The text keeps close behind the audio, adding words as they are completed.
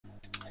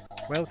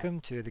Welcome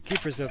to the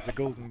Keepers of the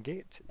Golden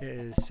Gate. It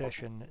is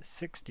session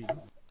 16.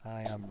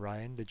 I am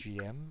Ryan, the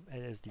GM.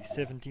 It is the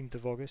 17th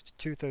of August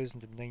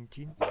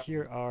 2019.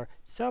 Here are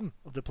some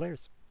of the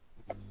players.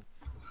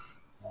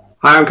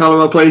 Hi, I'm Callum.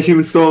 I play a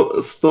human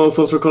storm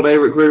sorcerer called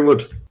Aeric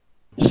Greenwood.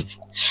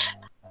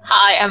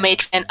 Hi, I'm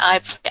Adrienne. I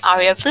play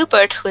Arya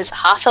Bluebird, who is a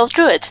half-elf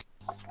druid.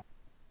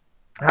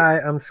 Hi,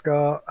 I'm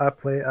Scott. I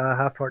play a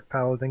half-orc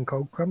paladin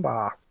called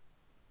Crumbar.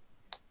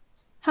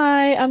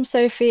 Hi, I'm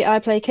Sophie. I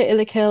play Kill,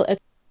 a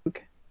rogue.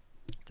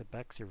 It's a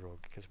Baxi rogue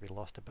because we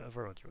lost a bit of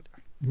our audio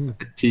there.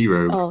 A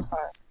T-Rogue. Oh,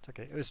 sorry. It's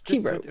okay. It was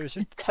T-rogue.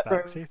 just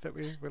Baxi that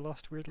we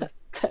lost weirdly.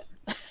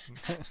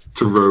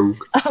 T-Rogue.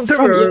 I'm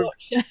from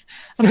Yorkshire.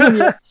 I'm from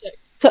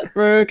Yorkshire.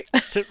 Rogue.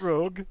 Tit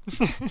rogue.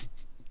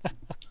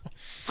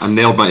 I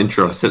nailed my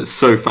intro. I said it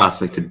so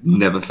fast I could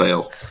never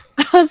fail.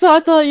 So I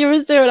thought you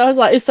was doing. I was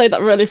like, you say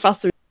that really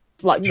fast, to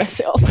like mess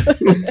it up.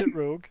 Tit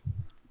rogue.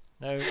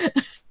 Now,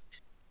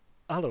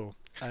 hello.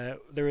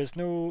 There is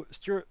no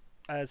Stuart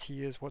as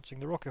he is watching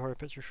the Rocky Horror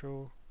Picture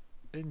Show.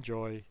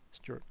 Enjoy,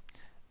 Stuart.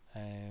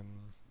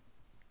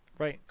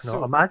 Right. No,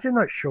 So imagine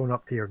that showing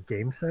up to your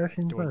game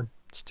session, Don't. man.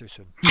 it's too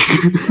soon.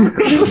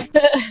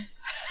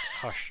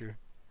 Hush you.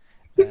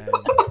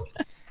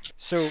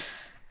 So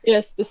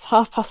Yes, this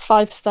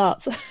 5:30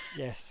 starts.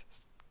 yes,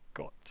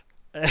 Scott.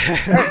 It's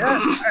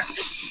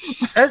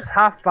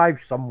 5:30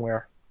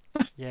 somewhere.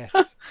 Yes,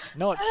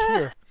 not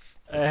here.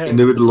 In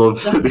the middle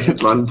of the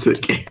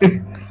Atlantic.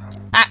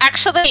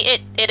 Actually,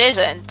 it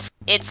isn't.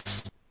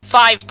 It's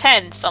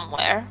 5:10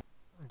 somewhere,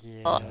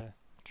 Yeah,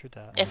 true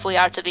that. if we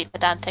are to be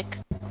pedantic.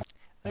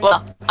 Now,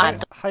 Well,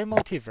 how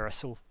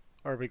multiversal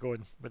are we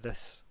going with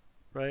this?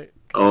 Right?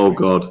 Oh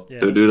god,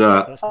 Yeah, don't do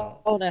that. Let's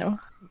not. Oh no.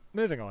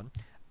 Moving on.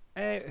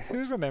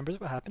 Who remembers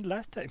what happened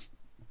last time?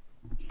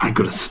 I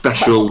got a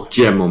special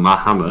gem on my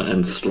hammer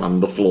and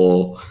slammed the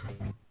floor.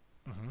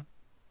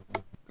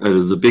 There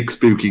was a big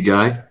spooky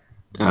guy.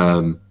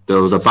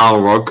 There was a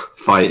Balrog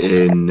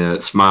fighting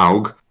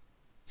Smaug.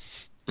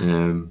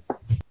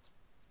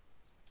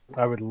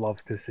 I would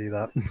love to see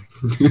that.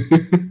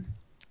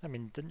 I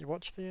mean, didn't you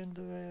watch the end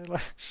of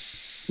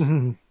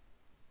the...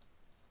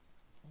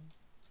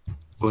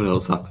 What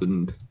else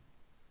happened?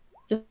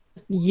 Just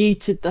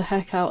yeeted the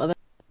heck out of it.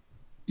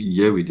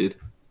 Yeah, we did.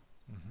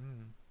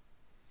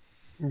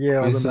 Yeah,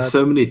 Why is there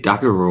so many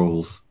dagger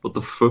rolls? What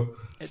the fuck?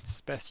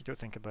 It's best you don't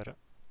think about it.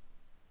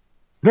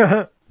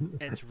 the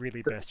It's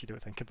really best you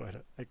don't think about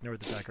it. Ignore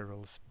the dagger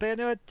rolls. Pay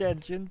no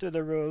attention to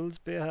the rolls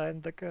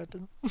behind the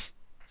curtain.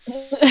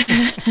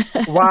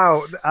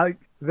 Wow,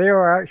 there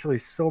are actually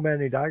so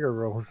many dagger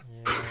rolls.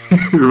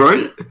 Yeah,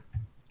 Right?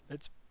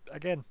 it's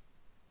again.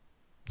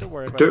 Don't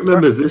worry I about don't it.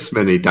 remember this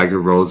many dagger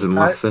rolls in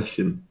last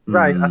session.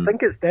 Right, I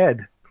think it's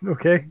dead.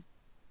 Okay.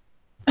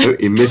 Oh,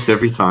 you miss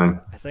every time.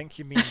 I think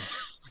you mean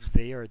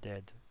they are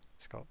dead,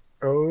 Scott.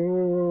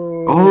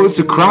 Oh. Oh, it's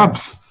the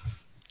crabs.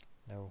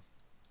 No.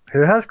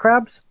 Who has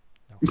crabs?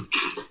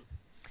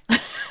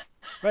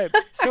 Right.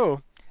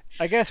 So,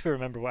 I guess we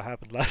remember what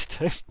happened last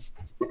time.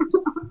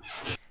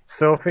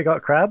 Sophie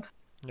got crabs?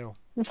 No.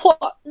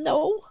 What?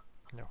 No.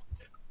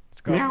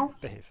 Scott, Meow.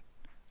 behave.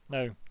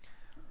 Now,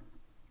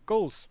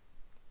 goals.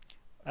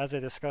 As I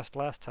discussed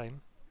last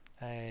time,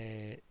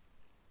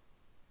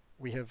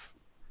 we have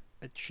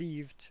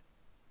achieved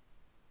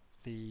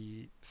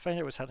find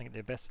out what's happening at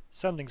the Abyss.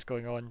 Something's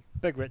going on,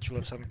 big ritual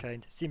of some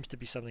kind, seems to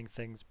be something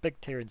things,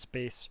 big tear in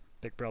space,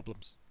 big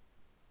problems.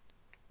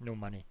 No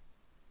money.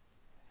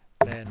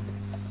 Then,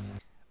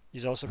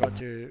 you've also got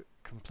to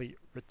complete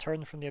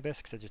Return from the Abyss,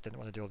 because I just didn't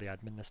want to do all the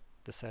admin this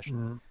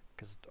session,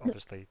 because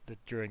obviously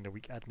during the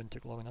week admin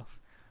took long enough.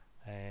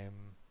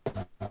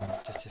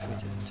 Just to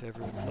fit it into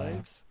everyone's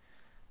lives.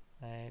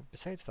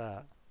 Besides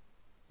that,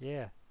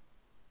 yeah.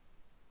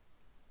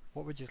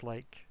 What would you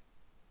like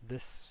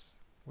this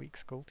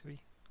week's goal to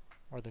be?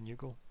 Or the new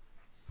goal?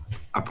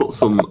 I put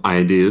some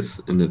ideas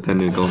in the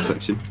pending goal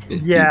section.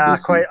 Yeah,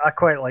 I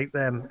quite like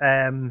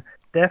them.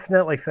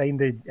 Definitely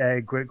find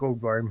a Great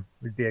Gold Worm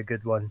would be a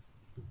good one.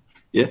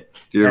 Yeah,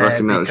 do you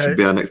reckon that should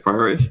be our next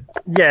priority?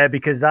 Yeah,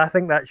 because I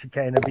think that should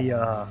kind of be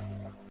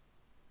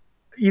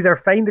either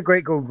find the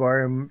Great Gold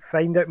Worm,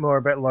 find out more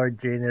about Lord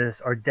Janus,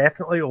 or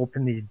definitely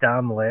open these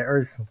damn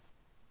letters.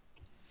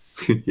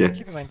 Yeah.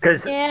 Keep in mind,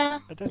 Because Yeah.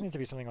 it doesn't need to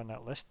be something on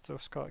that list, so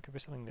Scott, it could be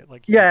something that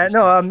like... yeah,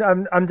 no,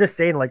 I'm just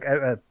saying like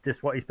out of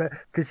just what he's put.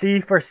 Because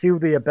see, for Seal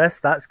the Abyss,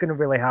 that's going to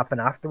really happen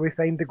after we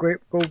find the Great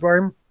Gold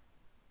Worm.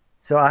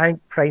 So I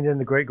think finding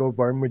the Great Gold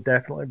Worm would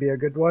definitely be a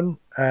good one.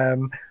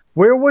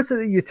 Where was it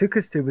that you took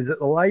us to? Was it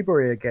the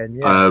library again?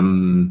 Yeah.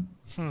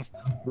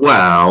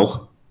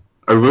 Well,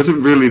 I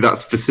wasn't really that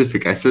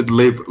specific. I said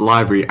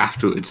library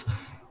afterwards.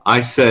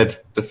 I said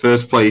the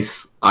first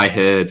place I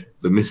heard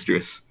the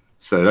mistress,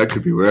 so that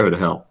could be wherever the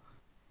hell.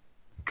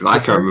 Because I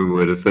can't remember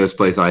where the first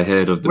place I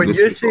heard of the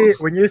mistress was.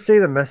 When you say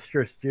the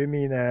mistress, do you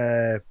mean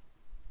I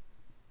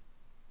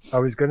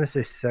was going to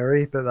say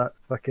Siri, but that's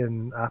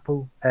fucking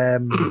Apple.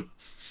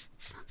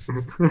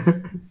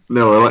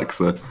 No,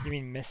 Alexa. You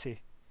mean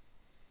Missy?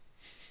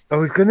 I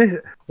was going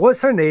to...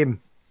 What's her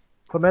name?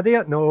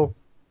 Chlamydia? No.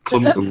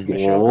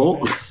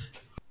 What?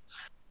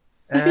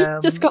 Have you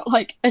just got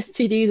like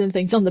STDs and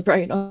things on the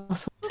brain or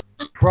something?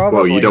 Probably.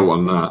 Well, you don't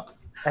want that.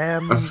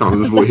 That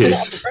sounds weird.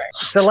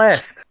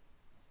 Celeste.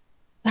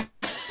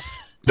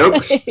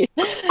 Nope.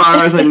 As far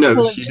as I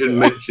know, she didn't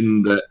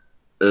mention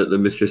the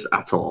mistress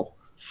at all.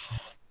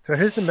 So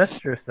who's the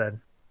mistress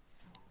then?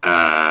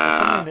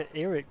 Something that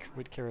Aeric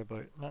would care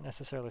about, not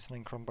necessarily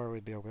something Crumbar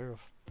would be aware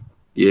of.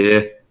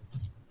 Yeah.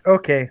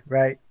 Okay,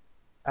 right.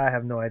 I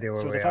have no idea where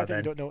So we the are fact that then.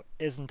 you don't know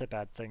isn't a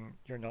bad thing.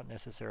 You're not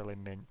necessarily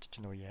meant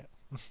to know yet.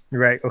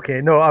 Right,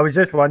 okay. No, I was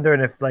just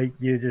wondering if like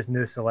you just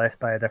knew Celeste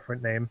by a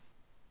different name.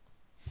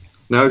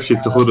 No,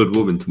 she's the hooded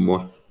woman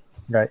tomorrow.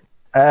 Right.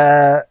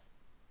 Yeah.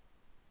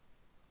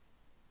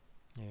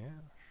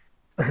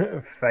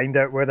 Find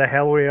out where the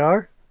hell we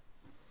are.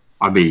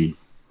 I mean,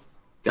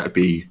 that'd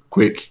be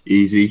quick,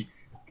 easy,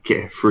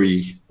 get a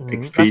free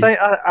XP.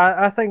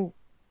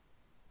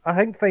 I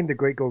think find the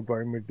Great Gold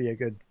Worm would be a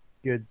good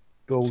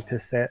goal to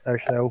set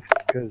ourselves,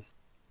 because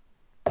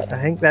I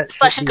think that should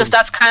Especially because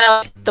that's kind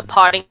of like the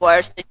parting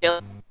words that you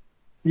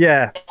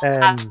yeah.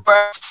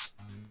 first.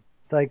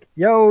 It's like,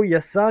 yo,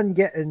 your son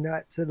getting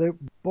absolute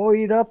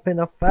buoyed up in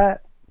a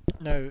fat.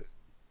 Now,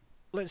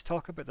 let's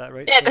talk about that,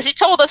 right? Yeah, because he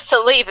told us to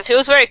leave. If he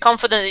was very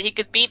confident that he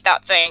could beat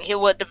that thing, he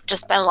would have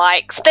just been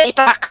like, "Stay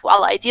back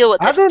while I deal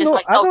with this." I don't He's know.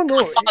 like, I don't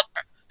know.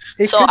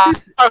 It So could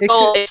just, our it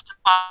goal could, is to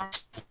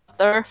find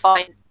Viktor,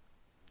 find.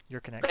 Your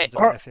connection's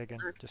Right. a bit iffy again,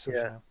 just so you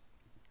Yeah. know.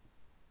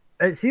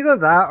 it's either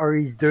that or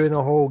he's doing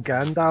a whole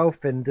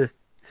Gandalf and just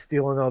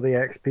stealing all the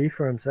XP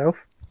for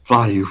himself.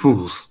 Fly, you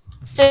fools.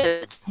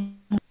 Dude,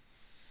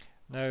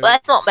 Now,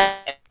 let's not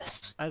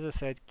mess. as I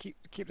said,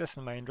 keep this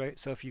in mind, right?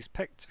 So if you've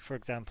picked, for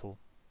example,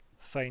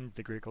 find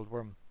the Great Gold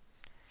Worm,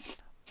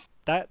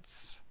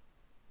 that's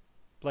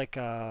like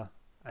a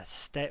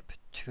step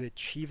to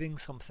achieving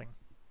something,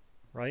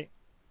 right?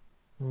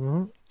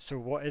 Mm-hmm. So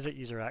what is it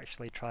you're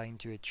actually trying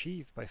to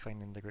achieve by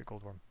finding the Great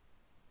Gold Worm?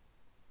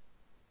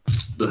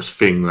 The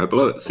thing right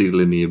below it,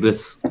 sealing the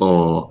abyss.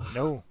 Or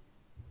No,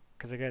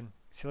 because again,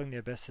 sealing the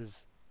abyss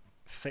is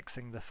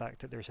fixing the fact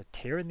that there's a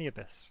tear in the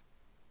abyss.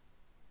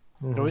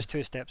 Those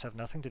two steps have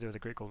nothing to do with the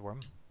Great Gold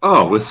Worm.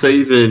 we're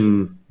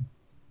saving.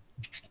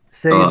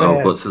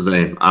 What's his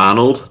name?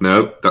 Arnold?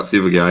 No, that's the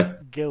other guy.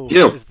 Gil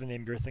Gil. is the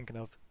name you're thinking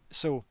of.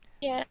 So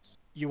Yeah.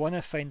 you want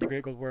to find the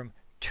Great Gold Worm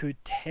to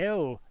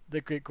tell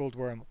the Great Gold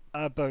Worm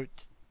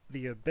about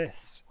the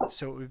abyss,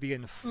 so it would be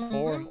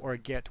inform or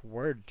get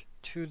word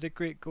to the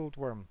Great Gold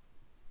Worm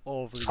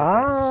of the abyss.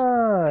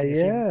 Can you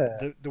see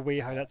Yeah. the way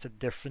how that's a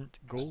different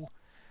goal?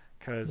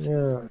 Because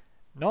Yeah.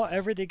 not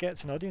every day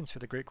gets an audience for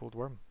the Great Gold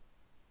Worm.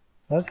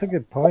 That's a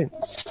good point.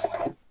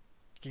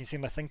 Can you see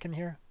my thinking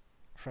here?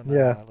 From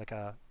Yeah. like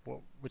what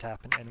would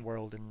happen in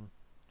world and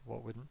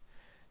what wouldn't.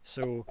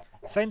 So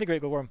find the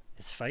Great Gold Worm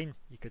is fine.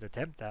 You could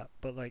attempt that,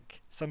 but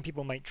like some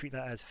people might treat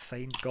that as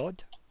find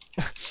God.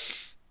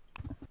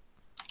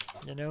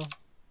 You know?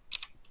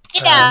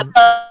 Yeah,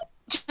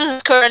 Jesus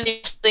is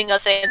currently doing a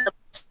thing in the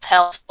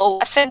hell, so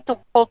I think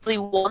he'll probably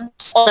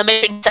want on the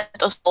mission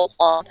sent us all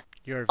on.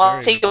 You're I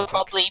very think he'll robotic.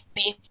 probably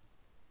be.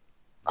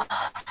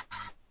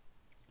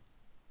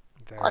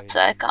 Very... One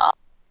sec.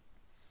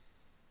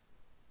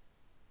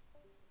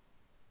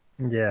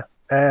 Yeah.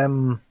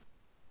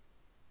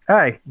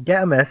 Aye,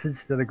 get a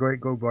message to the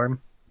Great Gold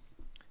Worm.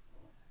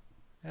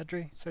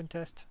 Adri, sound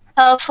test.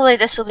 Hopefully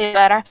this will be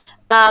better.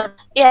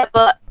 Yeah,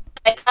 but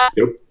like that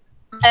Yep.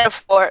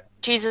 metaphor,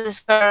 Jesus is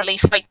currently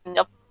fighting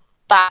a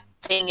bad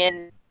thing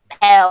in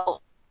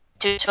hell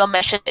due to a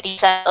mission that he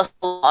sent us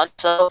on,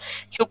 so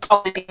he'll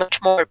probably be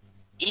much more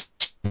easy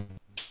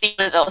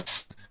with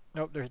us.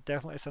 Nope, there's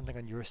definitely something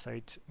on your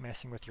side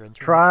messing with your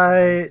internet.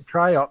 somehow.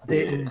 Try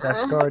updating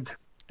Discord.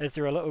 Is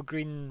there a little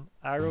green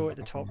arrow at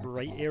the top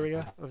right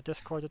area of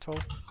Discord at all?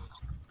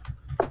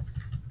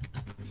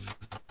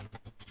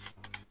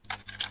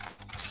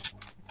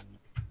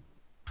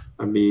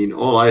 I mean,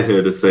 all I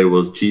heard her say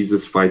was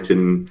Jesus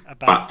fighting A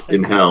bat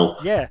in hell.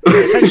 Yeah,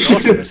 it sounds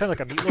awesome. It sounds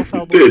like a Meatloaf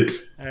album. Did.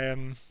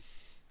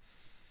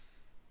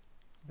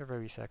 Give her a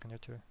wee second or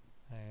two.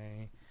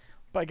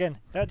 But again,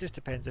 that just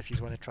depends if you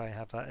want to try and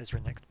have that as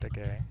your next big.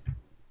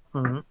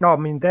 No, I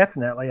mean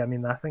definitely. I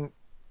mean, I think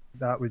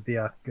that would be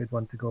a good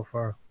one to go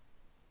for.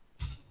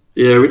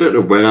 Yeah, we don't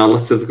know when our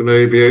letters are going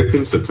to be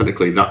open, so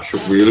technically that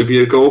should really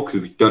be a goal because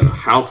we don't know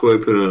how to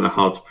open it and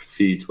how to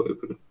proceed to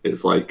open it.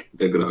 It's like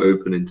they're going to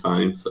open in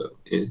time, so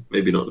yeah,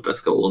 maybe not the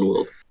best goal in the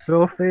world.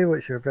 Sophie,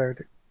 what's your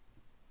verdict?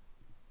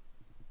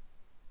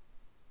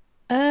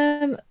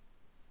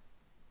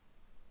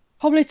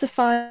 Probably to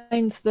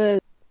find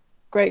the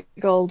Great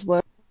Gold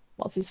Worm.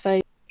 What's his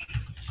face?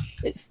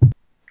 It's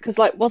because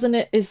like wasn't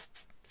it is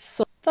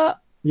so that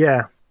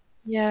Yeah.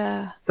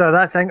 yeah. So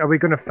that's saying, are we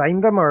going to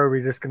find them or are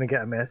we just going to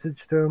get a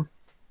message to him?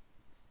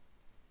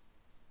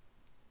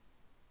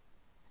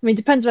 I mean,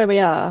 depends where we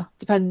are.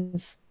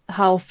 Depends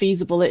how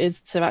feasible it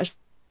is to actually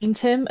find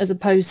him, as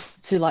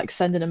opposed to like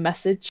sending a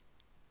message.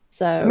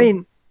 So I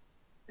mean,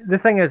 the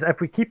thing is,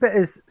 if we keep it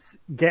as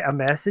get a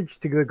message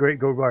to the Great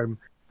Gold Worm,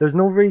 There's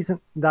no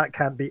reason that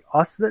can't be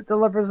us that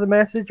delivers the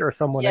message or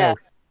someone Yeah.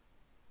 else.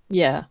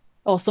 Yeah,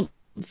 or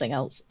something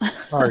else.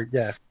 Or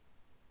yeah.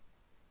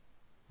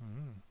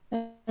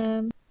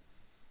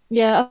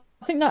 Yeah,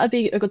 I think that'd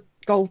be a good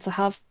goal to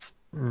have,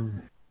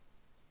 Mm.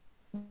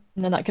 and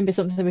then that can be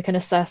something we can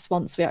assess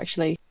once we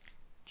actually.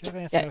 Do you have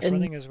anything Get else in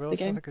running as well, the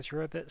Sophie? game. Because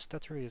you're a bit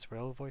stuttery as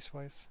well,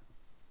 voice-wise.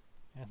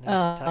 Anything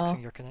else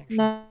taxing your connection?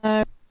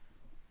 No.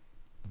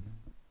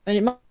 I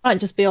mean, it might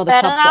just be all the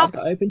Better tabs that now? I've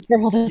got open for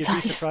all the You'd be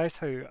dice. surprised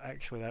how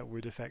actually that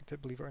would affect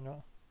it, believe it or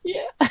not.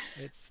 Yeah.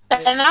 It's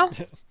Better now?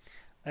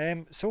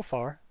 so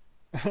far.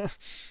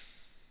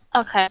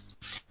 Okay.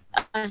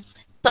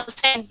 So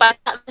saying by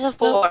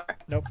metaphor,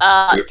 Nope.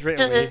 Straight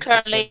this away, is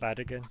currently. it's went bad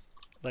again.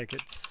 Like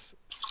it's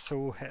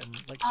so hitting,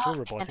 like so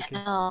robotic-y.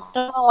 I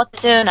don't know what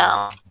to do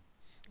now.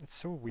 It's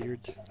so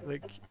weird.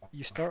 Like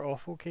you start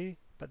off okay,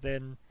 but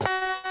then.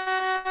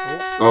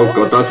 Oh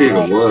god, that's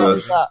even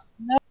worse. No.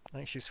 I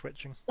think she's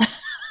switching.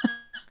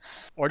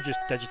 Or just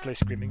digitally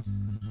screaming.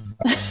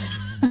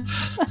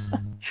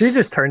 She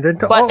just turned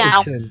into What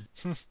now? auto-tune.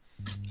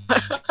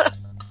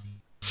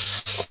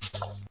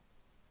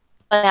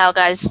 But now,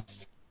 guys.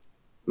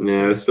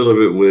 Yeah, it's still a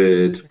bit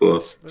weird, but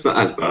it's not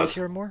as Let's bad.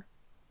 hear more.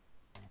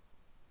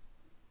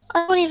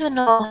 I don't even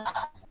know.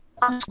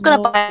 I'm just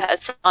gonna buy a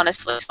headset,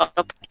 honestly, so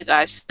I'll put you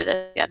guys through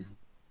this again.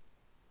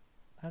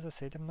 As I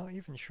said, I'm not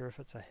even sure if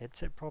it's a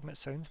headset problem. It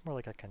sounds more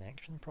like a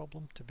connection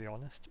problem, to be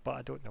honest. But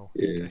I don't know.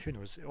 Yeah. Who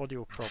knows?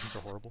 Audio problems are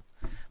horrible.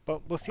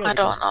 But we'll see how I we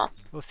go. don't know.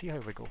 We'll see how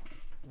we go.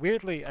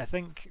 Weirdly, I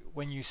think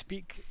when you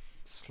speak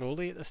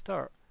slowly at the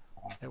start,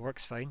 it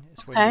works fine.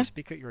 It's when you Okay.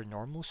 speak at your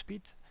normal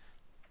speed,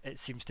 it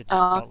seems to just Oh,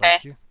 not okay.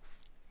 like you.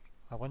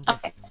 I wonder.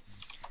 Okay.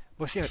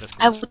 We'll see how this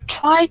I goes. would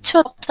try to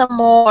adopt a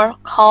more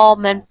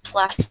calm and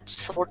placid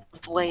sort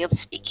of way of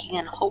speaking,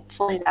 and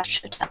hopefully that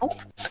should help.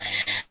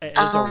 It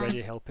is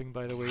already helping,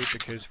 by the way,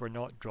 because we're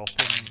not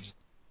dropping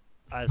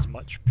as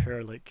much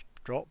per like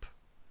drop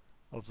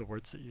of the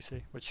words that you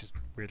say, which is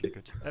weirdly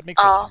good. It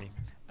makes sense to me.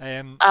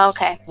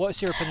 Okay.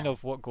 What's your opinion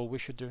of what goal we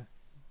should do?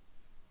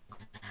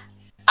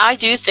 I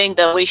do think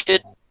that we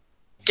should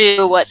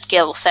do what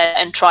Gil said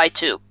and try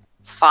to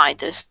find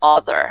his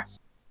father,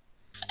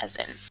 as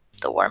in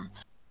the worm.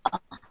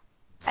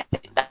 I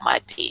think that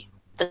might be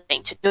the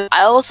thing to do.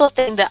 I also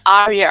think that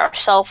Arya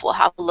herself will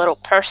have a little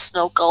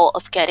personal goal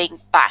of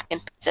getting back in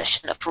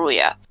possession of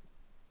Ruya,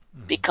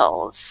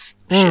 because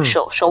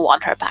she'll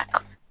want her back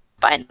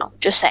by now.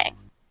 Just saying.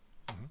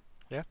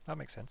 Yeah, that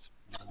makes sense.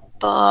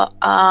 But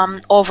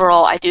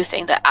overall, I do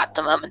think that at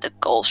the moment the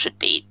goal should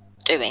be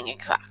doing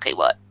exactly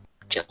what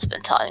Jill's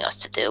been telling us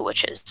to do,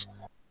 which is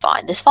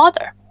find his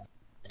father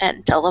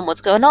and tell him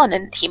what's going on.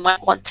 And he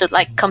might want to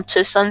like come to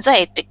his son's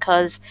aid,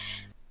 because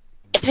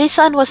if his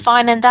son was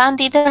fine and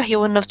dandy there, he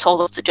wouldn't have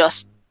told us to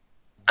just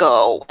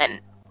go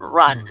and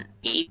run.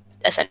 He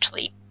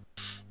essentially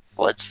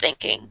was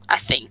thinking, I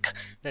think,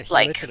 Yeah, he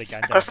like literally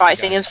Gandalf'd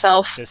sacrificing you guys.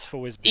 himself. This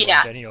foe is beyond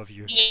Yeah. any of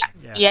you.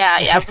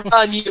 Yeah,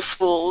 run you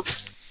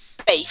fools,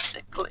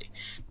 basically.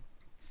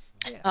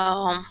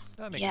 Yeah.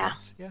 That makes yeah.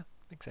 sense. Yeah,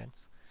 makes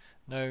sense.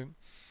 Now,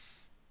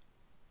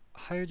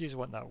 how do you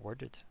want that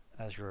worded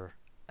as your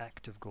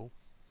active goal?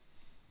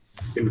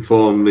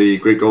 Inform the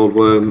Great Gold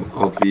Worm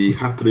of the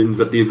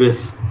happenings at the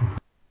Abyss.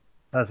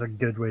 That's a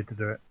good way to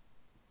do it.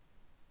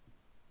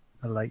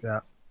 I like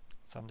that.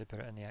 Somebody put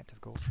it in the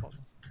active goals for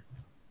them.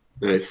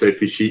 It's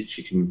Sophie's sheet,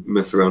 she can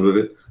mess around with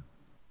it.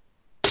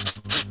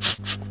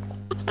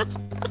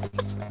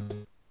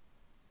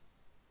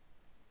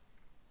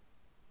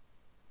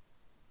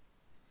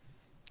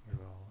 We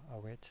will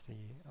await the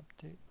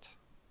update.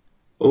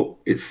 Oh,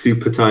 it's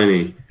super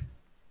tiny.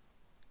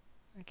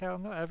 Hey,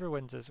 Callum, not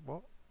everyone's is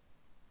what?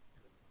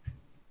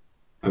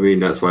 I mean,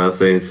 that's why I was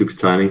saying super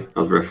tiny. I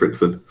was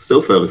referencing.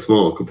 Still fairly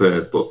small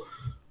compared, but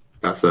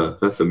that's a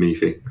me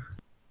thing.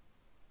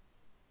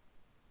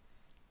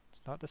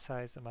 It's not the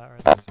size that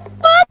matters.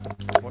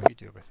 It's what you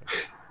do with it.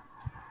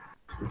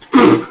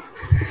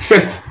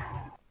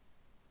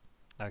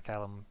 Now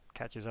Callum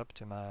catches up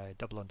to my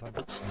double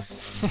entendre.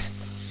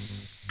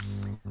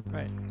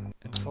 Right.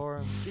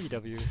 Inform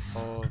GW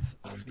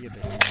of the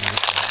Abyss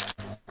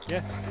situation.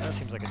 Yeah, that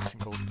seems like a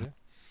decent goal to do.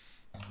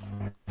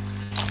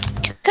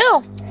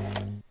 Cool.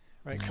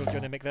 Right, cool. Do you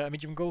want to make that a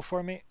medium goal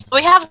for me?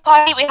 We have a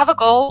party. We have a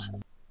goal.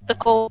 The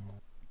goal.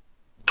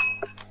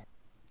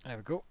 There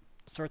we go.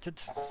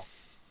 Sorted.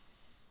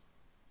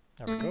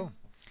 There we go.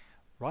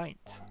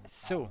 Right.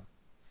 So,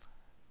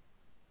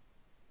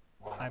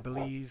 I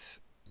believe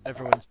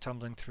everyone's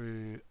tumbling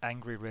through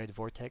angry red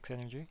vortex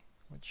energy,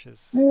 which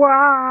is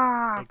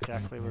Wow.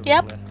 exactly where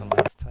Yep. we left the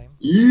last time.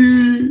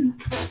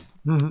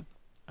 Yeet.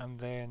 And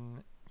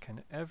then,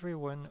 can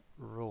everyone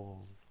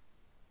roll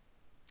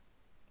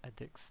a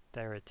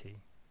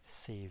dexterity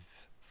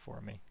save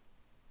for me?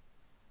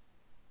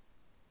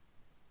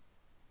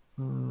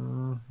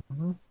 Mhm.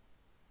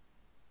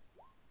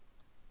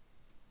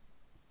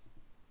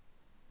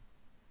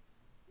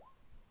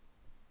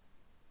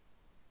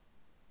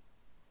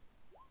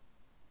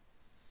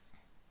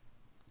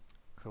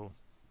 Cool.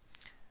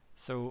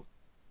 So,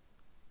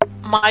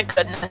 My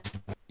goodness.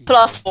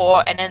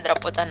 +4 and ended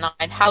up with a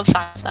 9. How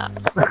sad is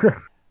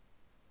that?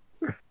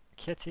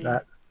 Kitty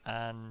That's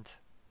and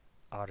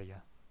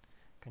Arya.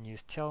 Can you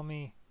tell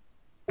me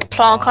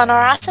Plonk on why-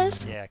 our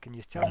asses? Yeah, can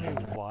you tell me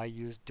why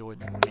you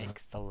don't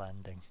make the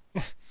landing?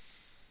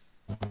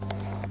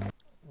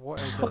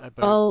 What is it about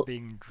Well-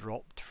 being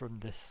dropped from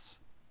this?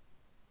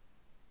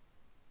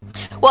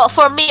 Well,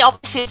 for me,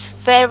 obviously, it's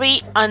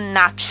very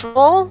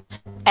unnatural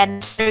and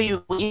it's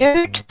very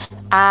weird,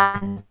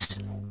 and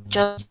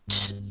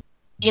just,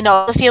 you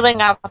know, the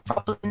feeling I've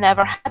probably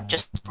never had,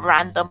 just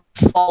random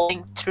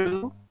falling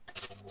through.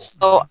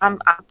 So I'm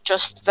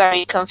just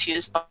very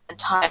confused by the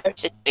entire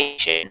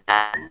situation,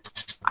 and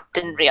I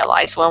didn't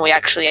realize when we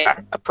actually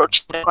are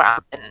approaching the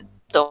ground and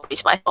don't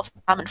brace myself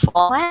and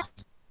fall on my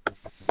ass.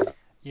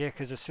 Yeah,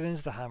 because as soon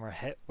as the hammer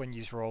hit, when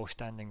you were all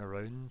standing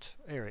around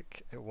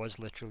Aeric, it was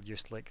literally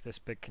just like this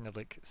big kind of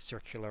like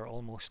circular,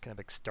 almost kind of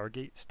like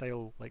Stargate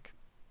style like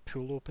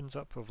pool opens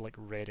up of like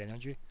red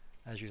energy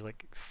as you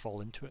like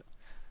fall into it.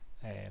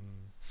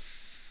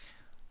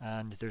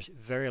 And there's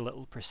very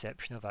little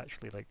perception of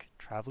actually like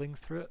travelling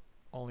through it,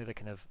 only the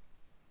kind of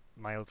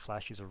mild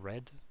flashes of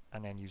red,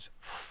 and then you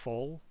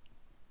fall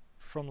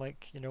from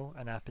like, you know,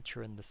 an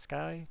aperture in the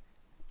sky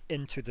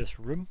into this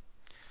room.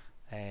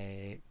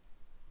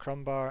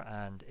 Crumbar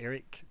and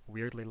Aeric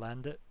weirdly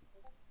land it.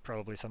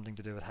 Probably something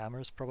to do with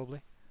hammers,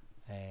 probably.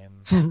 You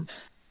know,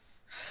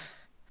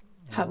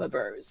 Hammer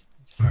bros.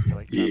 you just have to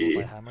like travel by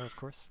Yeah. hammer, of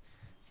course.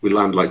 We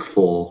land like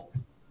 4.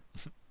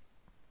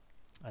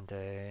 And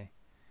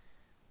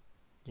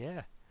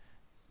yeah,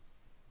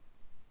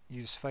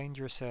 you just find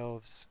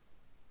yourselves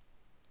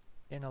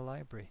in a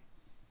library.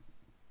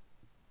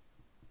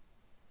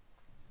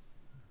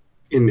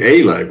 In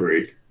a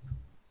library.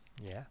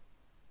 Yeah.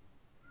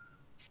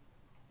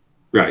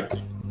 Right.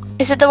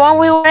 Is it the one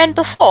we were in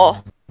before?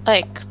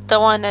 Like, the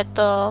one at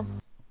the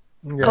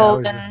yeah. I was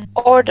Golden just,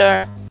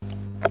 Order?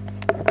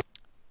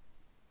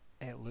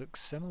 It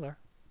looks similar.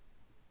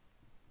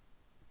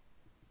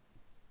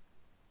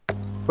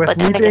 with But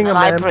me then again, being the a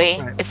library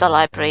member. is a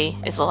library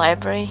is a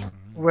library.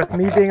 With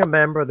me being a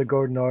member of the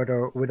Golden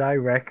Order, would I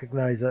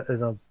recognize it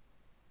as a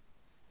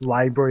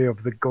library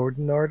of the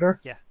Golden Order?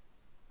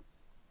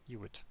 You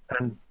would.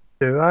 And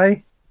do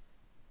I?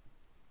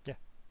 Yeah.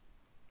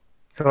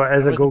 So it I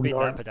is a wasn't Golden being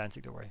that Order.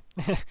 pedantic, don't worry.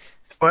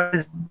 What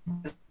is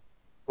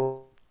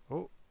Oh,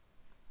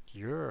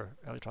 you're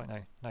electronic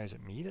now. Now is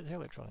it me that's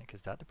electronic?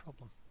 Is that the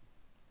problem?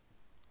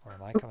 Or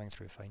am I coming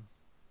through fine?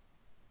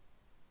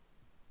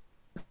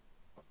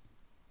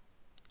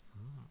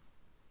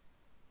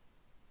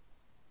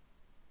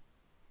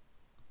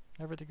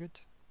 Everything good?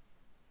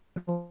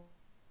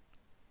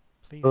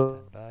 Please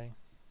stand by.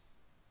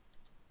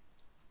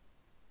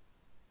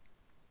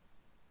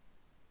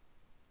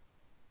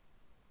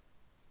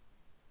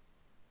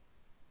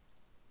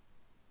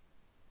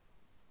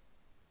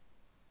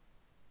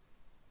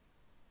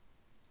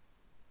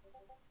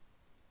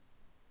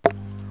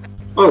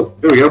 Oh,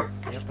 there we go.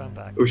 Yep, I'm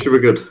back. Oh, should be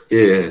good.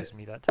 Yeah. It's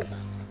me that time.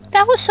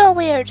 That was so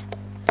weird.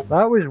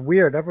 that was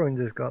weird. Everyone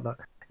just got that.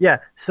 Yeah,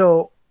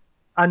 so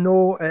I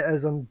know it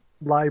is a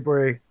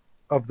library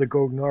of the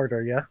Golden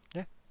Order, yeah?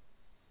 Yeah.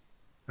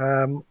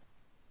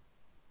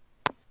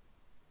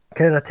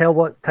 Can I tell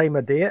what time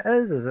of day it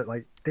is? Is it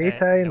like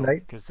daytime, no,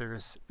 night? because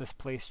there's this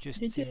place just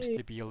Did seems you-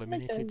 to be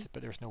illuminated,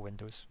 but there's no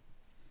windows.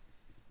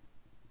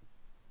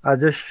 I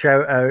just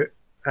shout out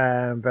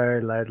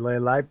very loudly,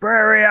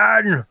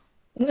 librarian!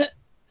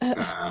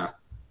 I'm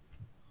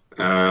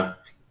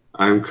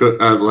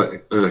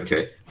like,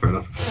 okay, fair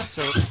enough.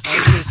 So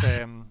as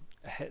you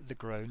hit the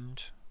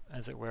ground,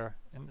 as it were,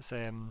 and it's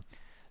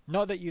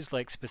not that you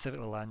like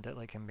specifically land it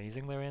like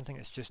amazingly or anything.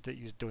 It's just that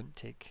you don't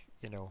take,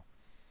 you know,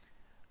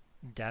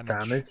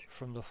 damage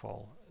from the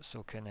fall.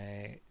 So can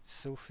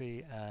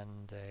Sophie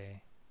and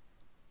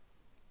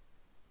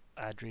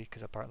Adri,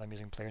 because apparently I'm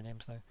using player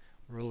names now,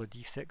 roll a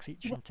d6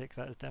 each and take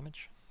that as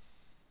damage.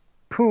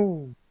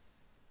 Pooh.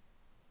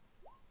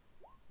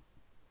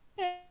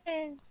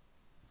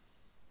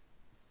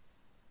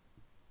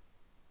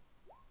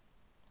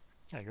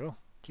 There you go,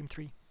 team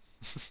 3.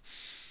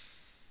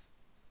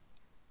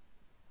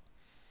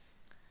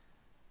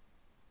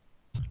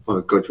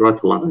 Oh god, you had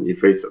to land on your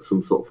face at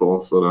some sort of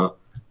force for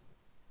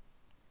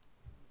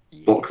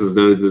that. Boxers'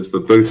 noses for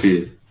both of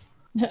you.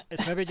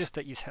 It's maybe just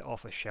that you hit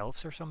off of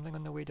shelves or something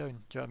on the way down.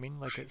 Do you know what I mean?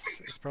 Like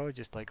it's probably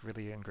just like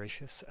really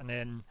ingracious. And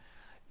then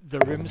the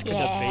room's kind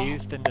of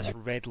bathed in this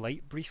red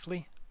light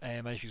briefly,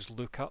 as you just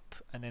look up,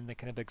 and then the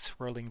kind of big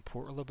swirling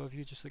portal above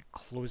you just like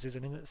closes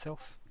in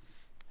itself.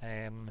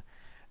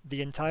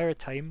 The entire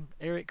time,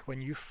 Aeric,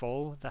 when you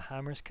fall, the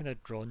hammer's kind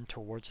of drawn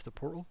towards the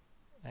portal.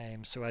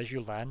 So as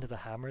you land, the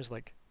hammer's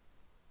like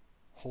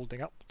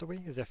holding up the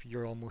way, as if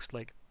you're almost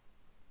like,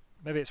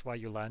 maybe it's why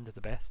you land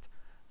the best,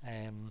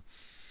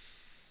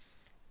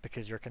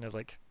 because you're kind of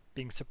like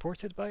being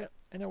supported by it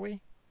in a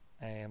way,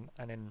 and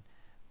then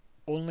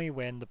only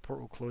when the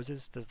portal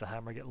closes does the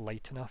hammer get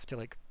light enough to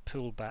like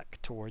pull back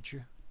towards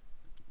you,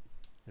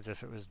 as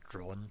if it was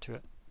drawn to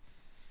it.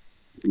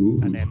 Ooh.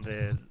 And then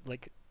the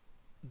like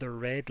the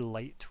red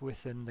light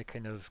within the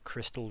kind of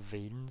crystal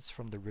veins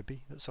from the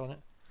ruby that's on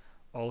it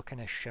all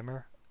kind of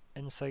shimmer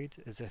inside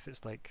as if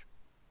it's like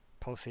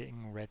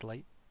pulsating red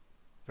light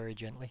very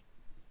gently.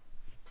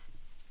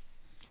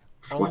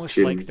 Almost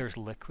like there's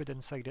liquid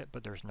inside it,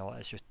 but there's not.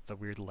 It's just the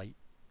weird light,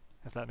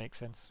 if that makes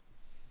sense.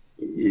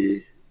 Yeah.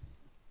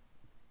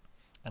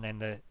 And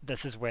then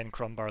this is when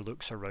Crumbar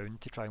looks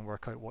around to try and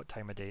work out what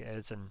time of day it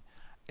is, and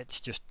it's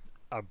just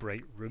a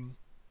bright room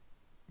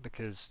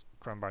because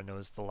Crumbar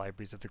knows the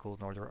libraries of the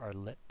Golden Order are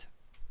lit.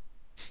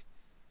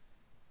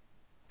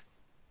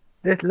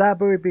 This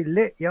library be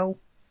lit, yo.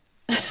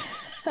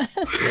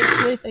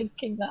 Literally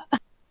thinking that.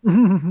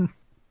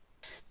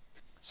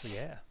 So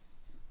yeah.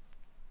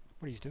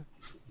 What do you do?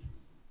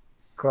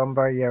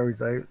 Crumbar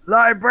yells out,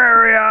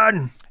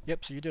 "Librarian!"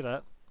 Yep, so you do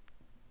that.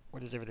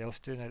 What does everybody else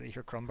do now that you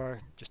hear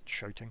Crumbar? Just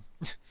shouting.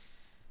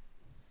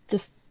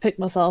 Just pick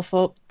myself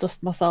up,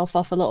 dust myself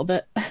off a little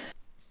bit.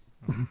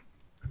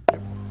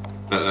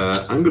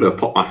 I'm gonna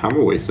pop my hammer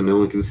away so no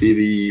one can see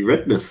the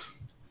redness.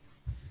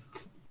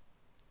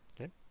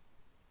 Okay.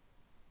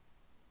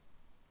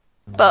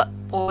 But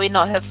will we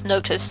not have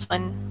noticed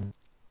when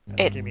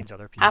it Okay, means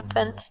other people.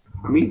 happened?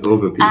 I mean,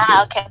 other people.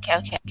 Ah, okay.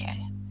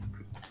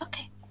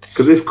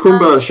 Because if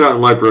Crumbar is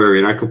shouting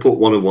librarian, I could put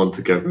one and one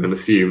together and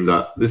assume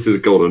that this is a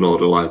Golden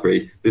Order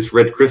library. This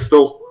red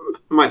crystal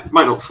might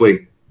not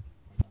swing.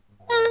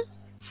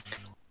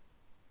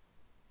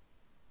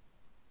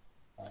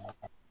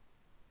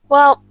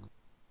 Well,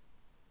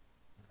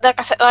 like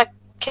I said, like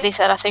Kitty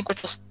said, I think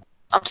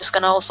I'm just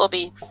gonna also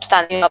be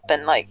standing up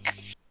and like,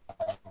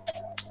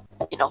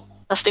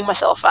 dusting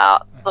myself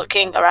out,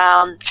 looking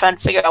around, trying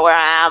to figure out where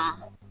I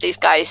am. This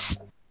guy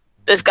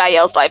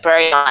yells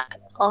librarian. I'm like,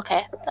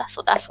 okay,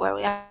 that's where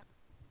we are.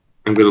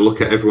 I'm gonna look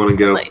at everyone and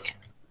go, Like,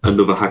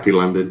 another happy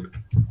landing.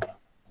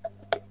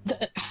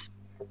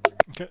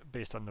 Okay,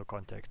 based on no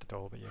context at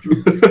all, but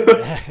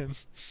yeah. Sure.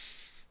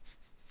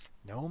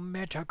 No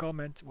meta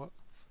comments. What?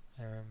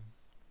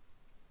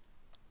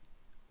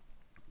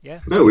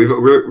 Yeah. No, we've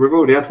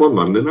already had one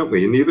landing, haven't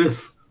we, in the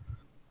Abyss?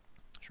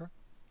 Sure.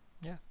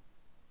 Yeah.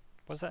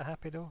 Was that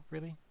happy though?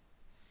 Really?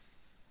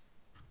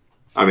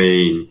 I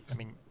mean, I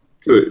mean,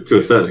 to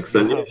a certain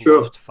extent, you yeah, have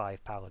sure. lost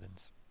 5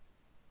 paladins.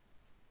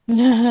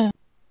 I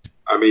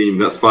mean,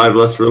 that's 5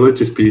 less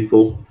religious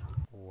people.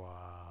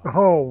 Wow.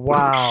 Oh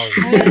wow!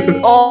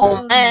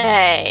 oh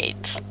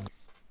mate,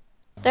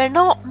 they're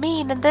not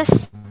mean in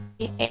this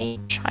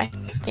age, I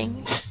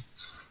think.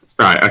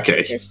 Right,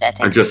 okay. This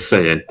setting. I'm just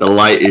saying, the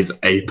light is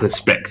a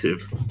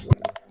perspective.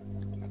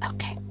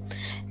 Okay.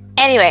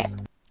 Anyway,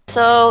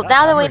 so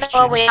now that we know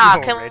where we are,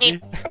 can we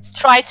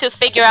try to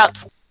figure out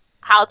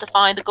how to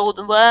find the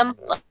golden worm?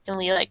 Like, can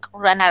we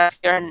run out of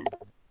here and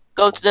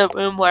go to the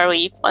room where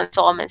we went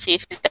to him and see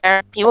if he's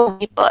there? He won't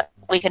be, but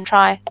we can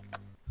try.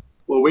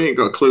 Well, we ain't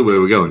got a clue where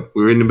we're going.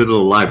 We're in the middle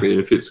of the library,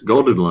 and if it's a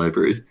golden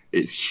library,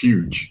 it's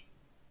huge.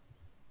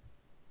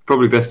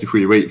 Probably best if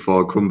we wait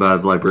for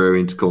Crumbar's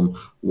librarian to come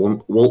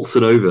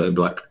waltzing over and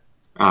be like,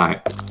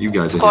 alright, you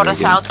guys Score are the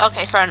here again. sound.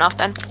 Okay, fair enough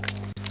then.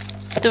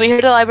 Do we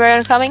hear the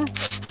librarian coming?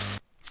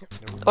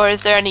 No. Or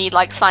is there any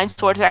signs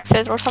towards the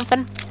exit or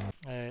something?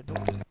 No.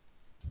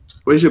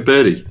 Where's your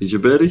birdie? Is your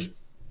birdie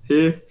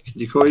here? Can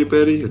you call your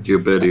birdie? Or do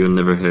your birdie will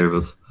never hear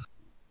us?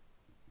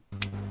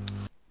 I'm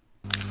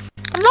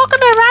not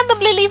gonna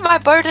randomly leave my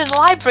bird in the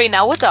library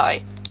now, would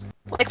I?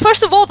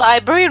 First of all, the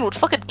librarian would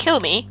fucking kill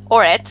me.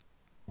 Or it.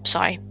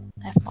 Sorry.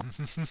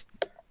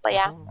 But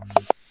yeah.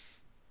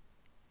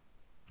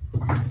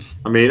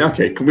 I mean,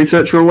 okay, can we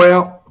search our way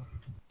out?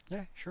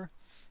 Yeah, sure.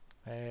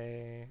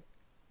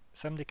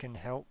 Somebody can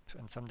help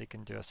and somebody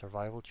can do a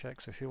survival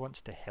check. So who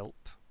wants to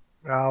help?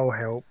 I'll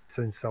help,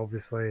 since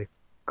obviously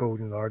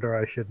Golden Order,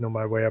 I should know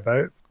my way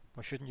about.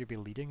 Well, shouldn't you be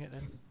leading it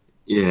then?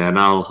 Yeah, and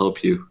I'll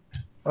help you.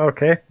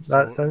 Okay,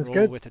 that So sounds roll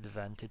good. with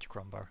advantage,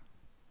 Crumbar.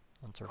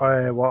 On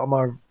survival. What am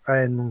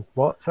I in?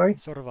 What? Sorry,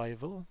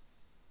 Survival.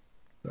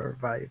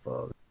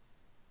 survival.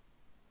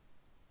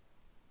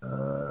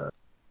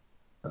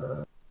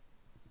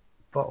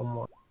 Bottom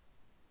one.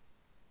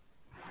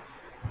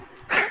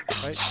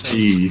 Right, so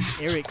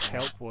Jeez. Eric's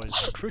help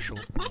was crucial.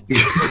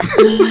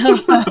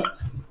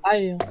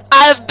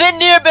 I've been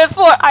here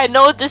before. I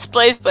know this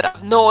place, but I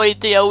have no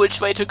idea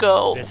which way to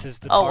go. This is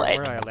the Oh, part wait.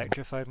 where I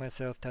electrified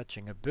myself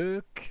touching a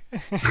book.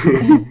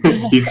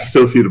 You can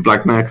still see the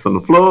black marks on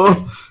the floor.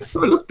 Oh,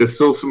 look, there's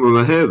still some of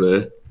my hair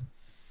there.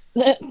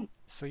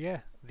 So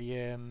yeah,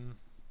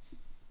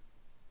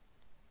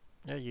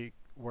 you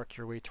work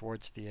your way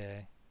towards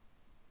the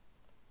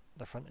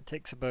front. It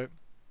takes about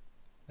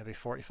maybe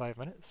 45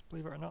 minutes,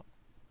 believe it or not,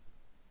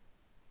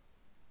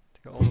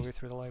 to get all the way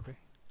through the library.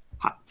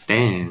 Hot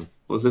damn.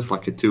 Was this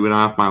like a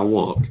 2.5 mile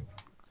walk?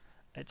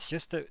 It's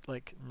just that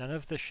none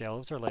of the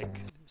shelves are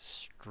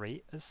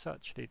straight as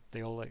such.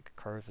 They all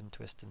curve and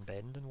twist and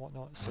bend and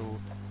whatnot. So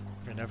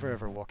you're never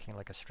ever walking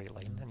a straight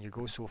line, and you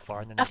go so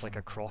far, and then there's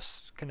a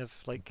cross kind of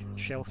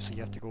shelf, so you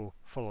have to go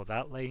follow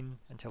that line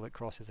until it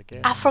crosses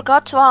again. I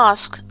forgot to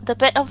ask. The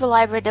bit of the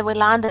library that we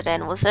landed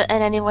in, was it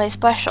in any way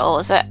special?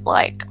 Was it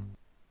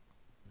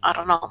I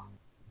don't know.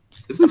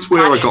 Is this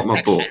where I Arya got my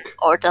section, book?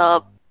 or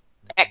the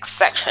X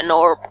section,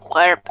 or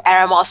where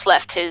Eremos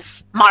left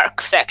his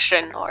mark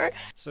section, or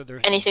So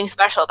there's anything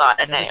special about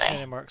you it never seen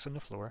anyway. any marks on the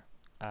floor,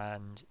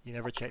 and you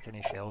never checked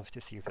any shelves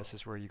to see if this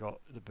is where you got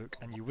the book,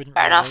 and you wouldn't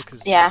Fair really know enough,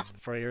 because yeah.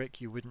 for Aeric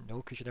you wouldn't know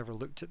because you never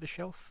looked at the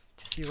shelf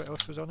to see what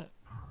else was on it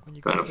when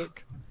you Fair got the enough.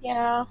 book.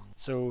 Yeah.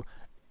 So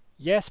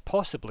yes,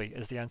 possibly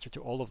is the answer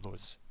to all of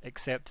those,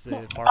 except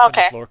the mark on the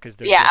Okay. floor because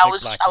there's Yeah, the I big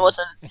was- black I E.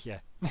 wasn't- Yeah,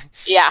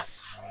 Yeah.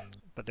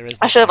 but there is.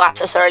 I no should have black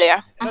asked E. this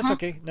earlier. That's Mhm.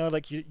 okay. No,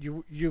 like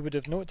you would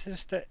have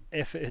noticed it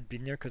if it had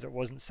been there because it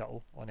wasn't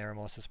subtle on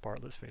Eremos's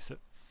part. Let's face it.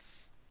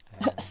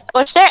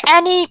 Was there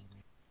any,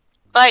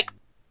 like,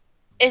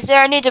 is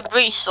there any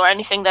debris or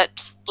anything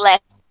that's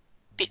left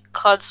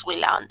because we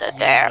landed You mean,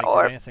 there, like,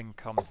 or did anything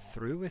come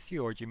through with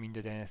you, or do you mean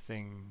did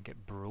anything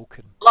get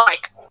broken?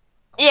 like,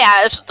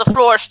 yeah, is the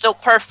floor still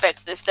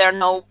perfect?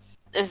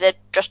 Is it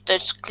just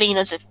as clean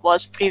as it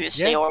was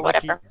previously, Yeah, or like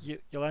whatever? you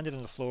landed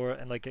on the floor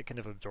and like it kind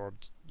of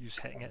absorbed you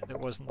hitting it. It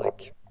wasn't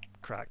like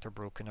cracked or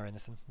broken or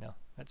anything. No,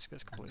 it's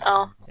completely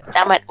Oh, fine. Yeah.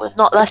 damn it, we've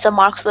not left a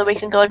mark so that we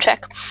can go and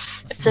check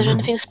if there's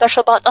anything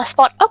special about that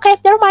spot. Okay,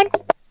 never mind.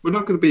 We're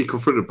not going to be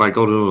confronted by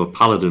God and other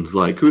paladins.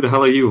 Like, who the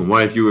hell are you, and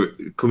why have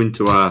you come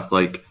into our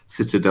like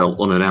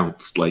citadel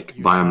unannounced, like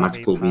You via have a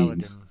magical paladin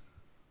means?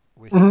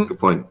 with Mhm. you. Good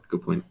point.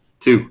 Good point.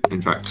 2,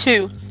 in fact.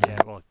 2. Yeah,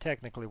 well,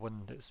 technically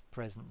one that's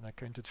present and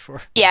accounted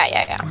for.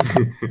 Yeah.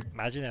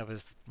 Imagine I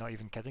was not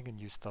even kidding and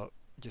you thought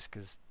just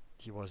because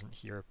he wasn't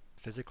here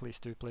physically,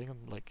 Stu playing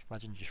him, like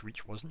imagine just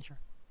Reach wasn't here.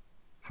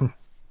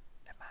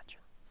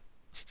 Imagine.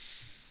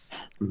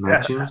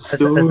 Imagine a isn't-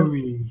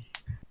 story.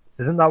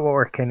 Isn't that what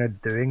we're kind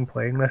of doing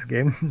playing this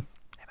game?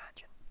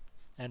 Imagine.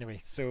 Anyway,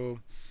 so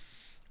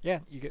yeah,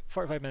 you get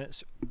 45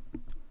 minutes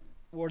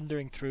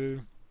wandering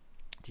through.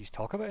 Do you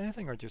talk about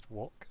anything or just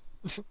walk?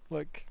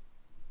 Like,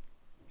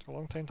 it's a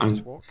long time to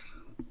just walk.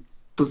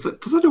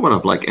 Does anyone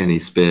have like any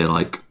spare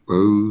like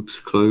robes,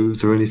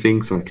 clothes, or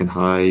anything so I can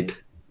hide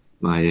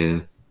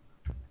my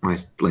my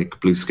like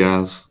blue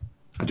scars?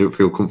 I don't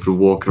feel comfortable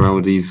walking around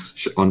with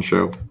these on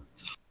show.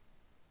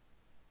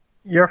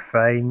 You're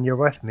fine. You're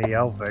with me.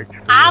 I'll vouch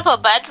for I have you. a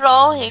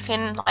bedroll you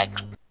can, like,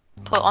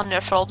 put on your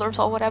shoulders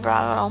or whatever,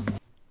 I don't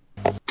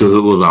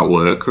know. Will that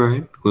work,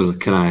 right? Well,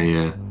 can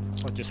I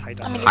Or just hide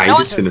I under mean, the hide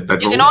always- it in a You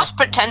bedroll? can always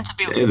pretend to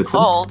be Yeah, innocent.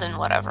 cold and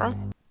whatever.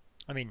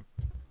 I mean,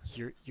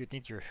 you'd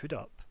need your hood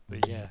up,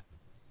 but yeah.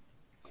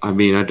 I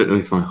mean, I don't know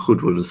if my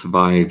hood would have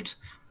survived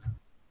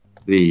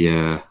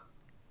the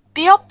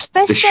Be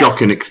optimistic.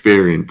 shocking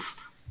experience.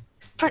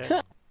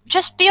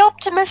 Just be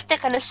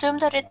optimistic and assume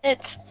that it did.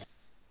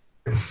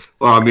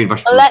 Well, I mean,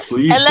 my Let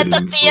sleeves the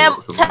didn't DM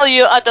sort of- tell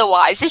you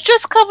otherwise. It's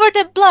just covered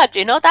in blood,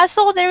 you know? That's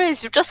all there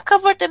is. You're just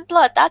covered in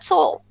blood, that's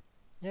all.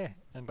 Yeah,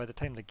 and by the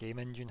time the game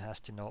engine has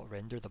to not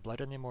render the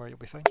blood anymore, you'll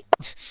be fine.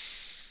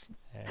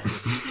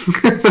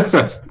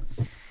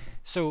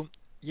 So,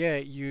 yeah,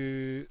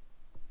 it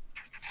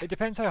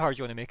depends how hard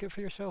you want to make it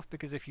for yourself,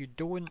 because if you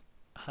don't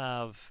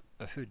have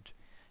a hood,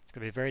 it's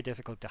going to be very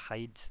difficult to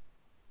hide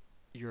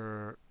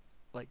your,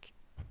 like,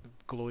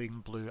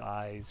 glowing blue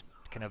eyes,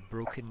 kind of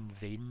broken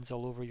veins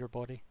all over your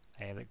body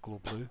that glow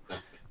blue.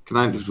 Can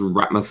I just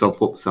wrap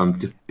myself up so I'm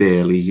just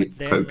barely But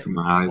then, poking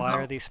my eyes why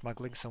are out? they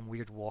smuggling some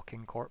weird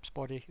walking corpse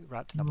body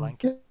wrapped in a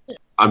blanket?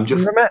 I'm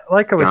just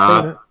Like I was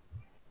saying,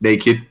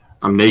 naked.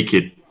 I'm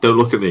naked. Don't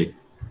look at me.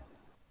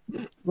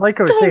 like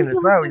I was saying as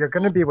well, you're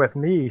going to be with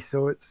me,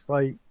 so it's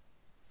like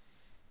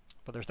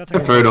But there's nothing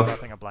Fair wrong with enough.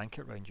 wrapping a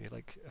blanket around you.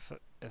 Like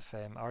if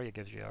Arya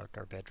gives you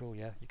our bedroll,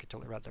 yeah, you could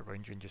totally wrap that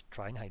around you and just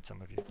try and hide some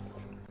of you.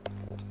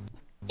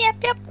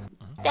 Yep.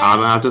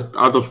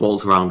 I'll just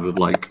waltz around with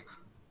like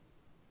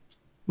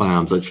my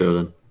arms out show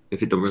then.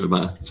 If it don't really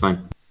matter, it's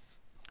fine.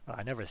 Well,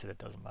 I never said it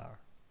doesn't matter.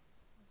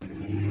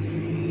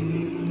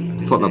 I'm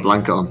just Put the saying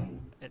blanket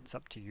on. It's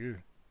up to you.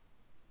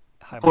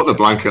 How Put much the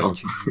blanket it on.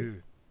 matters to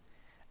you.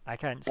 I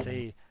can't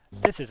say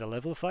this is a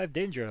level 5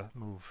 danger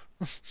move.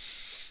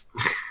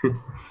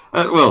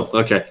 Well,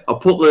 okay. I'll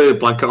put the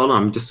blanket on.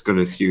 I'm just going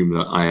to assume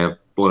that I have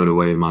blown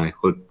away my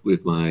hood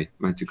with my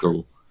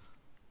magical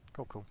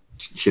Cool.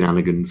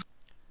 shenanigans.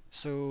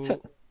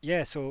 So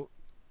yeah, so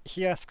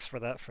he asks for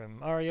that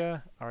from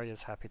Arya.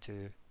 Arya's happy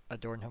to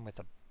adorn him with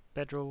a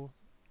bedroll.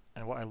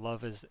 And what I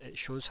love is it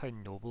shows how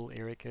noble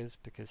Aeric is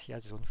because he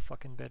has his own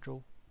fucking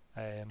bedroll.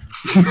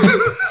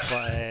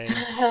 But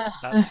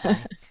that's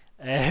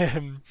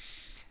fine.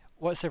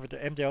 What's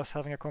everybody else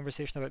having a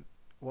conversation about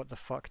what the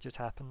fuck just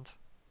happened?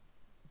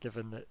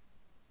 Given that,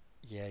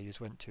 yeah, you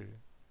just went to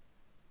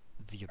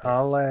the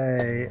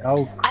abyss.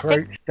 I'll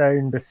crouch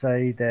down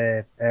beside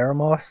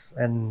Eremos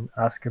and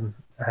ask him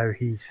how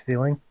he's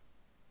feeling.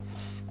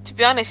 To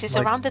be honest, he's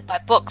Like- surrounded by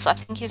books. I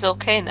think he's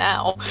okay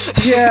now.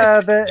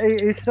 Yeah, but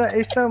he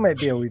still might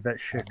be a wee bit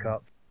shook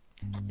up.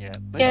 Yeah,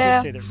 let's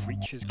Yeah. just say that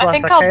Reach is. I Plus,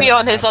 think I I'll be can't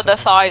on his have other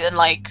something. side and,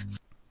 like,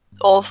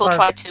 also Plus-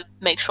 try to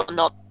make sure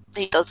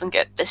he doesn't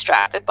get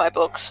distracted by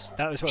books.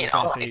 That was what you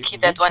I was know, going like to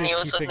he say. did when Reach he is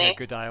was with keeping a me.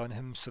 good eye on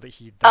him so that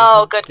he doesn't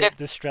Oh, good, get good.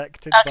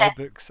 distracted by Okay.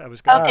 books. I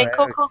was going. Okay,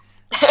 Alright, cool.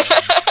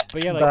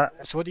 But yeah, like,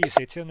 But- so what do you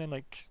say to him then?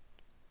 Like,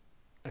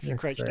 if you Yes,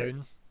 crouch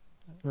down,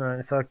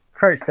 Right, so I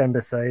crouch down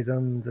beside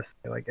him, just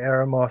like,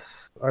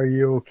 Eremos, are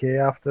you okay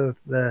after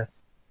the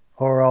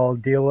horrible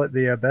deal at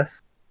the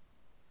abyss?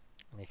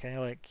 and he kind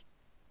of like,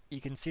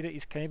 you can see that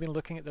he's kind of been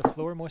looking at the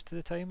floor most of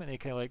the time, and he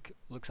kind of like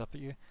looks up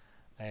at you.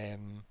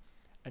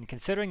 And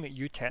considering that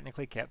you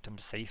technically kept him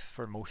safe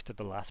for most of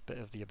the last bit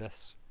of the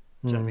abyss,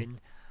 do you know what I mean?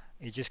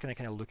 He's just gonna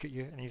kind of look at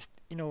you, and he's,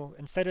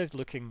 instead of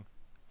looking,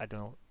 I don't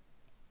know,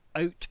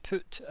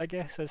 output, I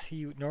guess, as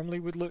he normally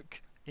would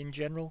look in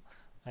general,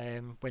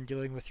 when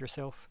dealing with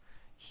yourself,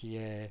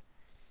 he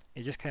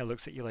just kind of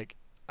looks at you like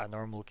a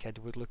normal kid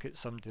would look at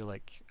somebody,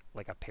 like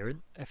a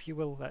parent, if you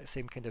will. That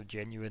same kind of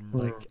genuine,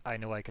 like, I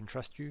know I can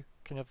trust you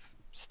kind of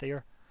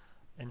stare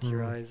into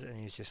your eyes, and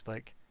he's just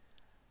like,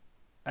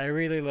 I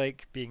really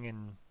like being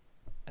in,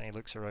 and he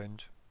looks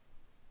around,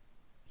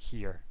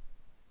 here.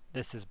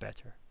 This is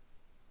better.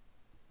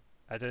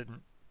 I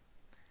didn't.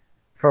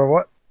 For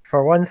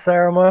one,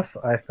 Ceramos,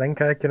 I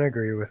think I can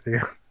agree with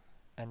you.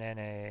 And then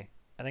I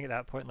think at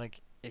that point,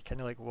 like, it kind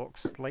of like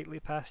walks slightly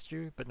past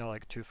you, but not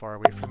like too far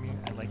away from you,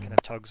 and like kind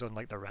of tugs on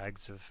like the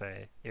rags of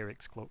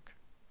Eric's cloak.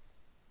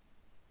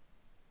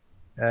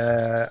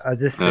 I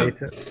just say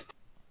to...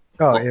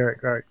 Oh,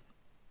 Aeric, right.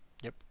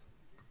 Yep.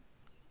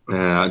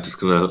 I'm just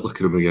gonna look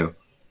at him and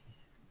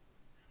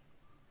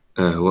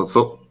go, what's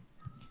up,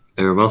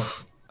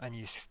 Eremos? And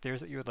he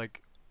stares at you with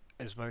like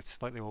his mouth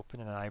slightly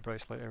open and an eyebrow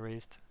slightly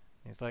raised.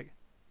 And he's like,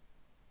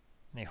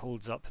 and he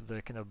holds up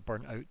the kind of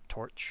burnt out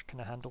torch kind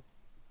of handle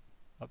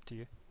up to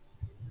you.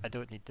 I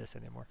don't need this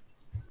anymore.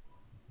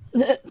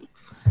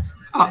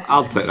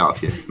 I'll take that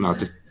off you, and I'll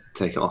just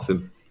take it off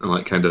him and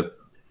like kind of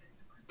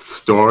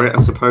store it, I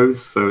suppose,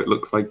 so it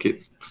looks like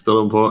it's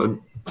still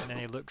important. And then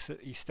he looks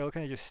at, he's still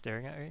kind of just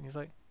staring at it, and he's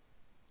like,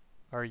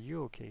 "Are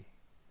you okay?"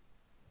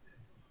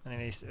 And then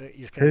he's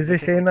kind Who's of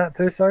he saying that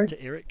to, sorry? to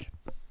Aeric,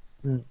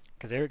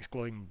 because Eric's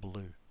glowing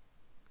blue.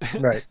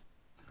 Right.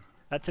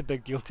 That's a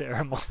big deal to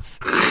Eremos.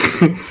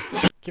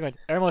 Keep in mind,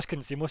 Eremos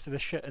couldn't see most of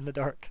this shit in the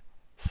dark,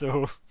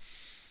 so.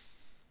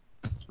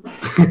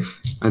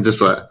 I'm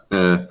just like,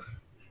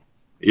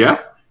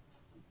 yeah,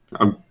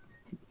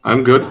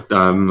 I'm good.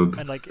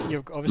 And like,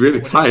 you've obviously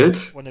really tired.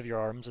 One of your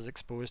arms is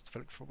exposed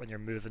for when you're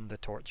moving the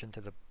torch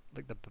into the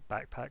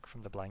backpack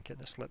from the blanket,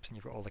 and it slips, and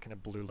you've got all the kind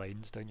of blue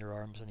lines down your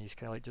arms, and he's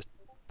kind of like just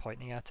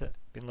pointing at it,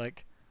 being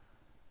like,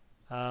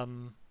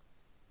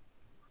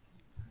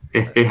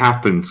 It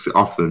happens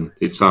often.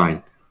 It's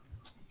fine.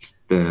 Just,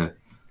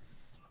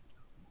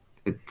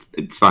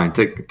 it's fine.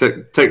 Take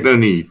no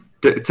need.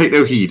 Take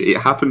no heed. It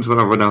happens when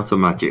I run out of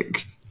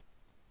magic.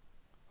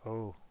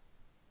 Oh.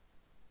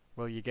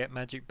 Will you get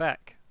magic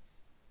back?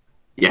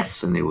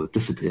 Yes, and it will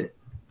disappear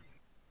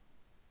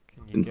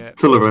Can you get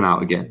until I run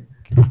out again.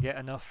 Can you get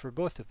enough for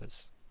both of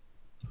us?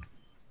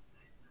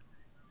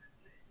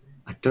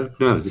 I don't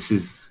know. This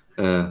is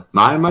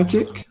my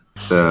magic,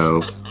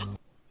 so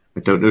I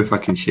don't know if I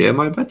can share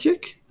my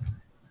magic.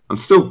 I'm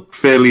still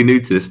fairly new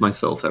to this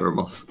myself,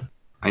 Eremos.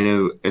 I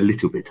know a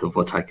little bit of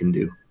what I can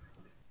do.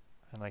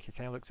 And like, he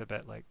kind of looks a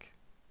bit like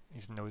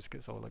his nose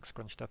gets all like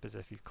scrunched up, as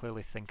if he's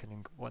clearly thinking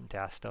and wanting to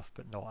ask stuff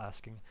but not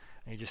asking,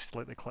 and he just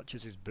slightly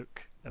clutches his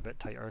book a bit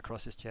tighter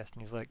across his chest,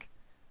 and he's like,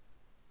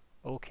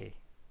 okay.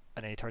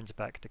 And then he turns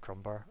back to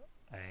Crumbar,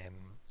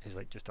 who's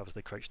like just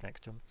obviously crouched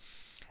next to him.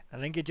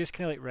 And I think he just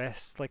kind of like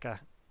rests like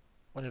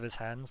one of his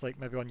hands, like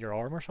maybe on your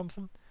arm or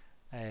something,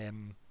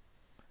 and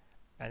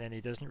then he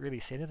doesn't really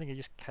say anything. He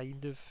just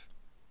kind of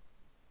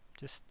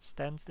just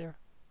stands there,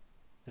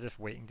 as if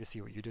waiting to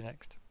see what you do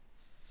next.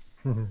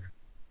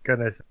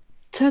 Goodness.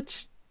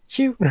 Touch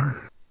you.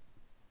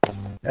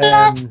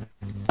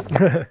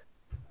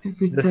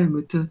 Every time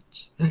I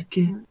touch, I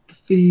get the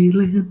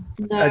feeling.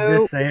 No. I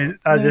just say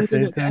do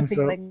to him,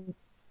 so everything.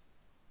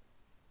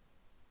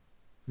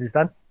 he's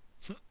done.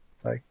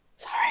 Sorry.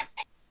 Sorry.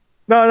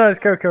 No, it's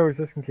cool.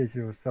 Just in case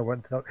you still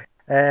want to talk.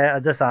 I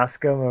just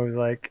asked him. I was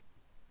like,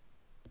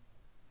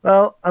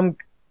 "Well, I'm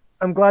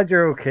glad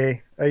you're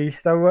okay. Are you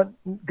still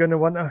gonna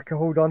want to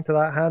hold on to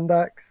that hand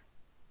axe?"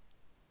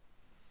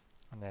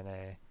 And then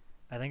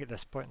I think at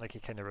this point, like, he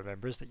kind of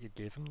remembers that you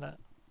gave him that,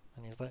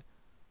 and he's like,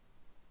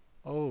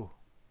 "Oh."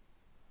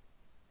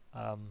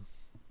 And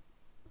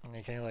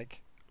he kind of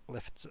like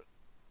lifts it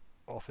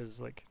off his,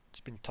 like, it's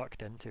been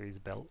tucked into his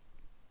belt.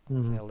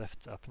 Kind of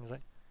lifts it up, and he's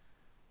like,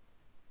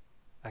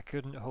 "I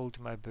couldn't hold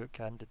my book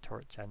and the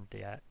torch and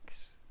the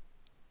axe."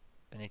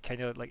 And he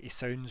kind of like, he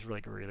sounds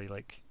like really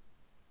like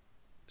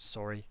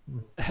sorry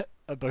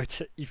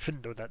about it,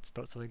 even though that's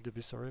not something to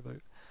be sorry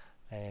about.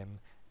 And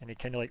he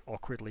kind of like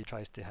awkwardly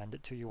tries to hand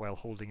it to you while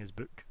holding his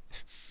book.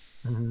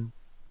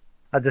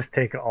 I just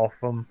take it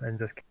off him and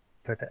just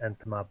put it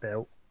into my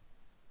belt.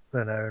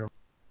 Then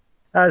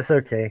that's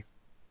okay.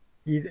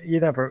 You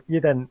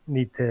didn't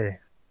need to.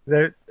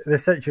 The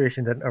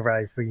situation didn't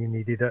arise where you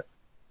needed it.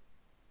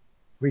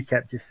 We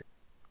kept you safe.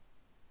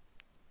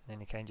 And then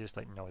he kind of just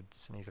like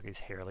nods, and he's like, his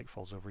hair like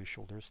falls over his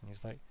shoulders, and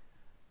he's like,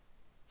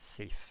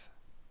 safe.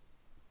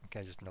 He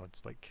kind of just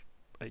nods like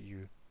at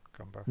you,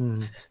 Crumbar.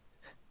 And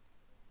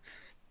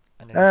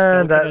then he's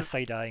still kind of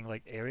side-eyeing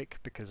like Aeric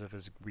because of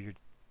his weird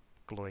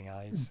glowing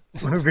eyes.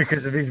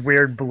 Because of his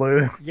weird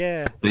blue.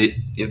 Yeah.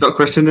 He's not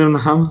questioning on the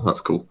hammer.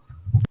 That's cool.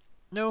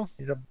 No.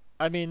 He's a...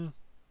 I mean,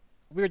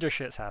 weirder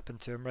shit's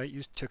happened to him, right?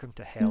 You took him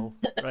to hell,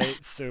 right?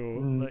 So,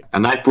 like,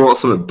 And I brought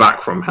something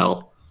back from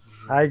hell.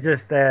 I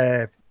just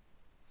I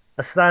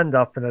stand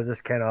up and I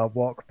just kind of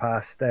walk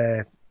past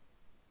Aeric,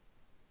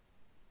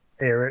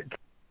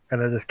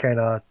 and I just kind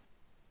of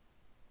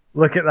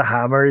look at the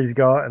hammer he's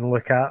got and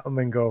look at him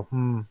and go,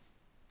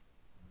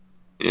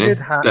 Yeah, Good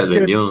better than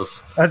good.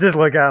 yours. I just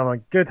look at him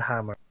like, good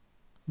hammer.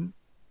 now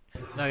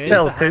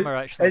Still, is the hammer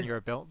actually on it's-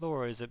 your belt though,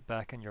 or is it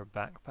back in your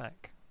backpack?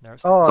 No,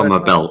 it's Oh, It's on I my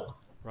thought- belt.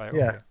 right.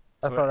 yeah, Okay.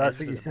 I So thought it that's is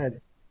what you visible.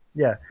 said.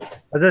 Yeah,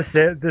 I just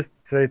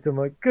say to him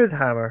like, good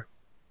hammer.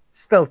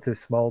 Still too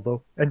small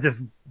though, and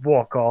just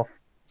walk off.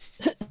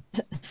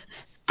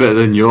 Better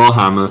than your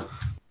hammer.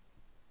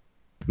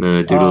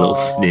 No, do a little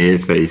Oh. sneer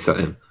face at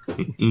him.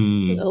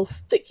 It'll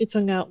stick your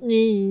tongue out.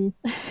 Mm.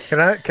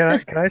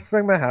 Can I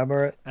swing my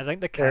hammer at? I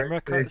think the camera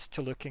Eric, cuts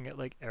to looking at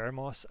like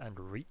Eremos and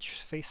Reach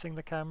facing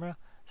the camera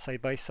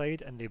side by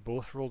side, and they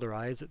both roll their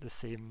eyes at the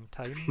same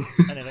time,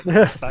 and then it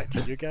cuts back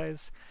to you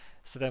guys.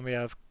 So then we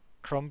have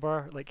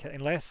Crumbar, like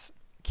unless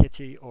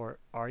Kitty or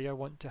Arya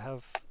want to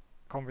have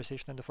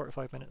conversation in the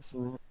 45 minutes.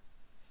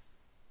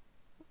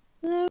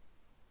 No.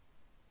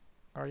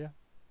 Arya?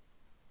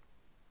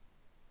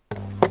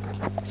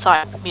 Sorry,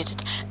 I'm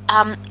muted.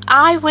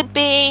 I would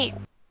be,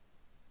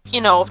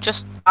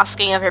 just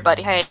asking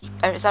everybody, hey,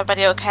 is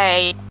everybody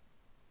okay?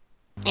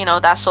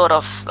 That sort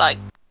of like,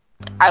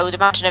 I would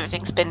imagine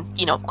everything's been,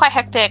 quite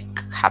hectic,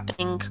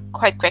 happening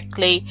quite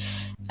quickly,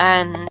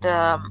 and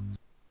I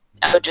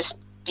would just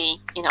be,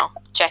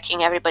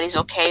 checking everybody's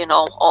okay,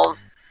 all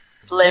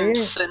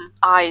limbs and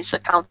eyes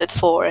accounted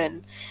for,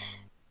 and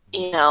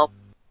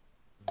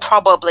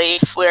probably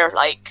if we're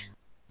like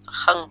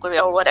hungry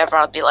or whatever,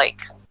 I'll be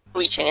like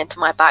reaching into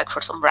my bag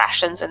for some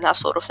rations and that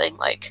sort of thing,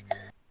 like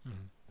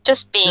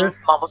just being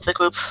mom of the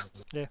group.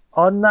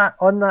 On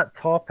that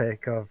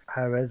topic of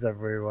how is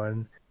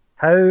everyone,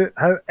 how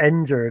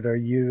injured are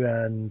you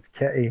and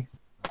Kitty?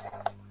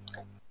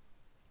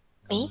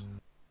 Me?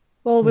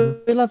 Well,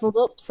 we leveled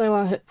up, so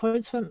our hit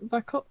points went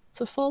back up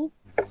to full.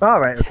 All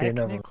right, okay,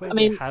 never. Technically, I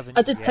mean, you haven't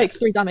I did yet. take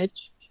 3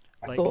 damage.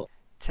 Like, but...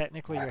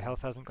 technically, your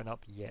health hasn't gone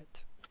up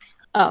yet.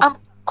 Oh. I'm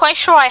quite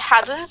sure I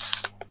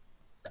hadn't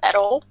at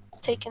all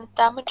taken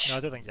damage. No, I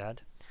don't think you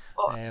had.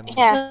 Yeah.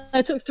 No,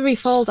 I took 3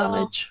 fall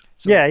damage.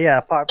 So Yeah.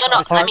 Apart No,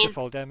 besides I mean- the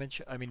fall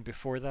damage, I mean,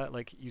 before that,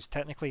 like, you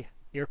technically,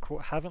 air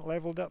quote, haven't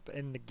leveled up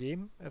in the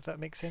game, if that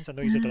makes sense. I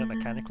know you've done it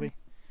mechanically,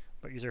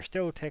 but you're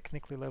still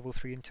technically level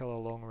 3 until a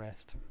long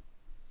rest.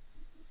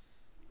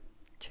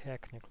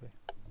 Technically.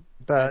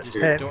 but I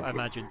just don't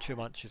imagine too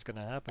much is going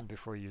to happen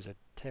before you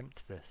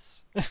attempt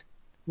this.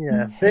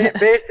 yeah,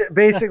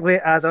 basically,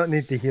 I don't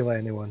need to heal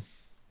anyone.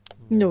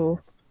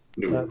 No.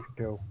 That's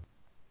cool.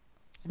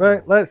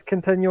 Right, let's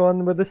continue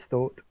on with the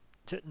stoat.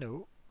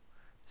 No.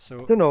 So,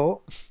 To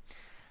know.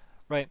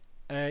 right,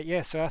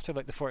 yeah, so after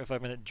like the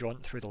 45-minute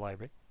jaunt through the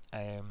library,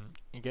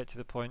 you get to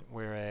the point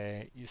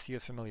where you see a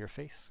familiar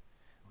face,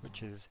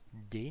 which is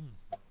Dane.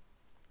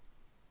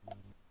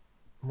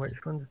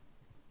 Which one's?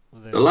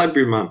 The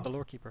library man. The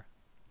lorekeeper.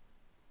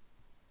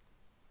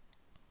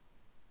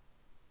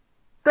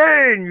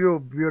 Dane, you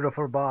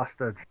beautiful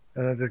bastard!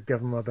 And I just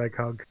give him a big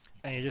hug.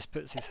 And he just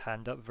puts his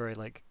hand up very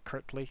like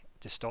curtly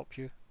to stop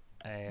you.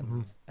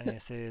 And he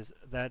says,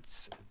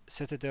 "That's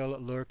Citadel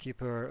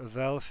Lorekeeper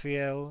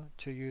Valfiel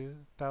to you,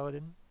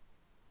 Paladin."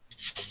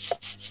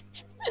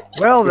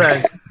 Well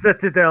then,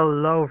 Citadel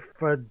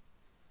Lowford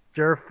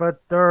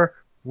Jerfutter,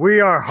 we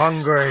are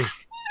hungry.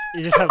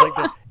 You just have like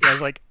he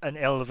has like an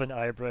elven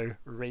eyebrow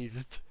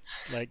raised,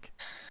 like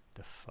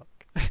the fuck.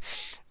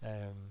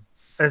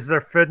 Is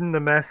there food in the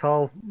mess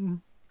hall?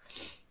 And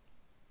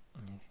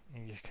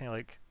you just kind of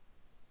like,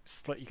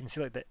 you can see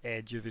like the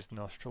edge of his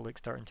nostril like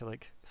starting to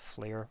like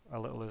flare a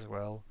little as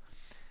well,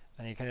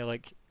 and he kind of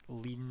like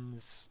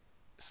leans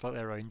slightly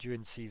around you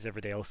and sees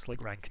everybody else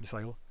like rank and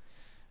file,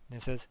 and he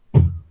says,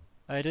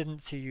 "I didn't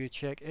see you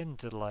check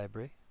into the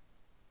library."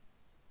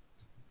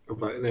 Yeah,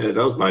 that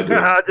was my doing.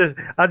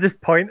 I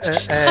just point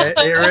at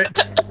Aeric,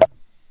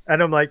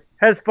 and I'm like,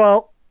 his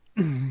fault.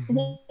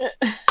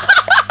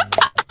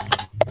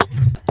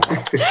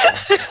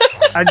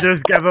 And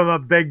just give him a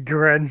big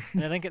grin.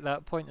 And I think at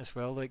that point as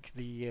well, like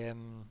the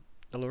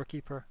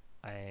lorekeeper,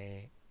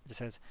 just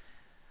says,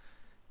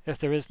 "If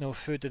there is no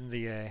food in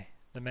the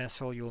mess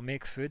hall, you'll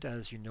make food,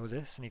 as you know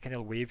this." And he kind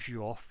of waves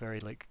you off very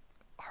like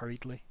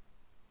hurriedly.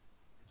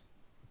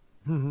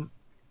 Can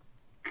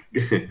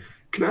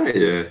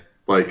I,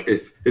 like,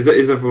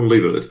 is everyone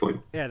leaving at this point?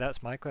 Yeah,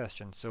 that's my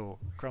question. So,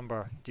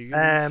 Crumbar, do you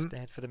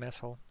head for the mess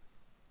hall?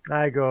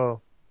 I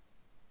go,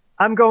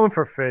 I'm going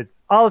for food.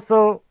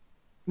 Also,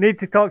 need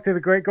to talk to the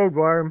Great Gold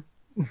Worm.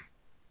 And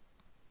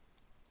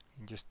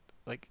just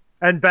like,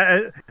 And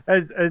at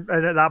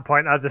that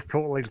point, I just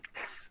totally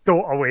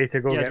stoat away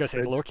to go yeah, I was get gonna say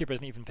the food. lorekeeper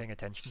isn't even paying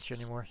attention to you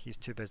anymore. He's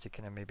too busy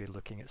kind of maybe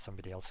looking at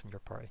somebody else in your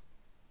party.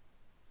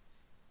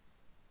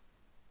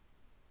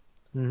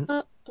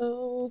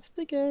 Oh,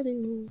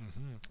 spaghetti.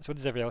 So what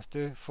does everyone else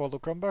do? Follow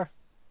Crumbar?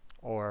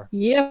 Or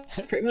Yeah,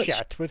 pretty much.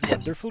 chat with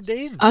wonderful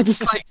Dane? I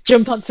just like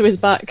jump onto his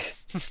back,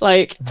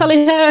 like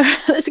tally hair,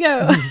 let's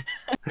go.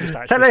 Just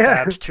actually Tell you-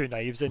 stabs 2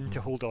 knives in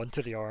to hold on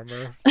to the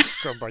armour.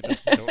 Crumbar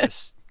doesn't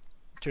notice.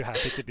 Too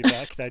happy to be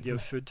back, the idea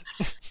of food.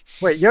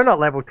 Wait, you're not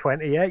level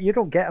 20 yet. You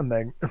don't get a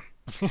mount.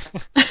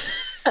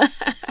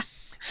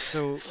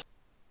 So,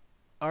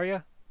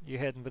 Arya, you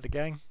heading with the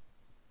gang?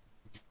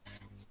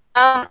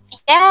 Yeah,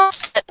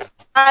 but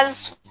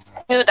as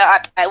I knew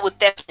that, I would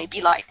definitely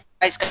be like,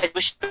 guys,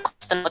 we should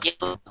request an audio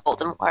for the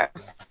Golden Worm.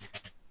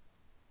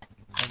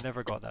 I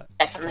never got that. Say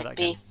that Definitely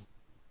again.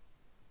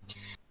 be.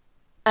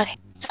 Okay,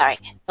 sorry.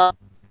 So,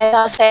 as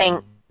I was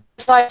saying,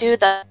 if I do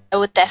that, I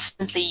would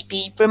definitely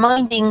be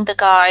reminding the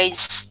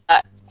guys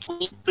that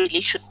we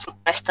really should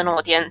request an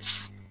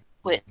audience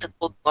with the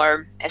Golden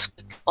Worm as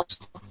quickly as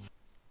possible.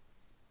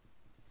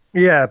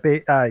 Yeah,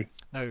 aye.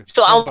 Now,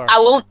 So Crumbar, I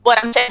won't.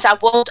 What I'm saying is I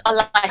won't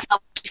allow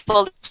myself to be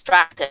fully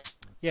distracted.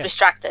 Yeah.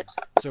 Distracted.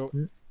 So,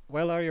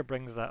 while Arya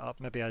brings that up,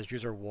 maybe as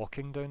you're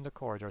walking down the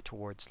corridor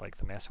towards like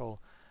the mess hall,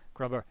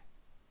 Crumbar,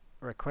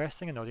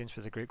 requesting an audience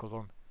with the Great Gold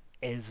Worm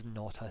is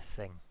not a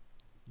thing.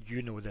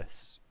 You know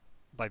this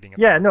by being a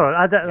Yeah,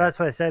 paladin. no, that's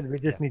what I said. We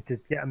just Yeah. need to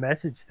get a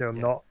message to him,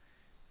 Yeah. not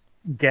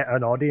get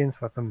an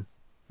audience with him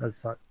as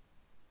such.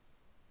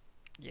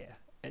 Yeah,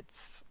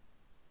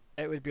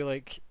 it would be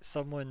like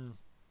someone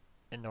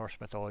in Norse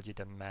mythology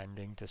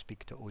demanding to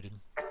speak to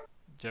Odin.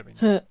 Do you know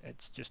what I mean?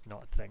 It's just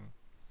not a thing.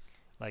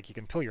 Like, you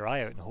can pull your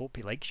eye out and hope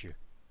he likes you,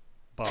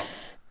 but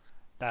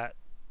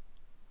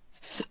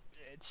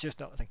it's just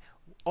not a thing.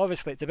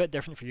 Obviously, it's a bit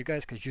different for you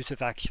guys because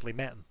Yusuf actually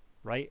met him,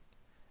 right?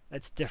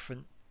 It's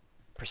different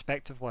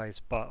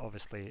perspective-wise, but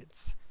obviously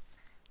it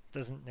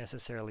doesn't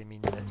necessarily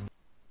mean that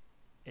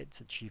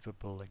it's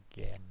achievable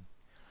again.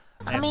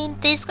 I mean,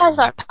 these guys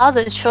are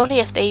paladins. Surely,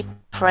 if they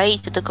pray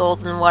to the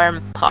Golden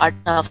Worm part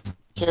enough,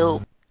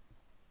 he'll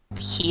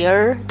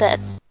hear that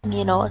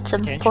it's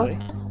Potentially.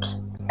 important.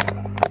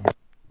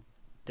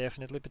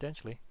 Definitely,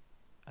 potentially.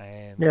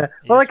 Yeah, yes.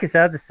 well, like I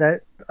said,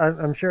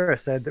 I'm sure I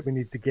said that we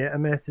need to get a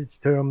message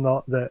to him,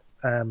 not that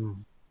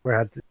we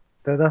had to.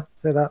 Did I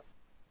say that?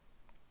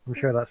 I'm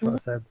sure that's what I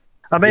said.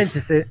 I meant to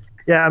say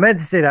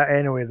that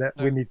anyway. That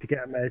we No. need to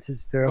get a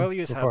message to him. While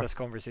you have before- this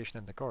conversation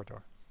in the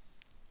corridor,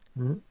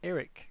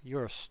 Aeric,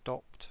 you're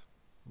stopped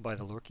by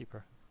the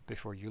lorekeeper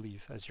before you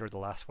leave, as you're the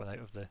last one out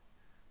of the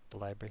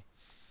library.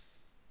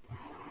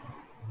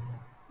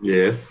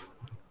 Yes,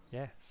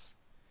 Yes.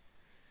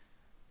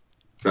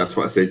 that's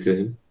what I say to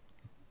him.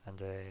 And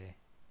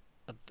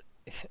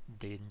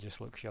Dane just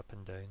looks you up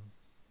and down,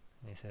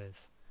 and he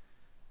says,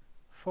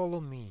 "Follow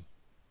me."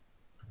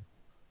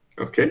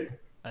 Okay,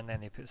 And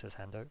then he puts his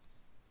hand out,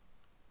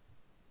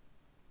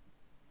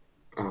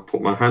 I'll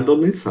put my hand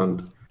on his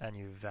hand. and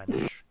you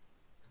vanish.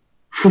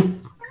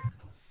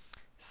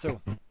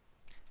 So,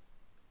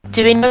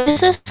 Do we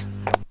notice this?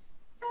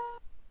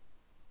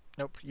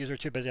 nope, you are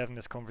too busy having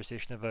this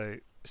conversation about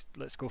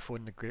let's go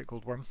phone the Great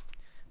Gold Worm.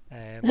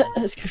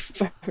 Let's go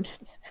phone him.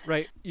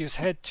 Right, you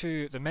head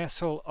to the mess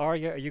hall.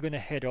 Arya, are you going to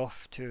head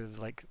off to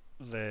like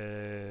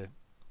the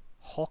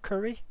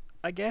hawkery,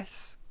 I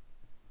guess?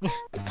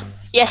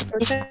 Yes,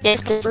 please.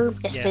 Yes, please.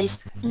 Yes, Yeah. please.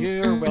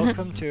 You're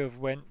welcome to have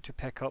went to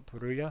pick up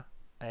Ruya,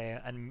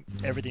 and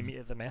everybody meet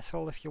at the mess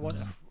hall if you want.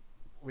 If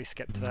we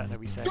skip to that in a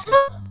wee second,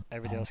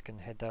 everybody else can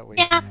head that way.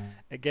 Yeah.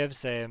 It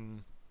gives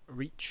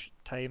Reach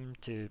time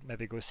to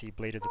maybe go see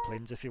Blade of the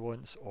Plains if he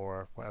wants,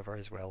 or whatever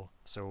as well.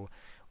 So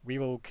we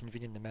will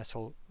convene in the mess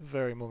hall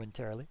very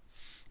momentarily.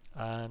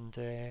 And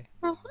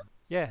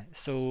yeah,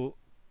 so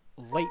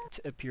light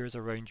appears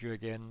around you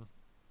again,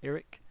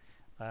 Aeric,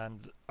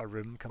 and a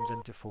room comes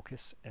into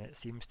focus, and it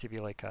seems to be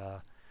like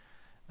a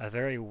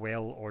very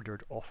well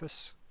ordered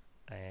office,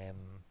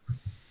 and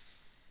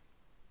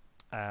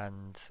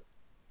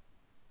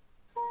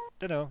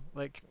don't know,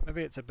 like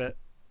maybe it's a bit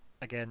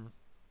again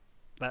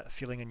that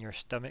feeling in your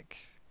stomach,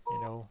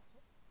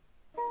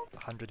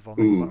 100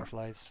 vomit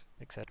butterflies,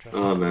 etc.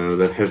 Oh no,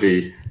 the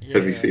heavy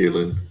Yeah.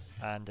 feeling.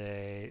 And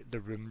the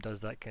room does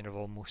that kind of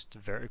almost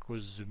vertical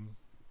zoom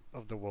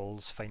of the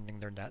walls, finding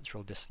their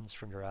natural distance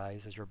from your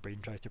eyes as your brain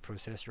tries to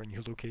process your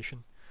new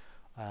location.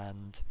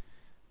 And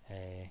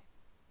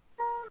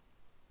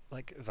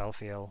like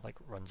Valfiel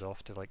runs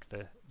off to like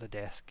the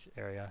desk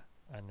area,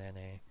 and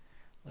then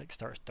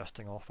starts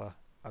dusting off a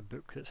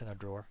book that's in a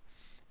drawer,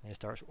 and he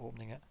starts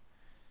opening it,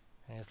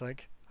 and he's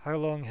like, "How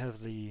long have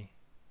the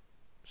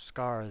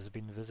scars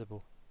been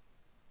visible?"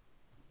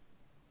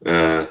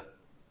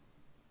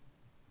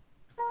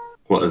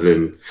 What, as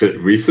in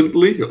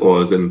recently,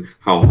 or as in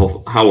how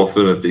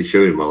often have they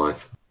shown in my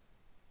life?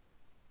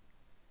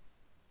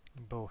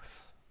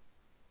 Both.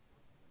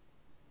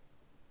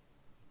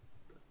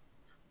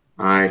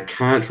 I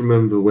can't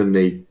remember when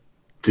they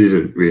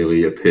didn't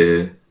really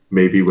appear.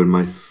 Maybe when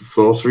my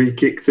sorcery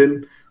kicked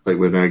in, like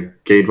when I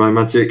gained my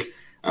magic,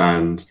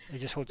 and He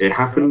just holds it his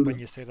finger up happened. when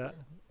you say that,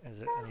 and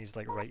he's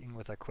like writing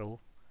with a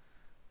quill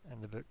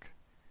in the book,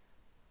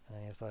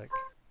 and he's like,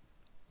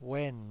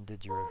 "When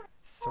did your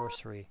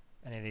sorcery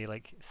and then he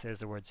like says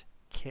the words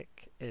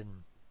 "kick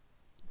in,"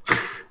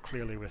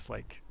 clearly with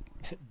like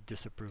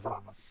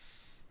disapproval.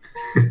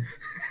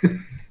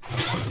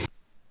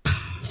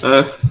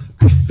 I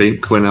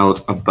think when I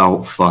was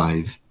about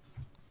 5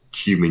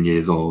 human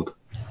years old.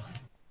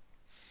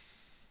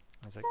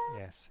 I was like,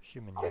 yes,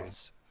 human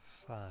years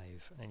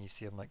 5, and then you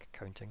see him like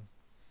counting.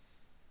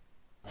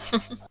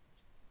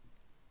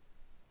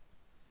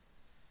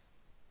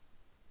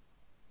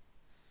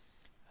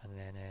 And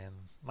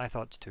then my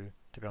thoughts too,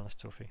 to be honest,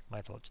 Sophie.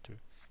 My thoughts too.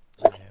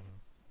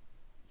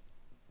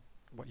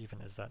 What even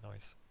is that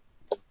noise?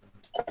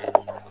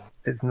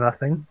 It's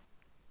nothing.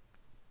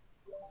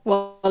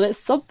 Well, it's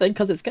something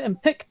because it's getting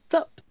picked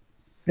up.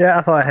 Yeah,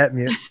 I thought I hit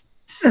mute.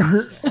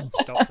 Yeah,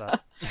 stop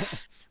that.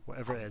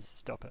 Whatever it is,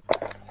 stop it.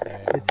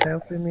 It's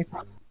helping me.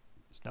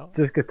 It's not.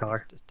 Just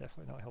guitar. It's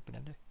definitely not helping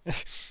Andy.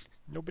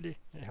 Nobody.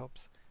 It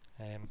helps.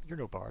 You're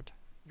no bard.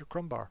 You're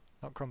Crumbar,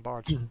 not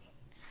Crumbard.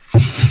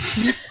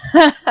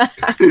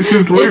 This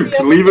is Luke.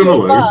 Leave him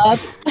alone. Bad,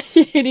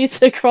 you need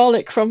to call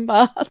it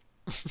Crumbar.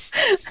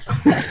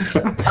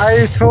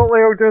 I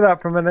totally will do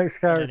that for my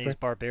next And then he's character.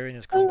 barbarian.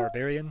 Is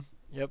Crumbarbarian.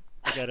 Yep,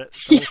 I get it.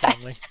 The whole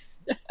family.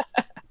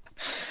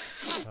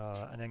 Yes.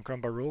 And then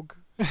Crumbar Rogue.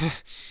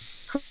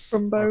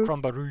 Crumbar. Or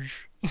Crumbar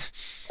Rouge.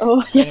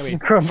 Oh yes. Anyway,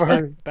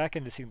 Crumbar. back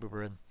in the scene we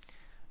were in.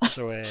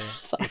 So he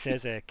Sorry.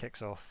 says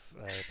kicks off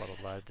blah blah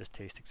blah,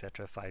 distaste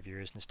etc. 5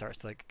 years, and starts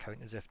to like count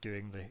as if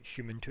doing the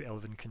human to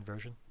elven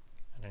conversion,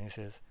 and then he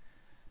says,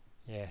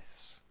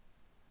 "Yes,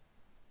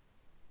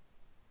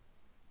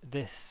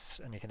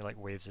 this," and he kind of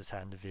like waves his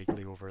hand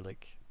vaguely over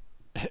like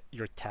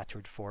your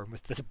tattooed form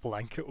with this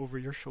blanket over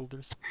your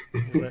shoulders.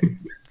 He's like,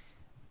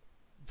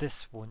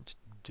 "This won't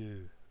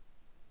do.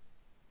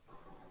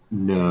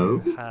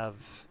 No. You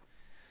have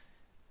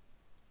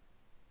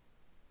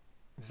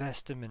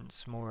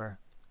vestments more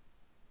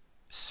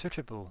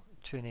suitable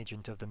to an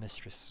agent of the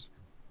mistress."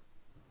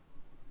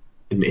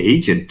 An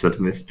agent of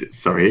Mr.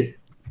 Sorry.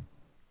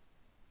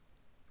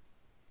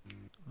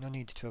 No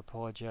need to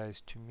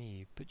apologize to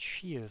me, but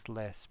she is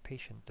less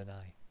patient than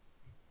I.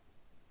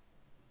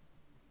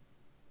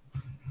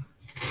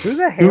 Who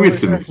the hell Who is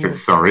the this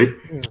mistress? Sorry.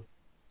 And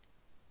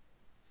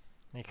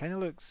he kind of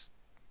looks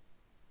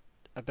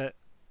a bit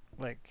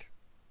like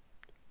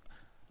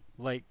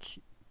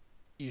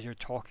you're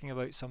talking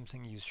about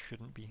something you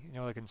shouldn't be. You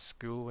know, like in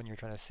school when you're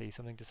trying to say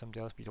something to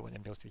somebody else but you don't want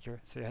anybody else to hear.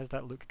 So he has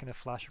that look kind of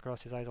flash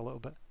across his eyes a little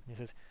bit. And he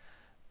says,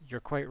 "You're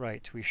quite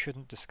right. We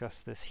shouldn't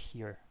discuss this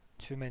here.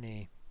 Too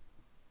many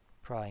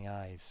prying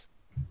eyes.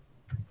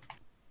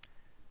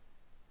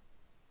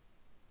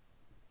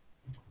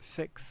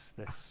 Fix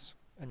this."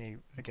 And he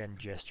again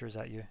gestures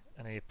at you,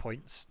 and he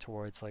points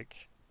towards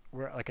like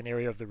an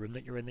area of the room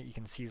that you're in that you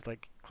can see is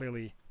like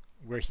clearly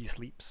where he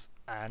sleeps,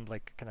 and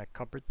like kind of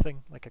cupboard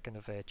thing, like a kind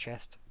of a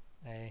chest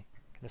kind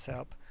of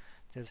setup.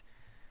 It says,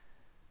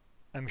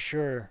 "I'm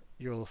sure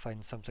you'll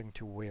find something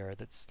to wear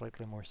that's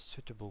slightly more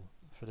suitable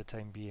for the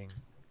time being."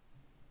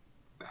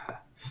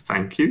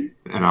 Thank you.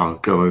 And I'll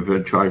go over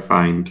and try and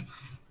find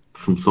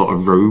some sort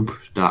of robe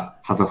that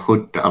has a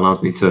hood that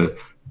allows me to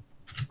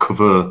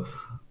cover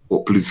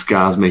what blue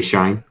scars may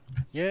shine.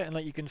 Yeah, and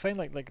like you can find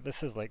like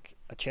this is like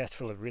a chest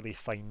full of really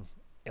fine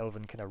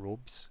elven kind of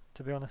robes,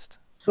 to be honest.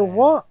 So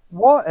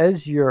what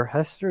is your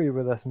history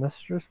with this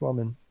mistress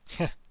woman?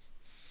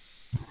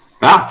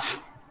 That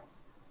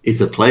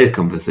is a player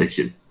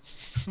conversation.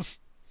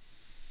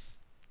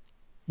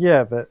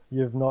 Yeah, but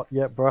you've not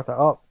yet brought it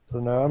up, so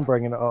now I'm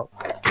bringing it up.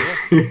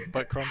 Yeah,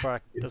 but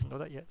Crumbar doesn't know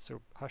that yet,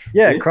 so hush.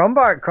 Yeah, Yeah.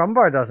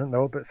 Crumbar doesn't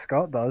know, but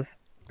Scott does.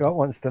 Scott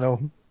wants to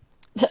know.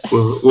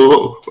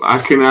 Well, I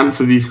can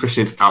answer these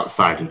questions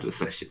outside of the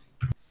session.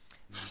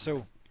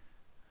 So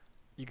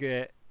you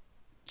get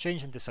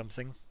changed into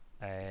something,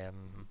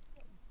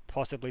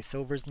 possibly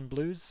silvers and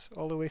blues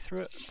all the way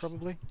through it,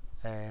 probably.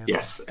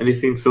 Yes,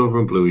 anything silver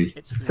and bluey.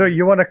 It's So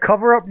you want to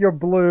cover up your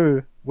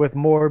blue with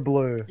more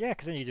blue. yeah,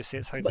 because then you just say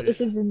it's how But the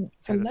this isn't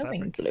how the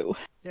glowing fabric. blue.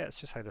 Yeah, it's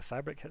just how the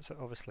fabric hits it,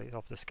 obviously,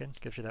 off the skin,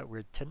 gives you that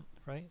weird tint,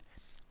 right?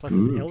 Plus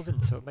it's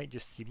elven, so it might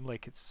just seem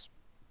like it's,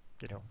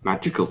 you know,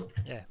 Magical.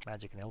 yeah,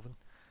 magic and elven.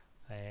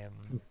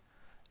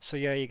 So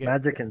yeah, you get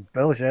Magic and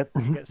bullshit.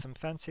 you get some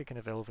fancy kind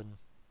of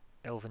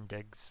elven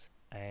digs.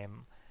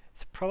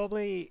 It's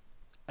probably,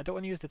 I don't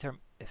want to use the term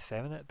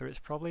effeminate, but it's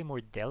probably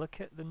more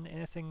delicate than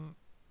anything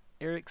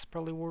Aeric's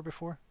probably wore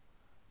before.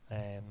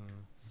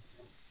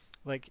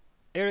 Like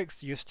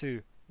Aeric's used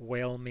to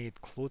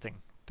well-made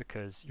clothing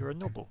because you're a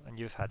noble and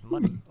you've had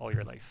money all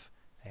your life.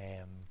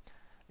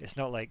 It's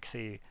not like,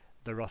 say,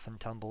 the rough and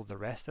tumble the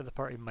rest of the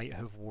party might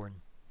have worn,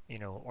 you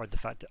know, or the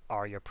fact that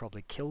Arya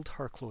probably killed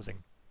her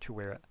clothing to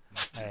wear it.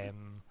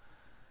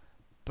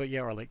 But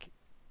yeah, or like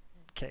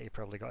Kitty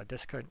probably got a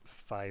discount,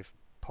 5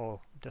 paw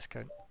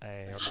discount,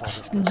 or paw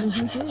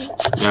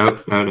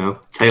discount. No.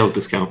 Tail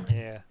discount.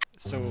 Yeah,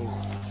 so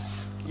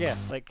yeah,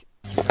 like,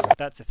 you know,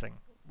 that's a thing.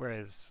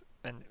 Whereas,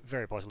 and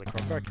very possibly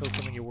Crumbar killed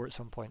something you wore at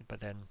some point, but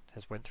then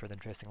has went through an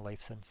interesting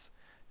life since.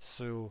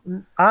 So,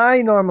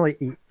 I normally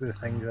eat the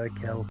things I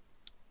kill.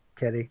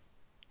 Kitty.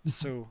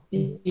 so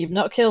You've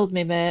not killed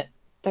me, mate.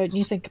 don't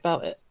you think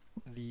about it?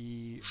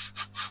 The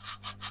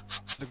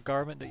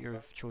garment that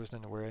you've chosen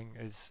and wearing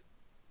is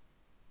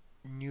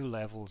new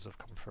levels of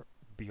comfort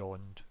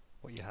beyond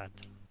what you had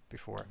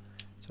before.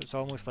 So it's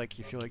almost like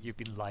you feel like you've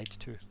been lied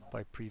to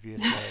by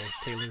previous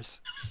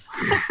tailors,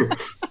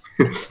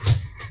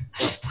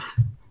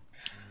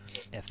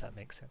 if that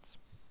makes sense.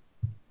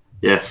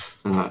 Yes,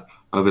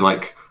 I'll be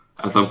like,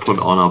 as I'm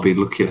putting it on, I'll be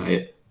looking at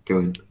it,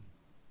 going,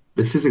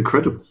 "This is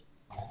incredible.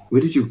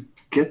 Where did you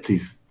get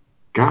these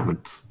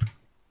garments?"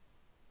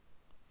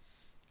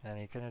 And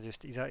he kind of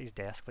he's at his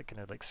desk, like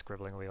kind of like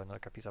scribbling away on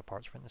like a piece of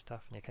parchment and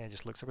stuff. And he kind of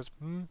just looks and goes,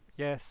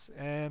 yes.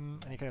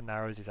 And he kind of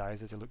narrows his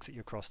eyes as he looks at you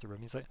across the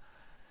room. He's like,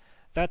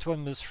 that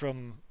one was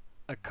from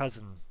a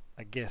cousin,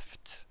 a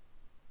gift.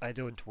 I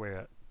don't wear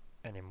it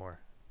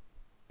anymore.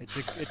 It's.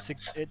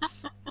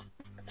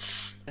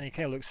 And he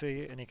kind of looks at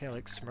you and he kind of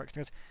like smirks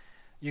and goes,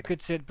 you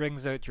could say it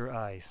brings out your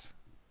eyes.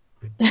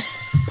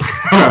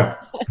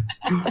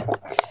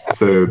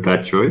 So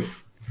bad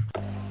choice.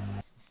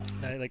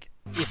 Now, like,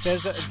 he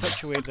says it in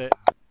such a way that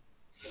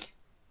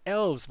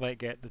elves might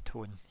get the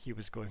tone he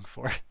was going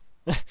for.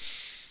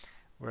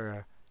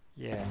 Where,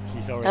 yeah,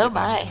 he's already Oh been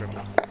my.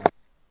 scribbling.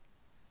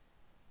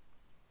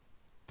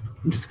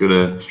 I'm just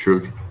gonna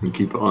shrug and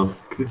keep it on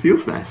because it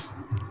feels nice.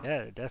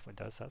 Yeah, it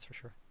definitely does, that's for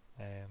sure.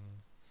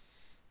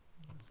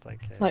 It's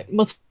like... Like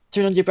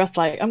muttering under your breath,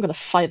 like, I'm going to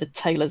fire the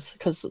tailors,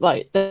 because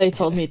like they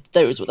told me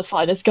those were the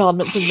finest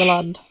garments in the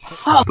land.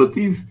 But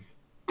these,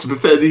 to be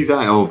fair, these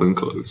are elven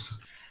clothes.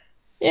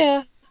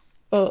 Yeah,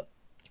 but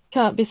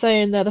can't be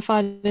saying they're the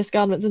finest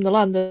garments in the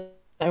land,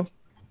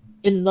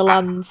 in the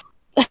lands.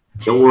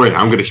 Don't worry,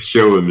 I'm gonna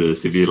show him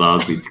this if he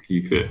allows me to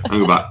keep it.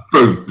 I'm about,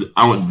 bro,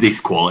 I want this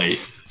quality.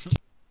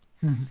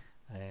 and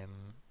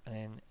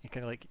then he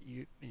kind of like,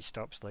 he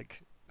stops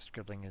like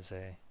scribbling his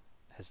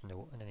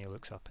note, and then he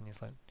looks up and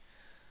he's like,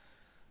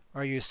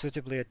 are you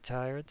suitably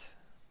attired?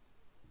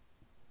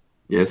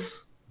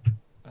 Yes.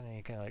 And then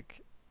he kind of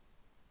like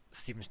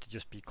seems to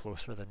just be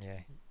closer than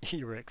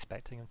you were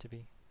expecting him to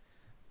be.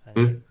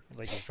 And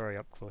like he's very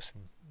up close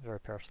and very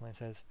personal and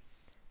says,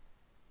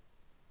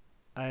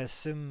 I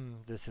assume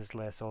this is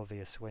less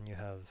obvious when you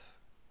have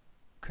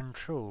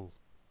control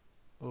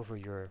over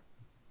your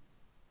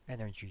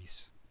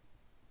energies.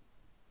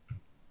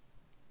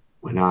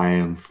 When I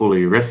am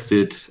fully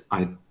rested,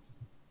 I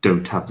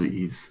don't have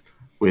these.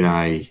 When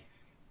I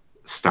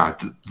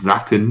start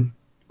zapping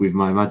with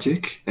my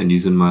magic and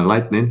using my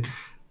lightning,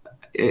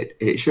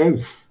 it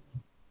shows.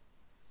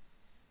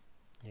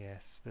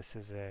 Yes, this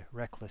is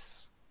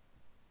reckless.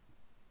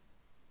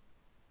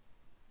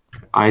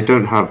 I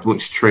don't have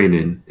much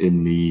training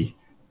in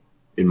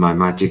my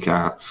magic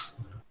arts.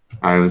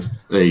 I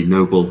was a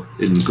noble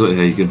in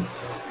Glithagen,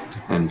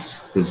 and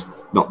there's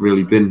not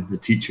really been a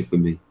teacher for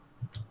me.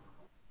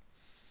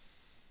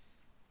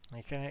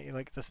 He kind of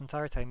like this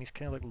entire time he's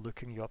kind of like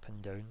looking you up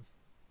and down.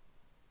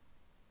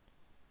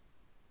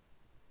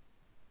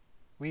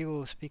 We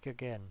will speak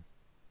again.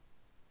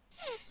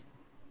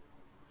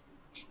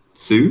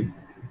 Soon?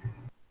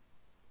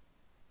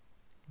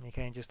 And he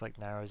kind of just like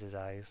narrows his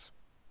eyes.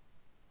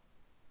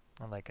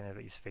 And like kind of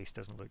his face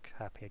doesn't look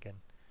happy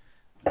again.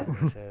 And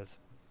he says,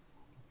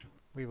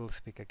 we will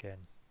speak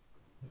again.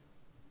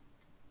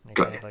 And he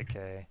kind of like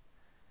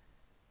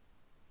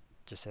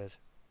just says,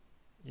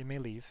 you may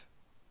leave.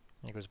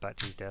 And he goes back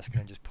to his desk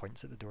and then just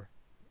points at the door.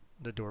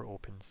 The door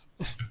opens.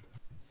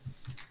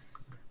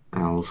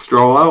 I'll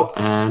stroll out,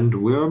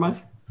 and where am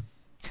I?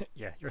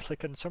 Yeah, you're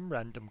like in some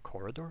random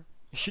corridor.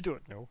 You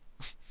don't know.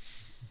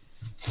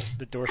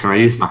 The door Can I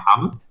use my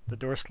hammer? The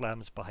door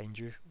slams behind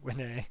you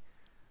when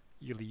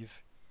you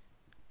leave.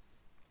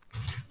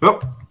 Oh,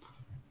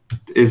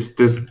 does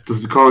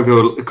the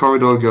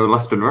corridor go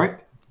left and right?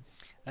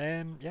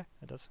 Yeah,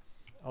 it does.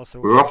 Also,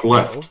 We're off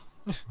left.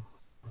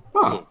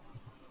 Oh.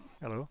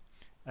 Hello.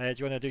 Do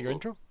you want to do your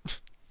intro?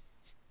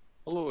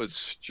 Hello, it's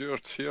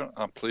Stuart here.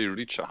 I play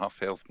Reach, a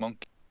half-health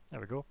monk. There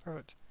we go,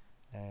 perfect.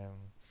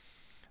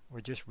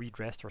 We just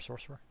redressed our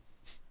sorcerer.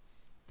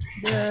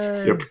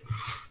 Yep.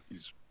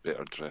 He's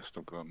better dressed,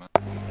 I'll go, man.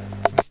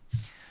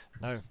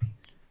 Now,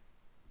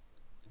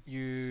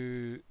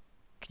 can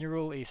you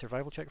roll a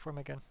survival check for me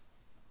again?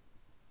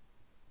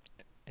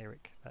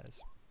 Aeric, that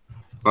is.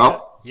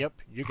 Well. Yep,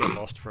 you get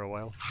lost for a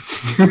while.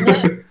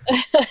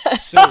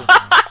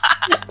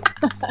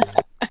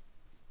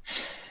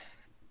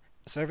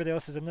 So everybody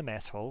else is in the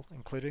mess hall,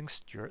 including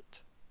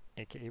Stuart,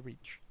 aka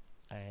Reach,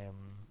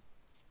 and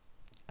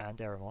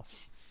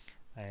Eremos.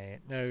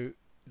 Now,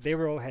 they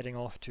were all heading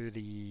off to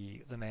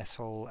the mess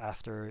hall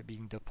after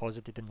being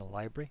deposited in the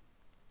library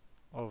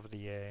of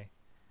the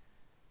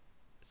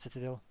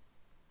Citadel.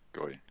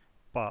 Got you.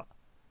 But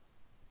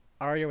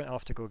Arya went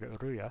off to go get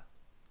Ruya,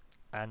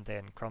 and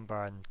then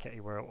Crumbar and Kitty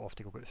were off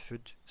to go get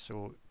food.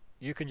 So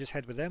you can just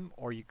head with them,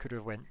 or you could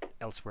have went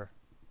elsewhere.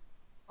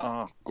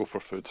 Go for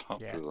food.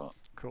 Happy Yeah. with that.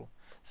 Cool.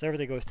 So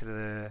everybody goes to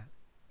the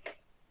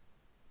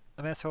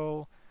mess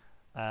hall,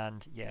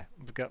 and yeah,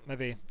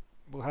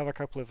 we'll have a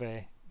couple of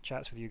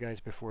chats with you guys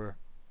before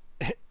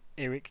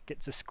Aeric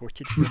gets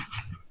escorted.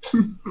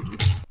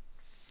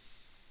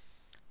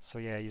 So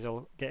yeah, you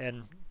all get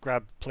in,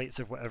 grab plates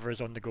of whatever is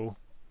on the go,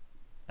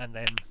 and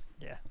then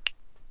yeah,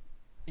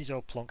 he's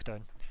all plonk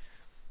down.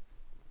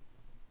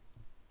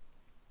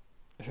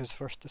 Who's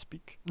first to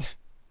speak?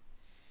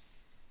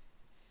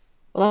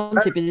 Well,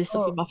 I'm too busy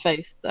stuffing my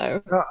face,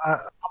 though. No,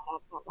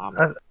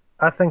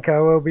 I think I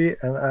will be,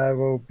 and I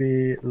will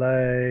be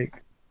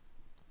like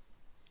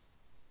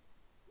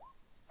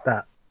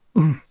that.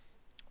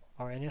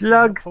 Or anything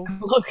Plug.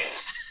 helpful? Look.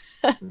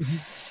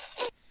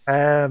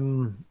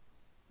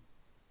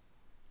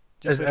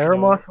 Just Is so you know-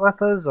 Eremos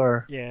with us,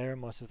 or? Yeah,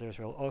 Eremos is there as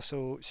well.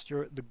 Also,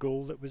 Stuart, the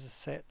goal that was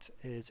set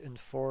is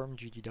inform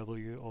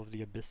GGW of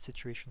the Abyss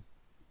situation.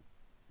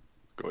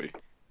 Got you.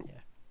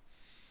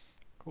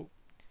 Cool.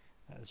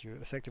 As you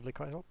effectively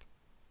cut it up.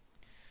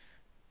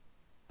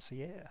 So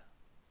yeah.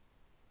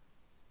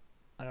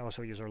 And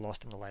also, you are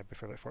lost in the library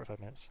for about 45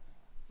 minutes.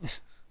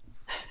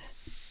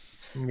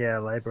 Yeah,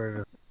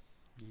 library.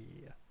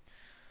 Yeah.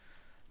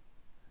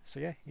 So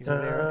yeah, he's all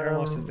there.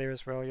 Eremos is Um, there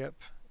as well. Yep.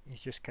 He's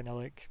just kind of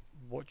like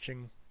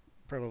watching,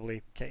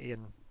 probably Kitty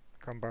and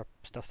Crumbar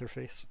stuff their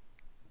face.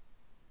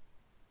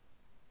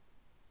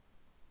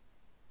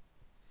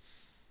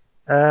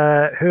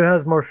 Who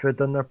has more food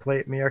on their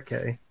plate, me or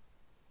Kitty?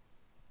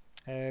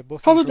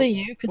 Both Probably of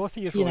you. you could, Both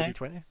of you you roll a know.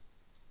 d20.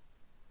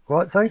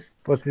 What, sorry?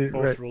 What do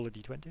Both right. roll a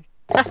d20.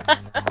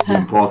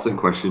 Important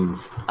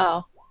questions.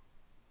 Oh.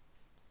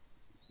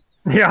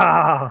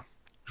 Yeah!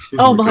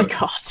 Oh my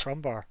god.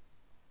 Crumbar.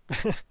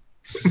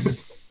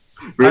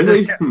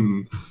 Really? get-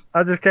 Hmm.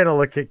 I just kind of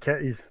look at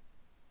Kitty's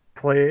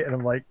plate and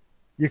I'm like,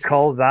 you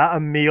call that a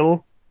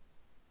meal?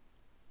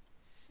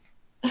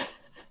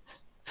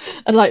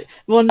 And like,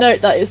 we'll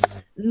note that it's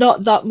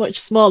not that much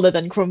smaller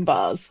than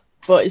Crumbar's,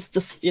 but it's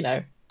just, you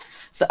know,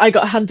 that I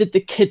got handed the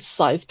kid's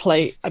size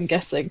plate, I'm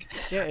guessing.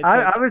 Yeah, it's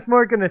I like, was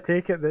more going to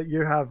take it that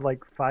you have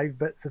like 5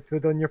 bits of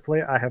food on your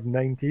plate. I have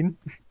 19.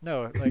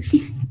 no, like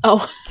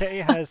Oh. Kitty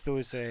has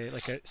those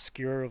like a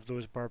skewer of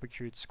those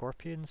barbecued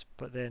scorpions,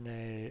 but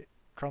then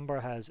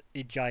Crumbar has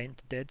a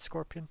giant dead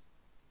scorpion.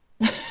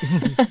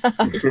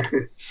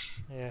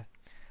 Yeah.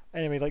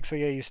 Anyway, like so,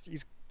 yeah,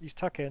 he's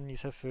tuck in,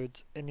 he's have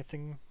food.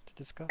 Anything to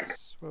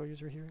discuss while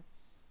you're here?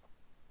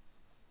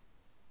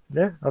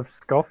 Yeah, I've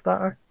scoffed at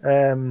her.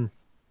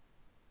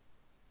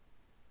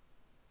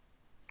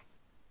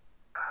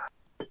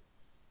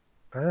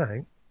 I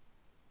think.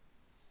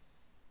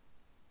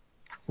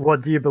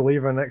 What do you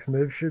believe our next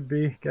move should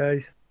be,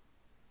 guys?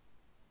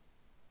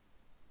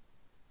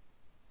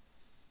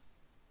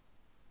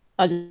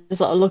 I just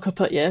sort of look up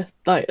at you,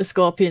 like a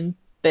scorpion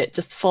bit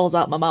just falls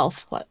out my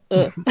mouth. Like,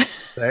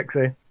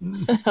 Sexy.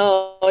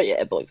 oh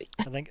yeah, baby.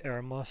 I think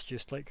Eremos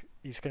just like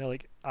he's kind of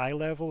like eye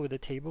level with the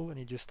table, and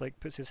he just like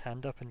puts his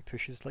hand up and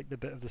pushes like the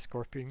bit of the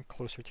scorpion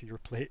closer to your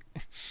plate.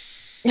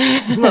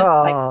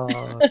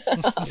 Oh,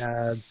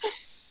 God.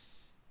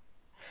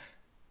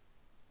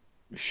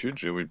 We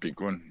should really be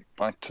going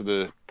back to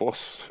the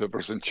boss,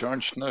 whoever's in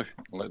charge now, and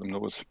let them know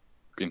what's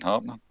been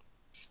happening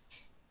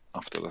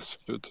after this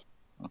food.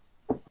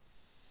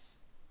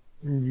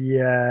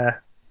 Yeah.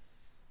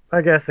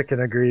 I guess I can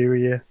agree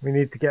with you. We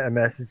need to get a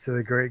message to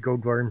the Great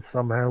Goldworm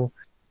somehow.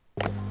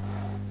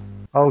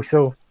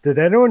 Also, did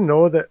anyone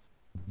know that...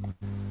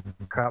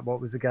 Crap, what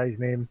was the guy's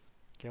name?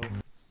 Gil.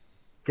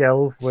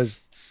 Gil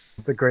was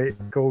the Great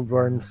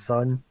Goldworm's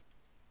son.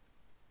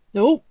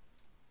 Nope.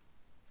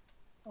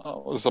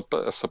 That was a bit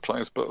of a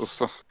surprise, but it was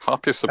a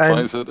happy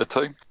surprise at the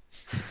time.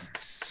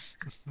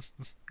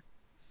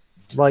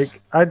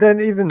 Like, I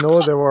didn't even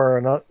know there were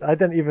not. I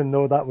didn't even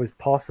know that was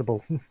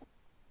possible.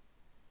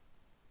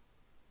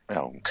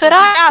 Well, Could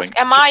I ask,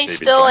 am I David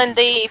still in Jones.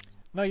 the...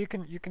 No, you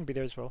can be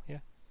there as well. Yeah.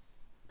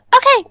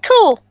 Okay,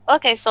 cool.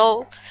 Okay,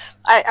 so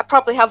I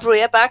probably have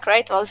Ruya back,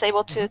 right? I was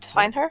able to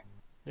find her.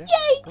 Yeah.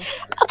 Yay! Cool.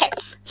 Okay,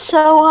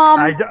 so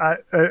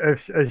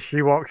As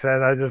she walks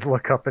in, I just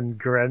look up and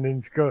grin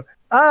and go,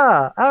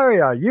 "Ah,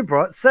 Arya, you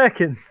brought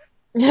seconds,"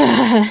 and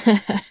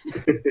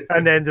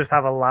then just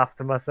have a laugh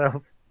to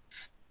myself.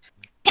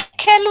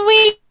 can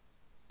we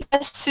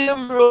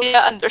assume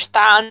Ruya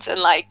understands and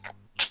like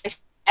try to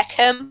check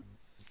him?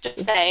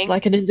 Just saying.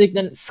 Like an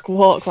indignant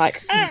squawk,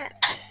 like.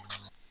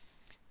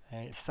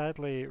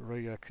 Sadly,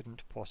 Ruya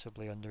couldn't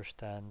possibly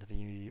understand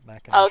the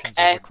machinations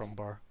Okay. of the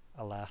Crumbar,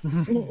 alas,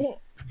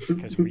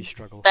 because we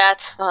struggle.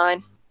 That's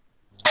fine.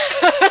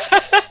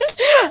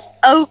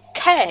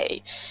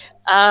 Okay.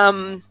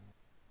 I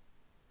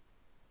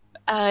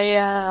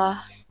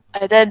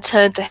then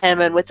turn to him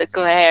and with a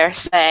glare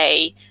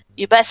say,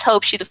 "You best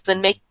hope she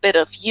doesn't make a bit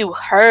of you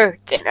her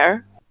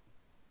dinner."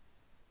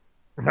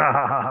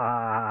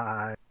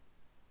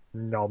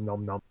 Nom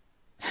nom nom.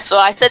 So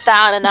I sit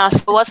down and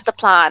ask, "What's the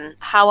plan?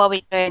 How are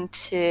we going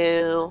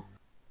to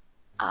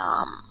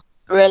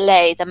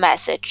relay the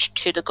message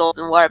to the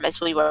Golden Worm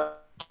as we were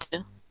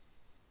to?"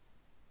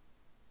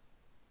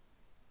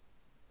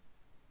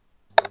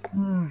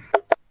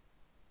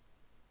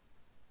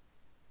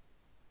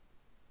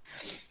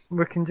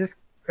 We can just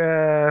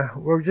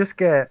we'll just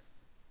get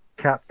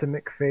Captain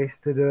McFace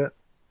to do it.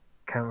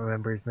 Can't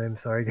remember his name.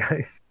 Sorry,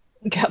 guys.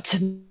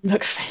 Captain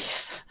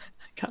McFace.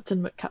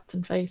 Captain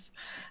McCaptain face.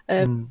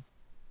 Hmm.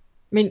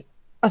 I mean,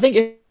 I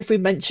think if we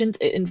mentioned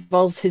it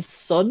involves his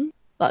son,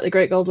 like the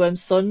Great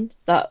Goldworm's son,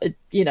 that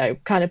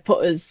kind of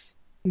put us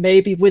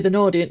maybe with an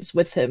audience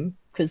with him,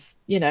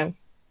 because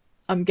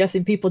I'm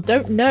guessing people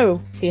don't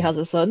know he has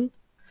a son.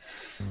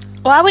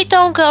 Why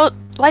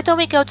don't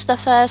we go to the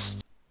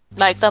first,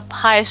 like the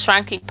highest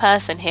ranking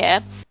person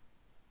here,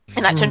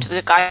 and I turn to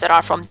the guys that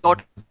are from the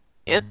order.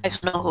 You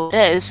guys know who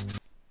it is,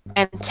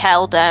 and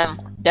tell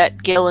them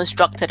that Gil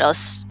instructed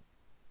us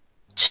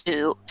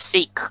to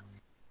seek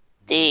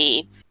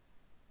the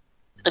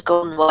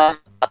golden worm.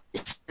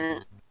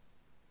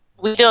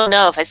 We don't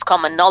know if it's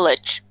common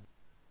knowledge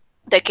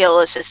that Gil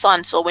is his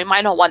son, so we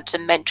might not want to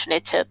mention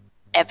it to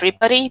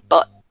everybody,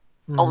 but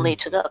only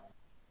to the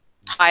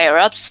higher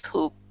ups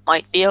who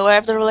might be aware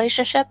of the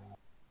relationship.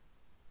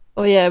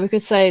 Oh yeah, we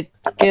could say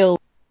Gil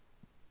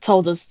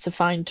told us to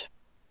find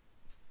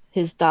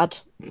his dad.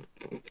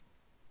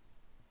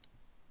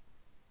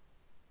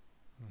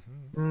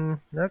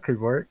 That could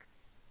work.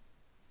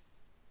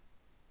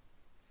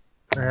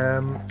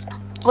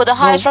 Would the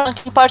highest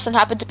ranking person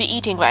happen to be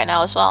eating right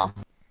now as well?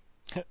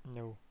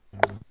 No.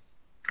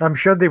 I'm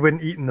sure they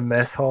wouldn't eat in the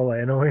mess hall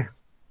anyway.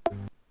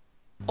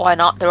 Why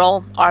not? They're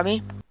all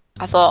army.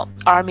 I thought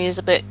army is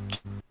a bit.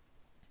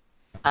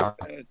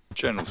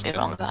 General's Be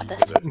wrong about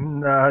this.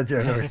 Nah,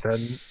 Generous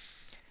didn't.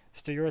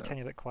 Stu, you're a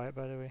tiny bit quiet,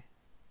 by the way.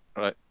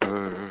 Right.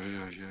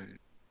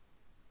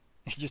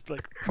 You just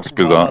like Must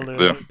be waddle that, a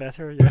little yeah. bit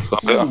better. Yeah. Is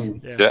that better?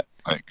 Yeah.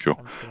 Right, cool.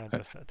 I'm just gonna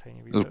adjust that a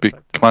tiny wee It'll bit be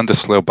back to- Commander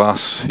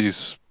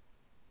Slellbass.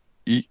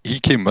 He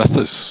came with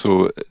us,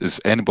 so is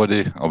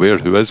anybody aware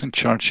who is in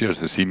charge here?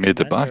 Has he made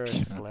it back?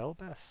 Commander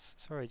Slellbass?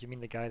 Sorry, do you mean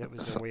the guy that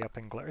was way up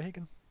in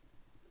Glitterhagen?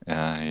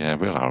 Yeah,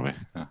 where are we?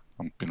 Yeah,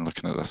 I've been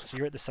looking at this. So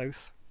you're at the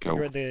south. Gil,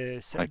 You're at the High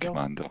Citadel.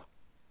 Commander.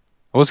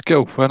 Oh, was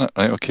Gil, wasn't it?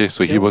 Right, okay,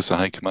 so he Gil. was the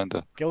High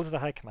Commander. Gil's the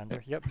High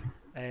Commander, yep.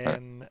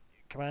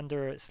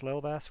 Commander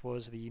Slellbass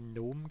was the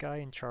gnome guy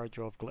in charge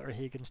of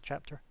Glitterhagen's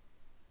chapter.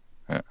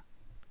 Yeah.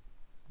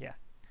 Yeah.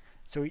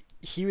 So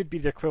he would be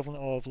the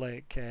equivalent of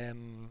like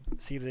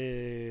see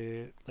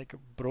the like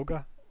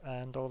Broga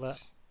and all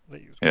that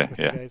you with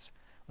you guys.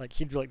 Like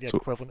he'd be like the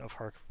equivalent of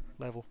her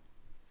level.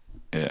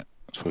 Yeah.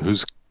 So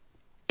who's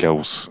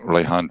Gil's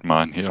right hand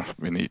man here?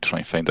 We need to try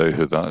and find out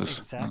who that is.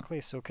 Exactly.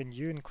 So can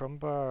you and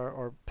Crumbar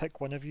or pick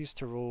one of you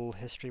to roll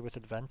history with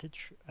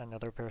advantage, and the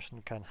other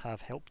person can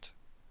have helped.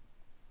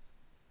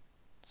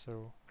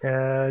 So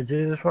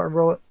Jesus, want to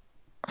roll it?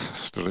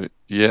 History.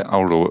 Yeah,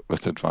 I'll roll it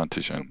with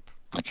advantage, and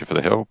thank you for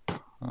the help.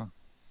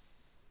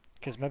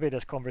 Because maybe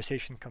this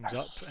conversation comes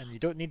up and you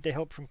don't need the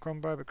help from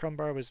Crumbar, but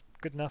Crumbar was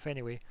good enough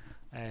anyway.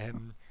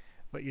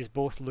 But you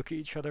both look at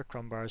each other.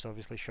 Crumbar's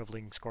obviously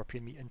shoveling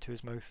scorpion meat into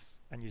his mouth,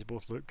 and you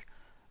both look,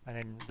 and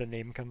then the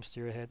name comes to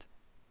your head.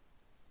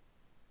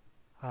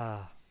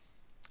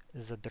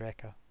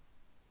 Zadreka.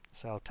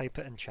 So I'll type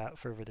it in chat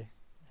for everybody.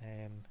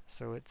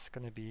 So it's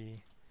going to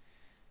be,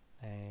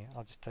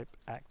 I'll just type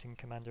acting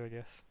commander, I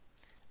guess.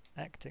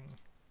 Acting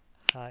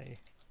High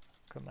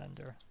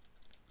Commander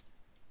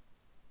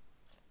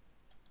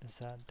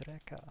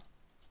Zadreka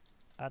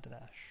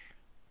Adanash.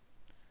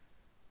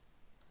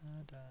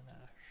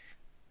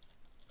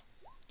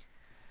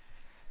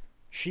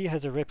 She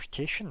has a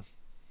reputation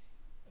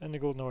in the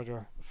Golden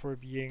Order for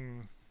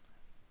being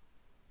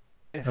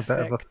A bit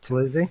of a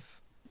flizzy.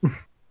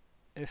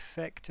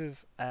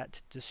 effective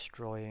at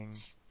destroying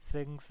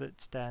things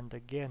that stand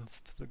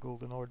against the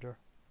Golden Order.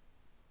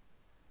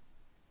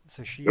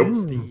 So she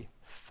is the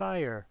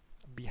fire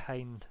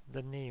behind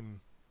the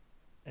name,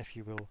 if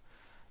you will.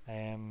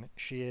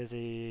 She is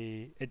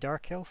a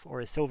dark elf or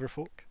a silver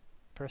folk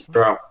person.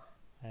 Drow.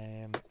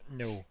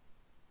 No.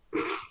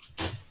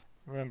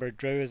 Remember,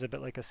 drow is a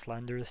bit like a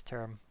slanderous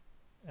term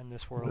in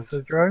this world. What's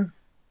a drow?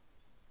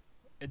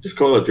 Just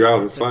call it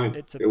drow, it's fine.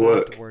 It's a It'll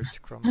bad work. word,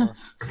 Crumbar.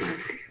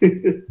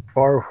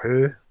 For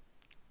who?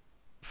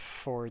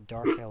 For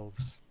dark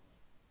elves.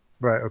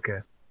 Right, okay.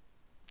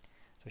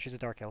 So she's a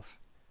dark elf.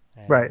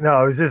 Right,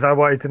 no, I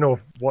wanted to know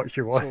what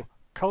she was. So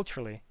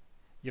culturally,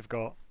 you've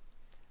got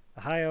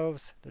the high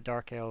elves, the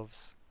dark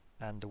elves,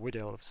 and the wood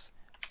elves.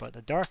 But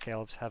the dark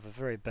elves have a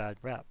very bad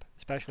rap,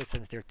 especially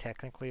since they're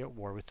technically at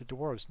war with the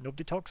dwarves.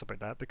 Nobody talks about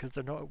that because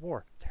they're not at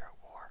war. They're at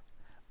war.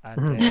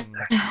 And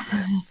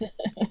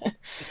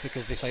it's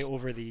because they fight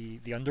over the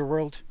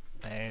underworld,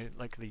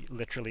 like the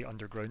literally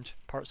underground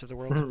parts of the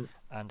world.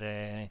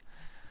 And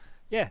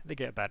yeah, they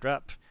get a bad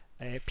rap.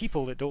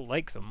 People that don't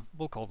like them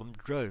will call them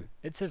drow.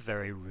 It's a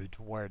very rude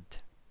word.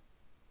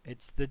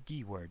 It's the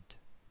D word.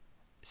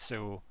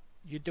 So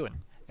you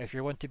don't. If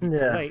you want to be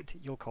polite,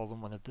 you'll call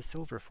them one of the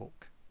silver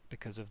folk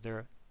because of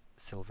their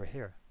silver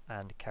hair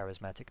and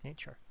charismatic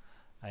nature.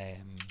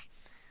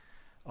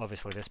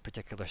 Obviously, this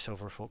particular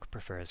silver folk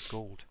prefers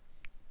gold.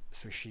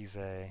 So she's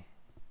a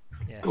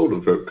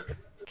Golden folk.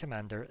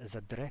 Commander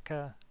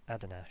Zadreka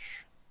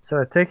Adanash.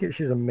 So I take it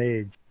she's a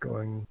mage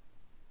going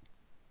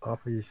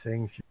off of you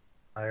saying she's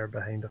higher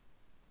behind her.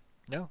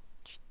 No,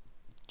 she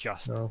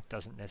just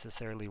doesn't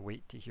necessarily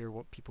wait to hear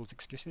what people's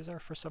excuses are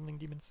for summoning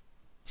demons.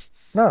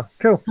 No,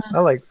 cool. I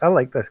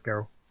like this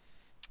girl.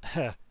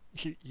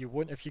 You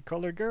won't if you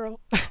call her girl.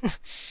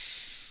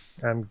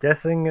 I'm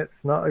guessing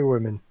it's not a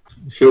woman.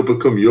 She'll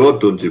become your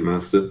dungeon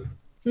master.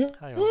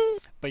 Hang on.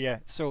 But yeah,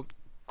 so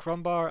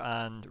Crumbar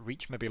and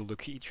Reach maybe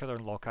look at each other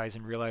and lock eyes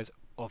and realise,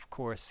 of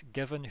course,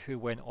 given who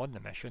went on the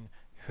mission,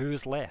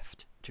 who's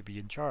left to be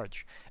in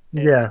charge?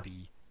 It Yeah. would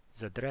be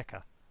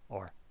Zadreka,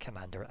 or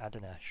Commander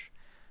Adinash.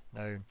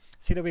 Now,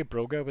 see the way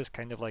Broga was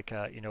kind of like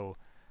a,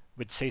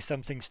 would say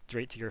something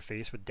straight to your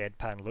face with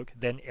deadpan look,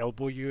 then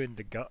elbow you in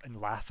the gut and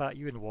laugh at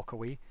you and walk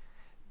away?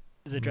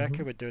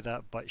 Zadreka would do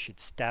that, but she'd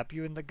stab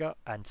you in the gut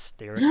and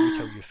stare at you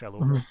till you fell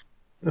over.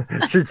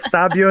 She'd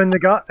stab you in the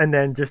gut, and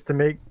then just to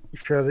make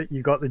sure that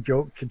you got the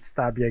joke, she'd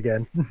stab you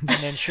again. And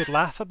then she'd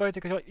laugh about it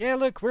because like, yeah,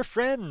 look, we're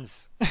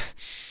friends.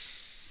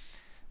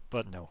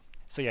 But no.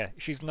 So yeah,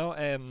 she's not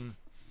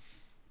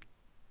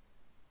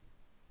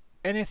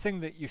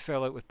anything that you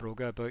fell out with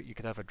Broga about, you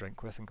could have a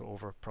drink with and go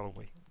over,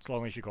 probably. As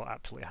long as you got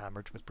absolutely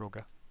hammered with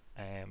Broga.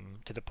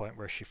 To the point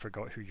where she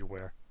forgot who you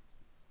were.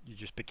 You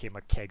just became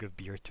a keg of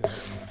beer to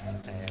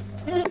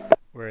her.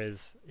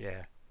 Whereas,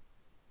 yeah,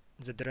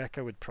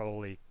 Zadreka would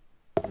probably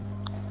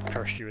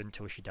curse you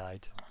until she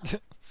died.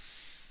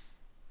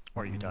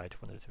 Or you died,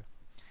 one of the two.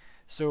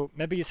 So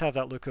maybe you just have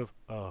that look of,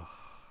 oh,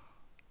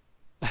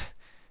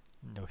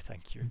 no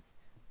thank you,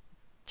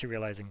 to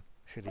realising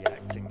who the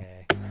acting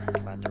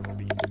commander will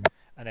be.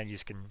 And then you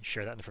can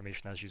share that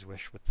information as you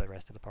wish with the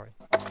rest of the party.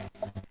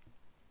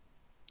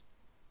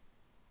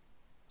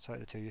 So out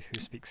of the two of you, who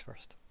speaks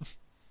first?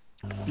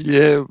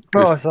 Yeah.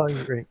 Oh, sorry,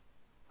 great.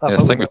 I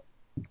think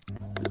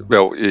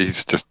well,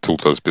 he's just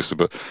told us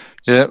basically, but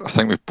yeah, I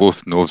think we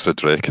both know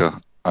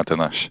Zadreka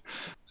Adinash.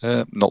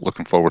 Not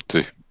looking forward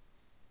to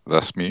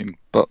this meeting,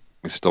 but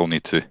we still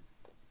need to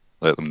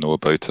let them know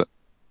about it.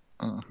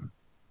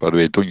 By the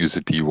way, don't use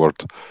the D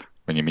word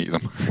when you meet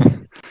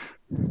them.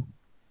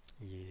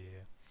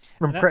 Yeah.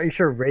 I'm pretty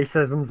sure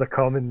racism's a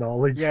common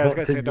knowledge. Yeah, I was not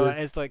going to say to that.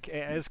 use.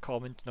 It is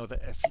common to know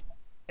that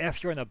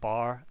if you're in a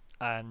bar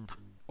and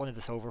one of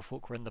the silver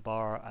folk were in the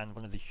bar and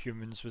one of the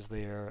humans was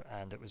there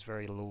and it was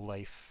very low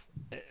life,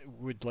 it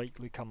would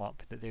likely come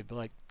up that they'd be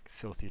like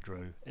filthy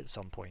drow at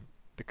some point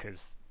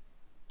because,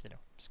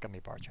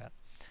 scummy bar chat.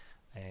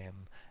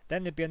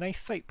 Then there'd be a knife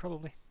fight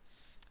probably.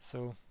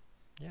 So,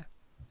 yeah.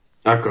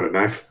 I've got a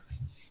knife.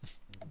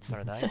 It's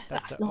not a knife.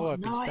 That's I've not a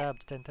been knife.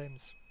 stabbed 10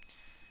 times.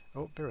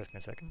 Oh, bear with me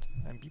a second.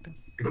 I'm beeping.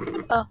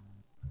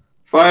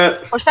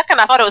 Fire! For a second,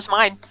 I thought it was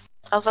mine.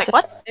 I was like,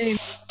 what?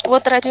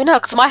 What did I do now?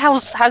 Because my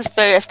house has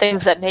various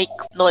things that make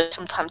noise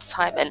from time to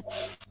time, and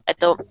I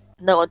don't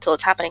know until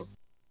it's happening.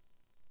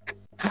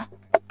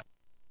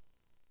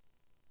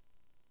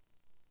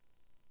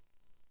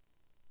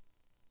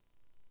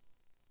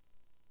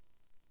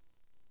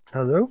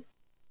 Hello.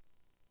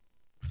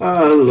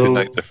 Good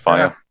night, the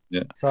fire.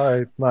 Yeah.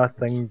 Sorry, my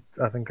thing.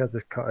 I think I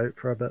just cut out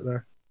for a bit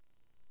there.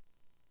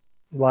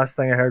 Last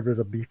thing I heard was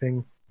a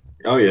beeping.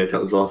 Oh yeah,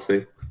 that was last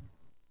week.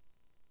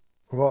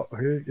 What?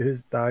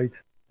 Who's died?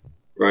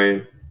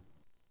 Ryan.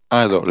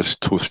 Either this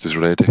toast is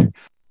ready.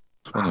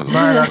 It's one of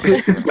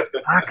those. Man,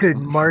 I could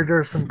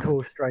murder some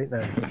toast right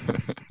now.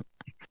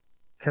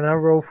 Can I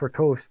roll for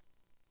toast?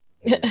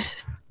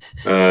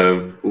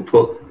 We'll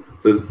put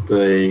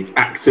the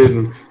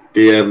acting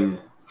DM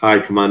High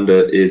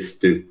Commander is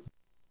Stu.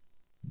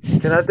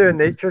 Can I do a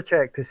nature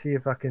check to see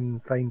if I can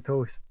find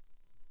toast?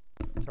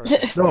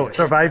 No,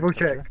 survival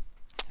check.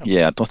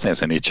 Yeah, I don't think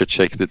it's a nature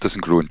check. That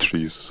doesn't grow in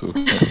trees. So.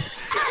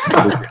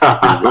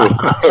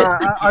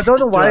 I don't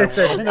know why I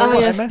said. Oh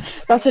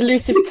yes, that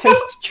elusive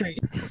toast tree.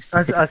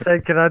 I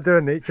said, can I do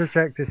a nature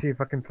check to see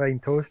if I can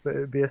find toast? But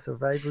it would be a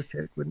survival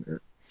check, wouldn't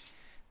it?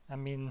 I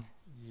mean,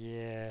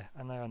 yeah,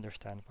 and I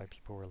understand why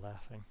people were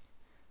laughing.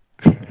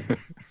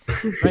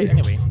 Right,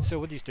 anyway, so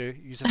what do you do?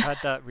 You have had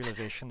that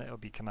realization that it'll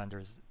be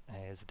Commander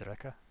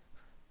Zadreka.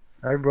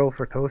 I roll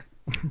for toast.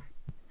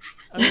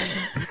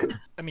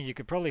 I mean, you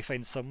could probably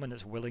find someone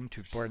that's willing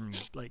to burn,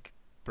 like,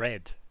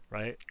 bread,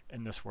 right,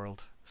 in this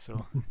world,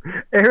 so...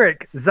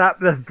 Aeric, zap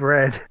this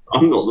bread.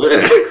 I'm not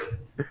there.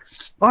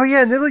 Oh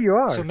yeah, neither you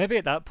are. So maybe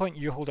at that point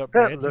you hold up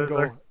bread and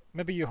loser. go...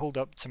 Maybe you hold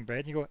up some bread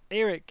and you go,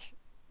 Aeric,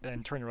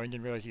 and turn around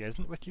and realise he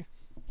isn't with you.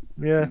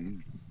 Yeah.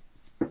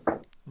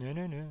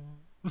 No.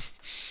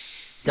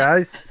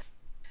 Guys,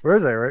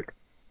 where's Aeric?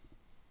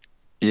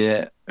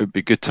 Yeah, it'd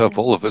be good to have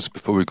all of us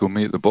before we go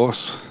meet the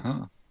boss.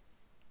 Huh?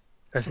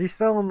 Is he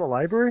still in the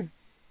library?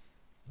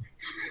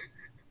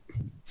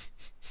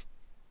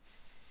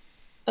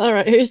 All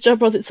right, whose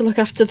job was it to look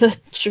after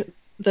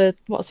the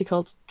what's he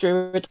called,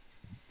 druid?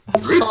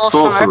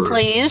 Sorcerer,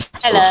 please.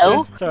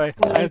 Hello. Sorry,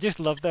 I just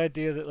love the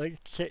idea that,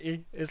 like,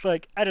 Kitty is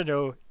like, I don't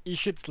know, he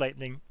shoots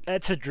lightning.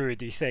 It's a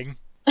druidy thing.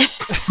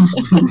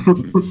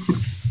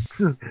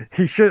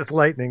 He shoots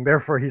lightning,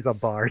 therefore he's a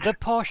bard. The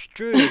posh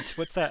druid.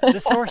 What's that? The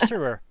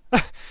sorcerer.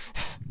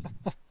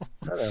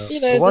 You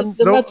know,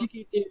 the magic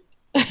you do.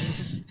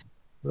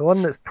 The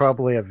one that's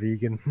probably a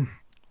vegan.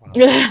 Wow.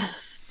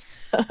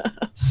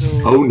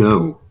 So, Oh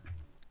no.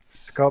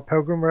 Scott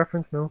Pilgrim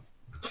reference, no?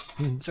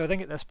 so I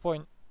think at this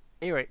point,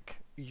 Aeric,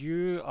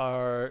 you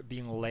are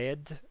being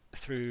led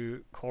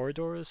through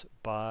corridors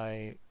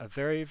by a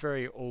very,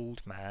 very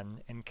old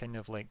man in kind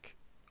of like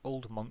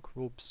old monk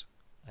robes.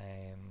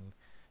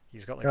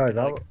 He's got like Oh, a is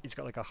that he's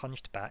got like a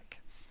hunched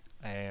back,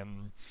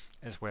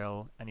 as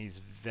well, and he's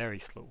very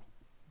slow.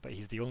 But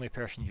he's the only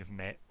person you've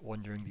met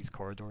wandering these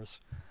corridors,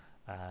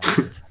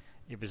 and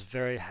he was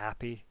very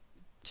happy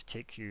to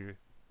take you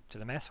to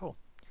the mess hall.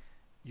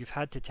 You've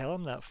had to tell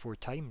him that 4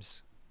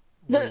 times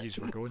where you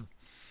were going,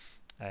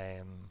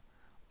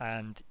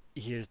 and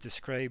he has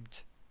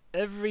described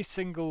every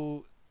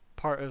single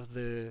part of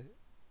the,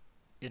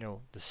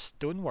 the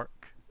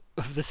stonework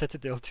of the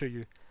citadel to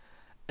you,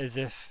 as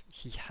if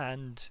he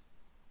hand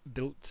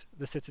built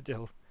the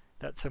citadel.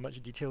 That's how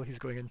much detail he's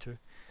going into.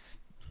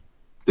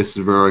 This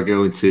is where I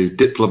go into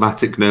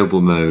diplomatic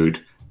noble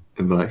mode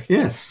and be like,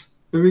 yes,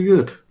 very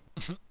good.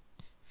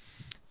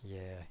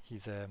 Yeah,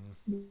 he's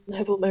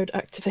Noble mode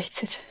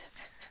activated.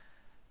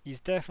 he's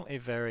definitely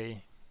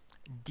very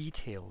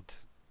detailed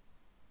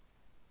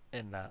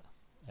in that.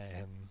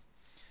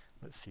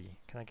 Let's see,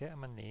 can I get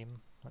him a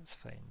name? Let's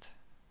find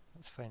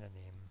a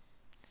name.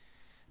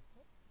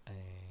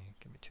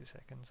 Give me 2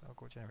 seconds. I'll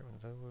go generate one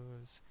of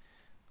those.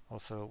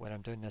 Also, when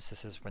I'm doing this,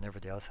 this is when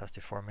everybody else has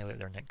to formulate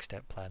their next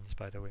step plans,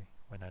 by the way,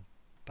 when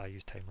I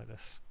use time like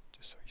this,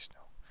 just so you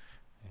know.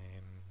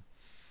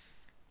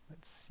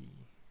 Let's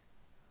see.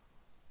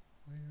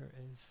 Where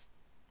is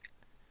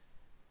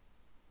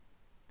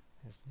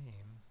his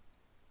name?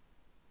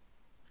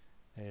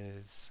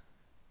 Is...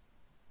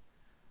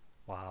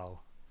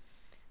 Wow.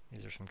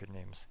 These are some good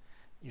names.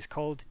 He's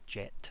called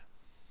Jet.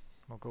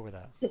 We'll go with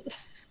that.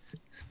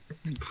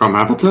 From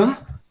Avatar?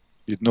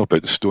 You'd know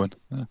about the stone.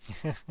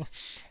 Yeah,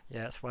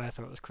 that's why I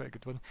thought it was quite a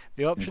good one.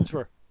 The options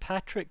were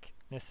Patrick,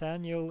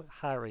 Nathaniel,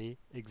 Harry,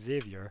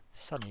 Xavier,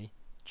 Sonny,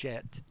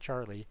 Jet,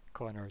 Charlie,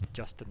 Connor,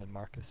 Justin, and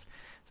Marcus.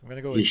 So I'm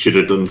gonna go. You should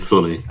have done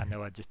Sonny. I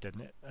know, I just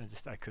didn't.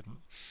 I couldn't.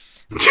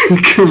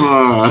 Come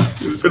on,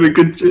 it was a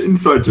good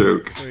inside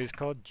joke. So he's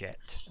called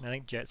Jet, and I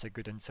think Jet's a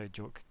good inside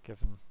joke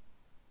given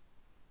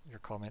your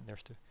comment there,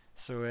 Stu.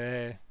 So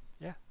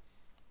yeah.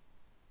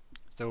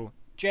 So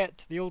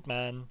Jet, the old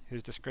man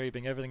who's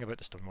describing everything about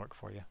the stonework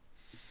for you.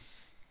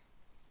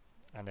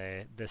 And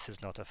this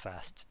is not a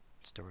fast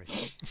story.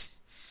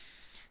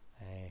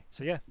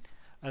 So yeah,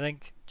 I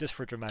think just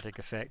for dramatic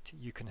effect,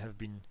 you can have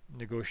been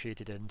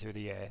negotiated into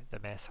the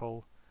mess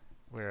hall,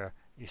 where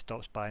he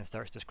stops by and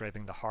starts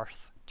describing the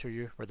hearth to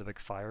you, where the big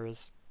fire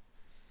is.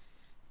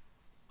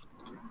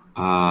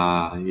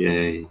 Ah,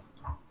 yay.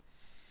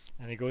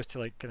 And he goes to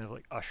like kind of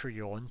like usher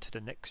you on to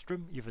the next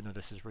room, even though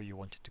this is where you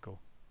wanted to go.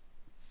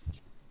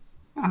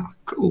 Ah,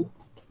 cool.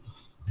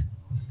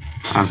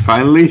 I'm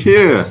finally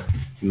here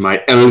in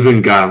my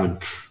elven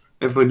garments.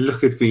 Everyone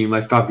look at me in my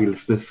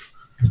fabulousness.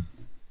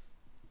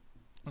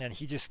 And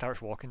he just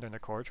starts walking down the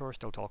corridor,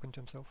 still talking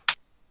to himself.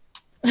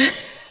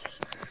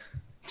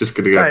 Just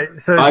gonna go. Right,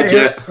 so Hi, is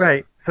Jet.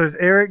 Right, so has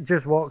Aeric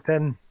just walked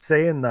in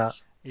saying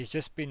that? He's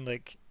just been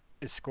like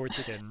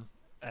escorted in.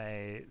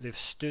 They've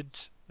stood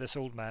this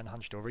old man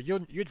hunched over.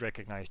 You'd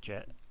recognise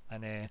Jet,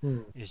 and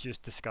he's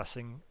just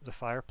discussing the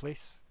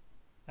fireplace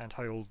and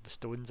how old the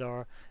stones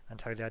are and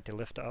how they had to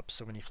lift it up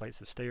so many flights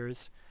of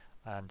stairs,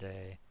 and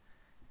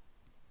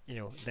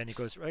then he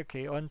goes, right,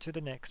 okay, on to the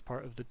next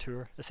part of the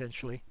tour,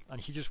 essentially, and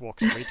he just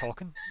walks away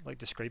talking, like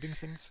describing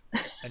things,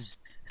 and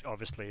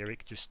obviously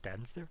Aeric just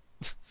stands there.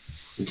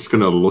 I'm just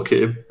gonna look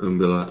at him and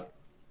be like,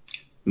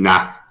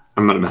 nah,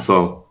 I'm not a mess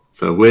hall.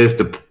 So where's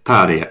the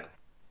party at?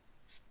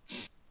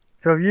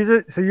 So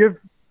you've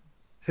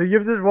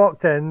just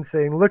walked in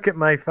saying, "Look at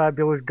my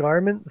fabulous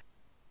garments."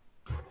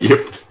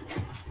 Yep.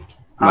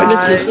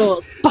 Literally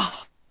goes,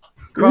 "Bah!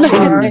 Look at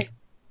Crumbar, me."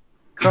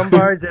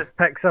 Crumbar just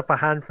picks up a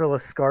handful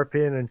of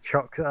scorpion and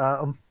chucks it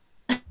at him.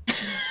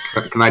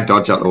 Can I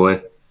dodge out the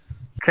way?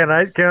 Can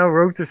I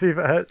roll to see if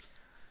it hits?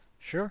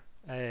 Sure.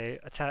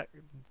 Attack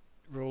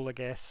roll, I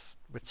guess,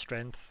 with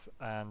strength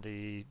and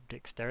a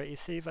dexterity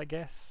save, I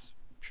guess.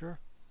 Sure.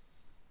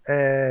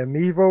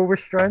 Me roll with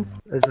strength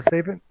as a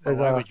saving.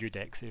 Why would you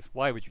dex save?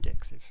 Why would you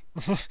dex save?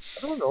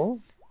 I don't know.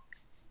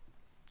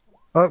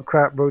 Oh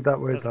crap! Rolled that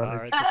way. Doesn't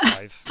matter, it's a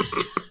 5.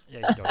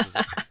 Yeah, he dodges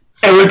it.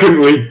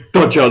 Elegantly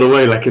dodge out of the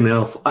way like an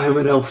elf. I am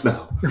an elf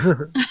now.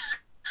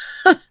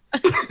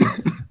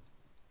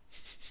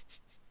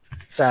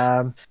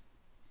 Damn.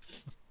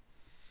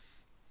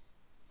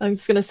 I'm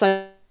just gonna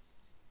say,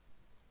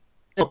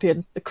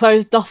 Scorpion, the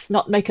clothes doth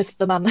not maketh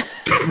the man.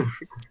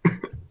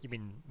 You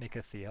mean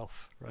maketh the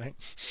elf, right?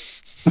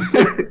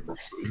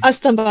 I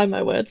stand by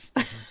my words.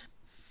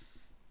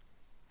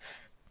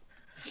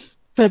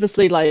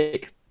 Purposely,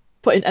 like,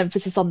 putting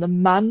emphasis on the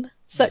man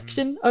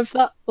section of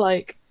that,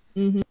 like.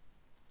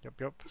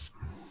 Yup.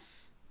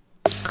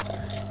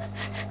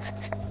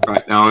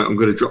 Right, now I'm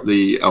going to drop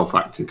the elf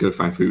act and go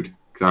find food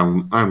because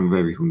I'm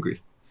very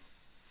hungry.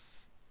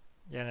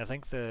 Yeah, and I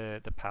think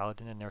the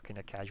paladin in their kind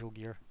of casual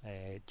gear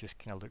just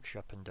kind of looks you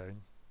up and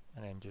down,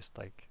 and then just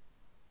like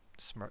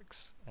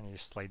smirks, and he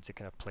just slides a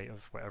kind of plate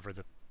of whatever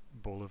the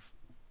bowl of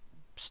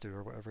stew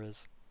or whatever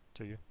is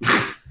to you.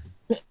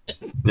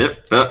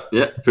 Yep,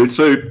 food's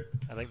food.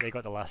 I think they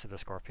got the last of the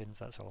scorpions,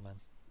 that's all, man.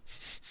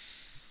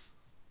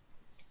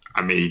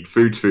 I mean,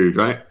 food's food,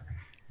 right?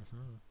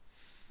 Mm-hmm.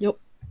 Yep.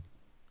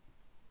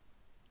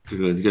 You're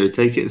going to go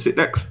take it and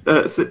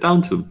sit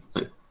down to them.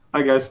 Like,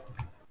 hi, guys.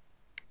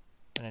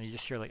 And then you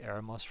just hear like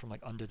Eremos from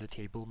like under the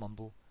table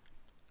mumble.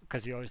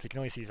 Because you can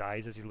only see his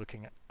eyes as he's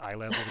looking at eye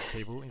level at the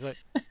table. He's like,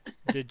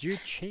 "Did you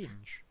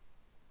change?"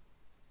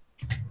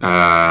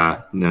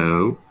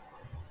 No.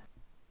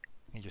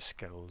 He just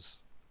skills.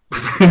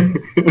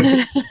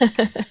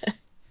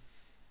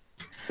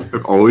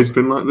 I've always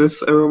been like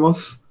this,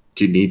 Eremos.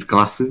 Do you need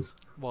glasses?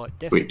 Well,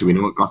 Wait, do we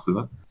know what glasses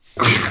are?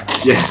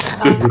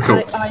 Yes,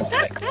 difficult. Eye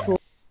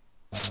spectacle.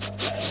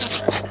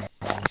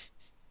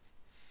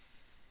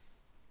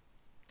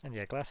 And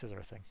yeah, glasses are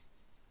a thing.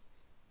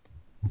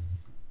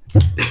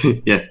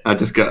 Yeah, I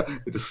just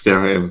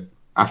stare at him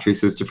after he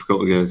says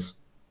difficult. He goes,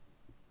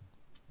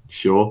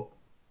 sure,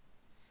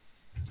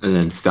 and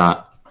then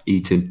start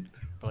eating,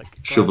 But like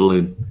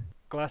shoveling.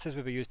 glasses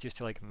would be used just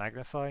to like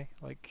magnify,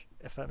 like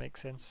if that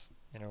makes sense.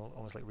 You know,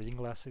 almost like reading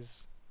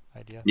glasses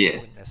idea. Yeah. It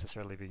wouldn't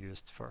necessarily be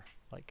used for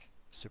like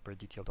super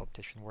detailed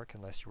optician work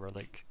unless you were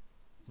like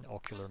an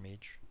ocular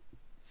mage.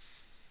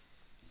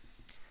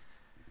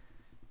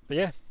 But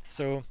yeah,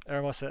 so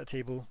Eremos at a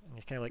table and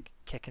he's kind of like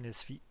kicking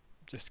his feet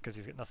just because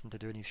he's got nothing to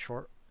do and he's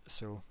short.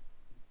 So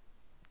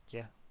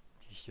yeah,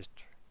 he's just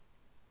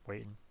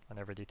waiting on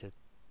everybody to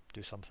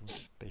do something,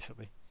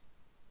 basically.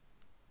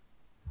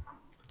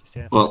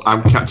 Well,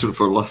 I'm catching up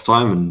for the last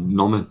time and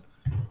nomming.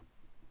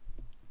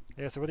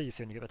 Yeah, so what do you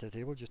say when you get back to the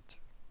table? Just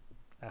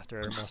after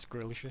Eremos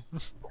grills you?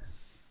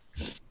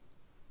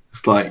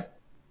 Just like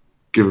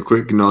give a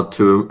quick nod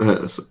to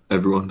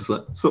everyone. Just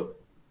like, so,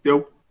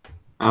 yo,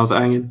 how's it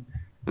hanging?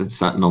 And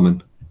start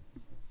nomming.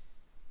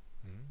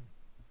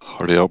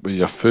 Hurry up with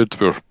your food.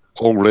 We're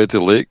already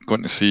late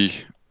going to see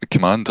the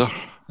commander,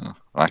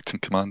 acting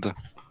commander.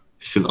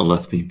 Shouldn't have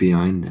left me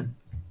behind then.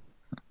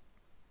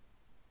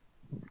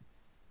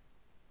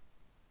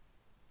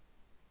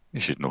 You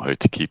should know how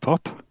to keep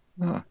up.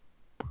 Ah.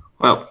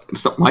 Well,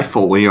 it's not my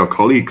fault when your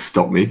colleagues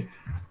stop me.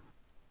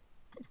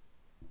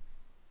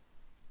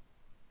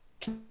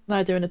 Can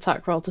I do an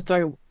attack roll to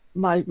throw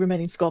my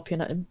remaining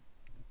scorpion at him?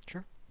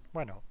 Sure,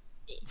 why not?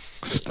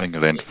 Sting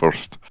her end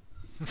first.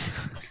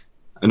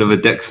 Another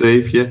deck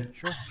save, yeah?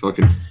 Sure. So I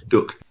can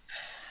duck.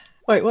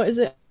 Wait, what is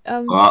it?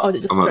 Is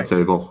it just I'm at the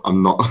table.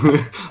 I'm not.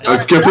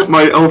 I've given up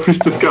my elfish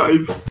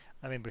disguise.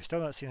 I mean, we've still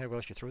not seen how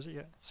well she throws it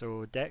yet,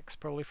 so Dex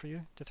probably for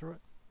you to throw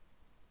it?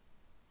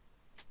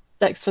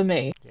 Dex for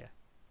me?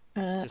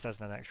 Yeah. Just as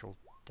an actual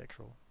Dex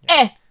roll.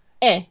 Yeah.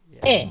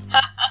 Yeah.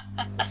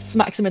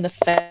 Smacks him in the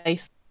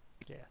face.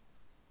 Yeah.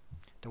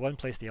 The one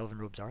place the elven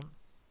robes aren't.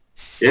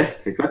 Yeah,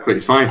 exactly.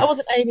 It's fine. I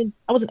wasn't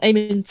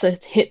aiming to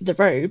hit the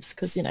robes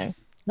because no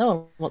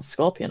one wants a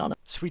scorpion on it.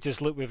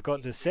 Sweetest look we've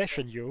got this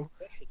session, yo.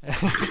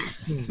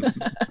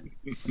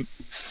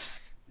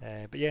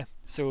 But yeah,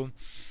 so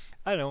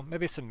I don't know,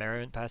 maybe some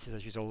merriment passes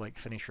as you all like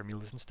finish your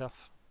meals and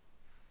stuff.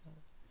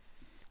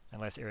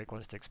 Unless Aeric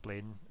wants to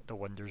explain the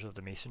wonders of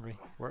the masonry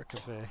work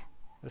of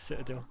the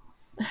Citadel.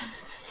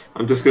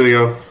 I'm just going to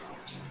go,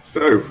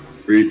 so,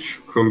 Reach,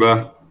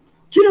 Crumbar,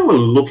 do you know a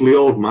lovely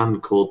old man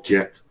called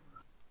Jet?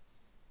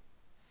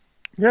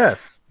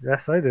 Yes,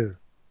 I do.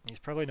 He's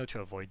probably not to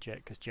avoid Jet,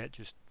 because Jet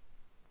just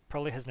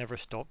probably has never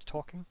stopped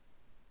talking.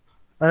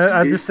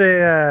 I just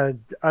say,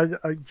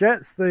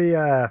 Jet's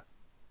the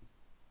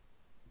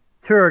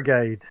tour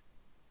guide.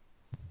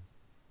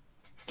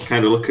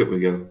 Kind of look at me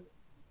and go,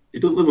 he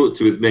doesn't live up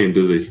to his name,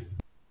 does he?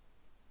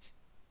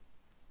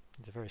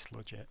 He's a very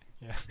slow Jet,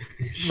 yeah.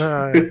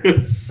 No,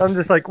 I'm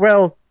just like,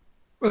 well,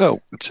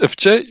 if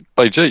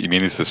by jet you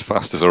mean he's as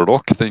fast as a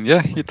rock, then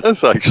yeah, he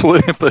does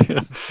actually. But,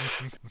 yeah.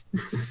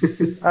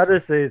 I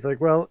just say, it's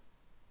like, well,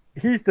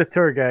 he's the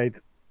tour guide.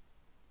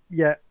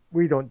 Yeah,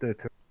 we don't do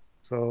tours.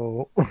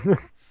 So.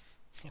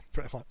 Yeah,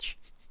 pretty much.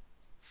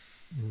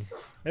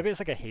 Maybe it's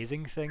like a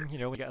hazing thing, you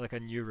know, when you get like a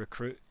new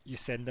recruit, you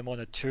send them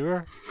on a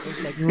tour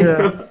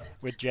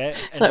with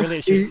Jet, and really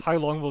it's just how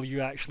long will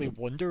you actually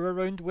wander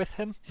around with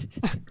him?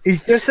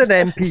 He's just an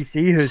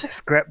NPC whose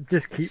script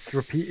just keeps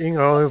repeating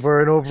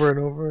over and over and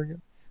over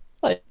again.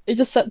 Like you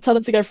just tell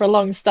him to go for a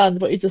long stand,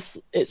 but it's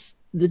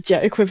the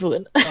Jet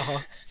equivalent.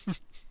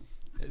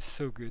 It's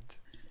so good.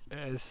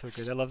 It is so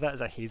good. I love that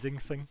as a hazing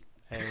thing.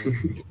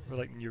 We're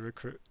like new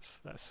recruits.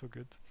 That's so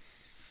good.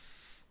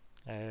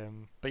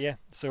 But yeah,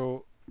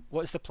 so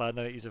what's the plan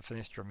now that you've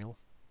finished your meal?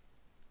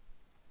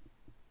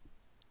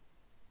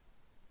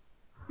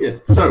 Yeah,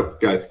 so,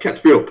 guys,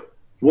 catch me up.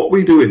 What are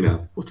we doing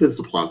now? What is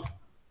the plan?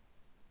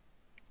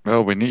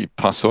 Well, we need to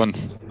pass on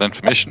the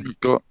information we've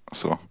got,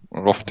 so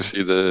we're off to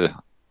see the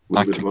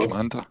acting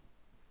commander.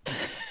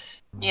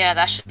 Yeah,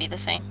 that should be the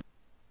thing.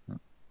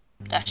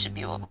 That should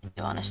be what we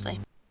do, honestly.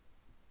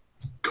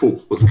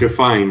 Cool, let's go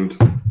find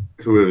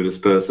whoever this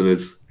person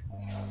is.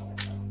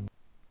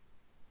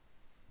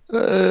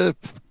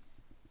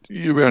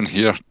 You weren't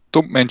here.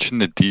 Don't mention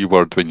the D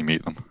word when you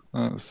meet them.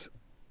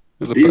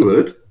 D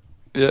word?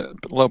 Yeah,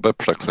 a little bit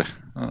prickly.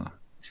 Oh, What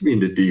do you mean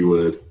the D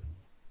word?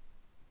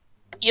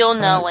 You'll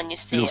know when you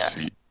see you'll her.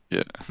 see.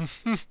 Yeah.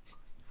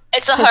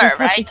 It's a So her, just have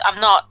right? I'm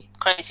not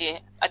crazy.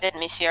 I didn't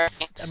mishear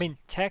things. I mean,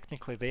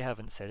 technically, they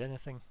haven't said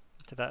anything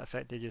to that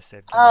effect. They just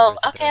said, oh,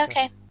 "Crumbar okay,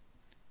 okay.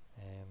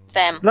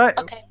 Them. Like,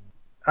 Okay.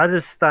 I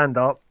just stand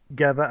up,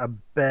 give it a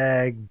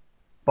big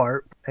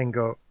burp, and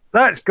go,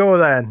 "Let's go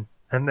then,"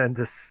 and then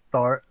just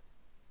start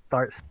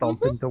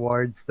stomping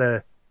towards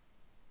the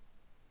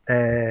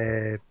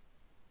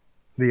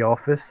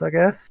office, I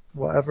guess,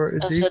 whatever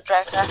it Of would be. the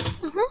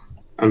Draca.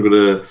 I'm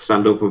gonna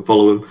stand up and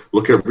follow him.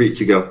 Look at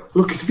Reach and go,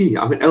 "Look at me,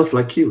 I'm an elf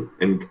like you,"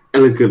 and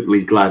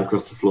elegantly glide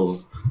across the floor.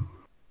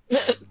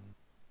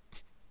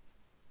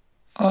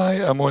 I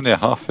am only a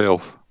half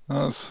elf.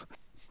 That's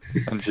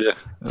and yeah,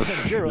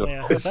 that's, You're only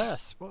a half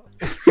ass. What?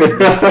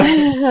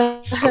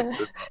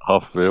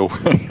 half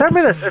elf. Tell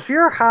me this: if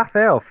you're half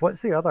elf,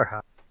 what's the other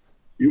half?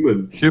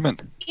 Human. Human.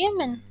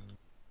 Human.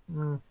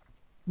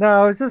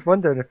 No, I was just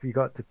wondering if you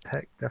got to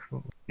pick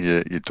differently.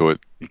 Yeah, you don't.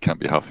 You can't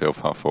be half elf,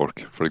 half orc,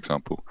 for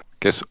example. I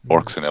guess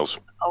orcs and elves.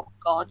 Oh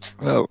God.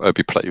 Well, it'd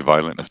be pretty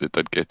violent if they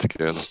did get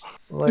together.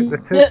 Like the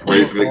two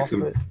Brave polar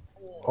victim.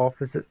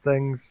 opposite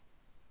things.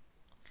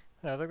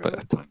 No, Bit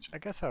of I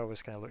guess I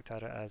always kind of looked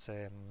at it as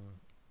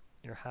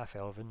you're half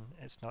elven.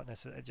 It's not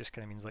necessarily. It just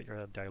kind of means like you're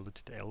a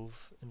diluted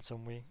elf in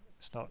some way.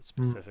 It's not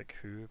specific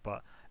who,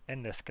 but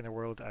in this kind of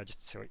world, I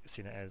just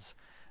seen it as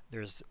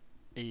there's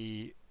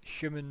a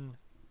human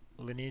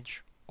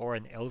lineage or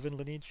an elven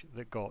lineage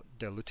that got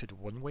diluted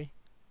one way.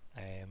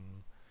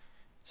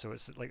 So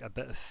it's like a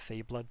bit of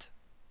fey blood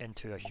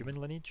into a human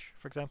lineage,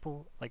 for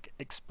example. Like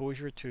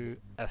exposure to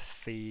a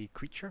fey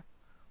creature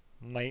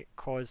might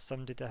cause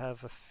somebody to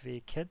have a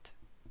fey kid,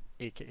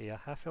 aka a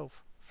half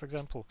elf, for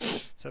example.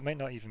 So it might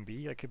not even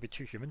be. It could be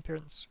two human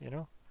parents, you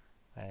know.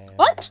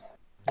 What?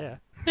 Yeah.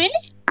 Really?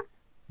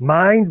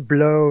 Mind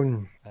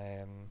blown.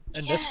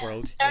 In this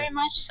world, Very yeah.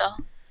 much so.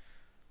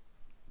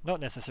 Not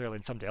necessarily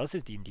in somebody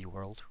else's D&D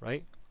world,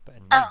 right? But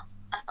in Oh.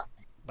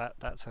 mine,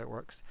 that's how it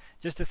works.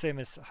 Just the same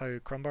as how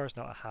Crumbar is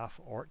not a half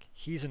orc.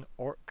 He's an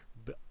orc,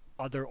 but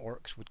other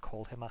orcs would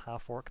call him a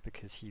half orc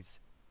because he's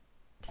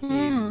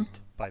tamed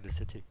by the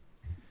city.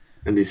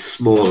 And he's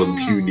small and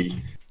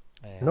puny.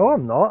 No,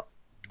 I'm not.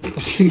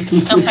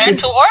 Compared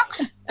to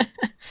orcs?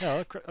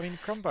 No, I mean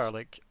Crumbar,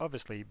 like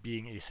obviously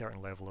being a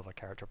certain level of a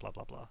character, blah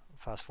blah blah.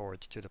 Fast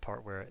forward to the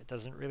part where it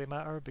doesn't really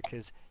matter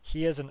because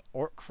he is an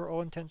orc for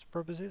all intents and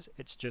purposes.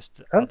 It's just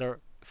that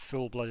other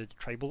full-blooded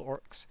tribal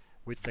orcs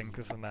would think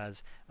of him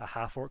as a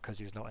half orc because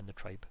he's not in the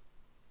tribe.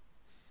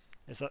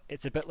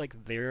 It's a bit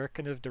like their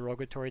kind of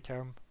derogatory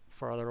term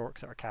for other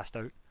orcs that are cast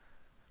out.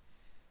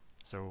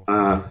 So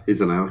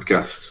he's an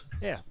outcast.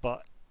 yeah,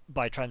 but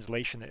by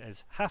translation it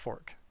is half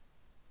orc.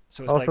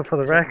 So it's Also, like, for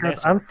the it's like record,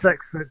 less I'm orc.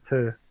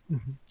 6'2".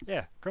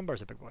 Yeah,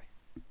 Crumbar's a big boy.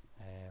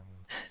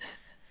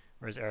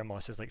 Whereas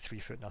Eremos is like 3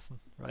 foot nothing,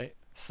 right?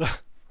 So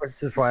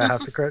Which is why I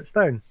have to crouch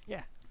down.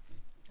 yeah.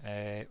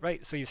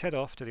 Right, so you head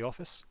off to the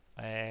office.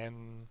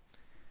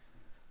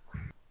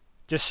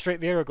 Just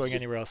straight there or going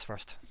anywhere else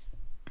first?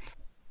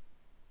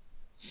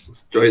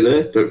 Straight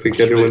there. Don't think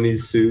anyone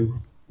needs to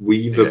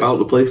weave about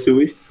the place, do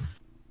we?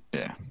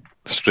 Yeah,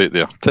 straight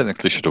there.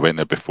 Technically should have went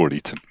there before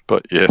eating,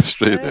 but yeah,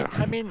 straight there.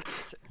 I mean,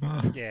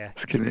 yeah.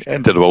 It's kind of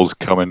end of the world's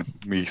coming.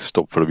 We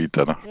stop for a wee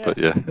dinner, but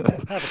yeah.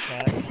 Have a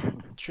snack,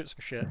 shoot some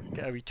shit,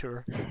 get a wee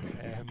tour,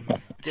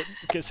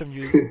 get some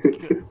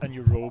a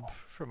new robe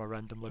from a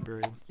random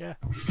librarian. Yeah,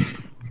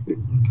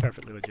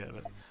 perfectly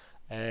legitimate.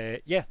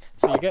 Yeah,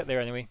 so you get there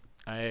anyway.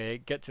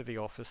 Get to the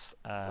office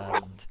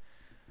and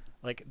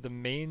like the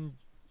main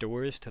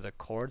doors to the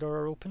corridor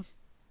are open.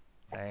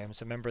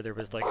 So remember there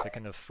was like the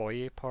kind of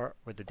foyer part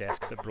with the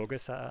desk that Broga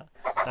sat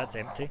at. That's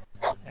empty,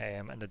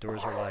 and the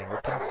doors are lying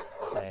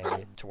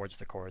open towards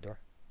the corridor.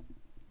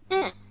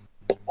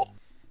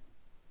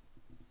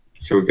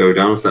 Shall we go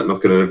down and start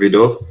knocking on every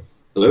door?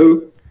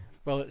 Hello?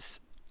 Well, it's.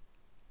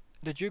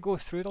 Did you go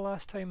through the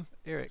last time,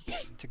 Eric,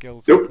 to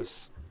Gild's Nope.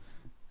 office?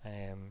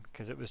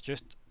 Because it was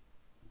just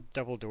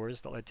double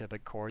doors that led to a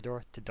big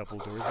corridor to double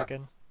doors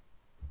again.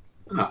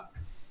 Ah.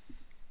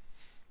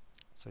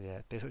 So yeah,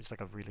 basically just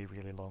like a really,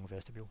 really long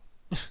vestibule.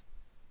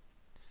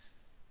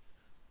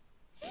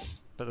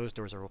 But those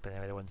doors are open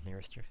anyway, the ones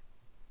nearest you.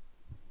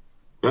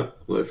 Right,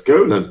 let's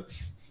go then.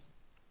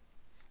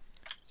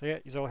 So yeah,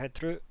 you all head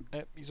through.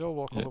 You all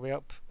walk all the way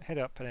up, head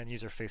up, and then you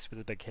are faced with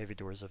the big heavy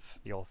doors of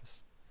the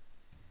office.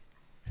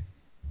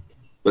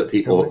 Let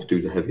the orc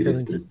do the heavy Can we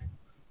lifting.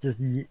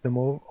 just yeet them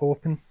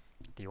open?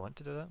 Do you want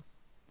to do that?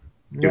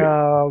 Do it.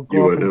 No, You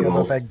go won't up and know give a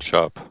balls. big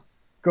Sharp.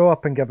 go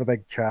up and give a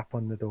big chap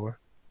on the door,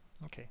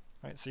 Okay,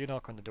 right. So you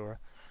knock on the door,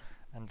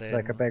 and then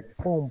like a big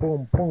boom,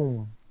 boom,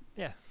 boom.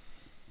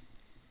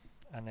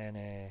 and then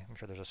I'm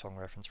sure there's a song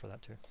reference for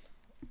that too.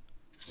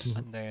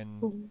 And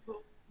then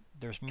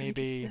there's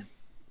maybe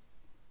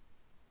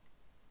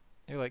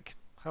like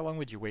how long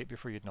would you wait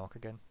before you'd knock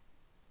again?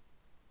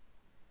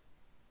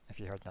 If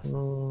you heard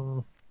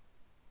nothing.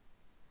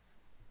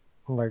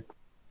 Like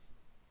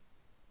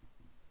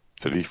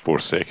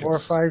 3-4 seconds. 4 or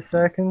 5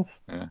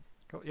 seconds.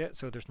 Cool. Yeah,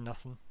 so there's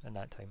nothing in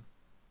that time.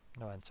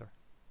 No answer.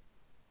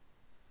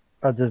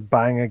 I'll just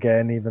bang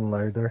again, even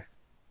louder.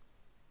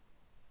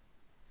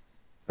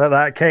 But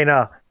that kind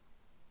of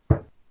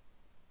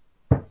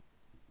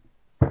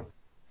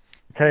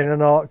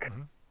knock.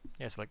 Mm-hmm.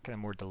 Yeah, it's like kind of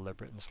more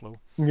deliberate and slow.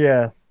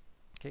 Yeah.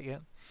 Okay, yeah.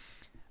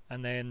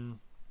 And then,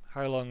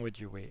 how long would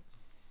you wait?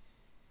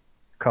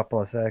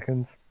 Couple of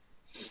seconds.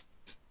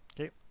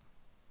 Did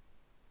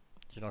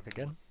you knock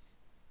again?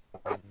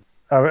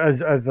 Has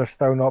there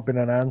still not been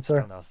an answer?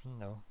 Still nothing,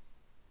 no.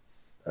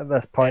 At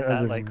this point, In is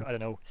that, it... like, I don't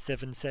know,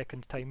 7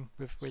 seconds time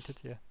we've waited,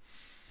 yeah.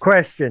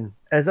 Question: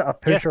 is it a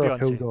push Yes, or a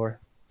pull Beyonce. door?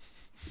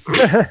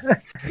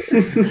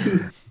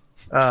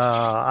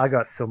 I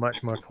got so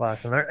much more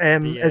class in there.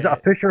 Is it a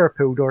push or a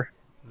pull door?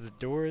 The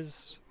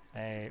doors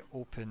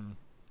open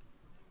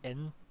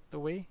in the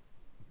way,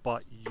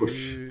 but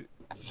Push.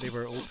 they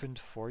were opened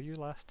for you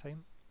last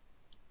time.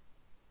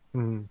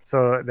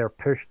 So they're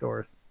push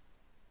doors.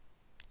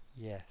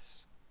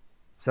 Yes.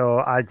 So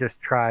I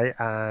just try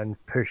and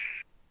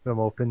push them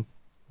open.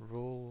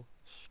 Roll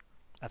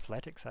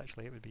athletics.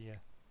 Actually, it would be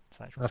it's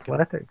an actual skill.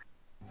 Athletics.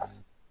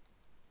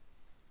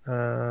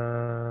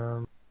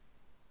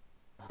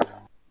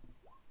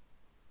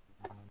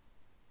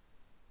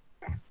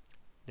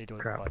 They don't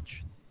Crap.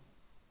 budge.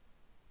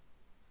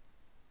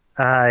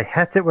 I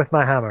hit it with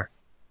my hammer.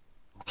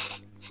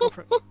 Go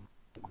for it.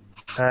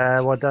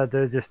 What did I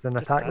do? Just an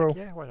Just attack roll?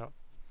 Yeah, why not?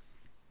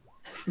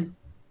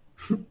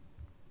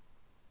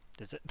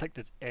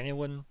 Does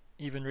anyone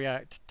even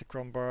react to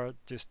Crumbar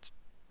just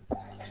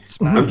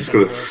I'm just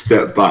going to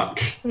step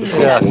back.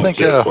 Yeah, I think.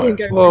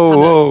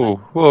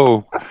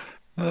 Whoa.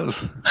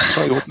 That's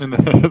try opening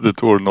the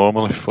door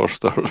normally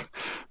first. Or, well,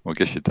 I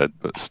guess you did,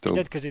 but still. He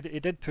did, because he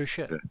did push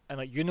it, Yeah. and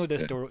like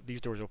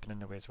these doors open in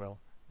the way as well.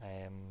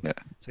 Yeah.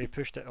 So he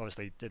pushed it.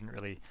 Obviously, didn't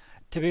really.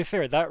 To be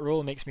fair, that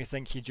roll makes me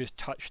think he just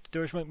touched the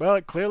doors. And went, well,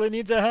 it clearly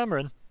needs a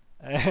hammering.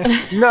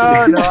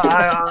 No.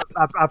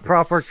 I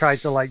proper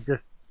tried to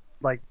just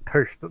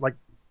push,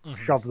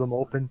 shove them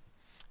open.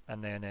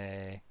 And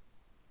then,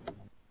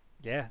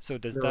 yeah. So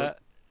does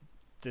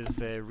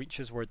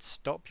Reach's word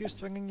stop you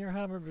swinging your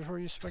hammer before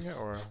you swing it,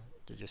 or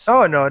did you?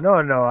 Oh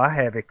no! I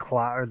heavy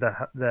clatter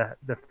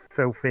the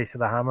full face of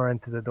the hammer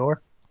into the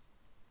door.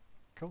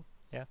 Cool.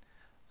 Yeah.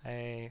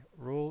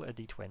 Roll a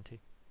d20.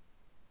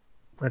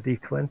 A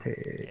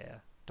d20. Yeah.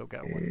 Don't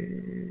get a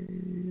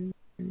 1.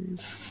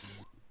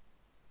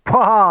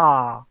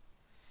 Pah!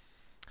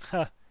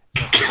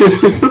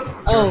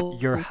 Oh,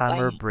 Your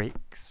hammer dang.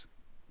 breaks.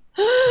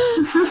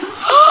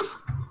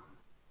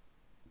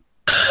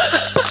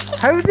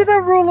 How did I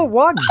roll a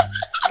 1?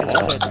 Because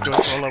I said don't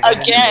roll a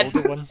 1 Again. and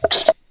you rolled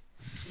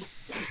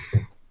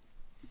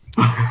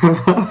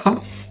a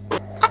 1.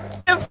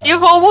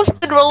 You've almost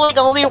been rolling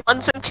only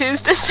ones and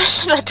twos this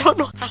session. I don't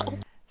know how.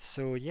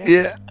 So yeah.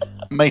 Yeah,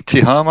 mighty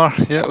hammer.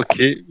 Yeah,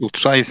 okay. We'll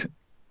try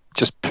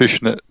just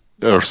pushing it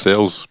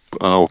ourselves,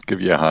 and I'll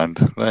give you a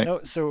hand. Right. No,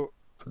 so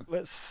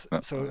let's.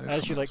 That- So that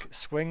as you makes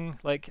swing,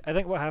 I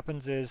think what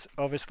happens is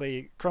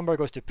obviously Crumbar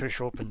goes to push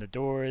open the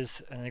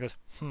doors, and then he goes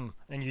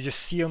and you just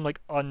see him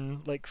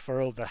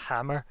unfurl the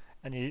hammer,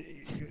 and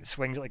he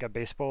swings it like a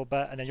baseball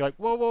bat, and then you're like,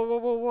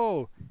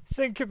 whoa,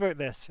 think about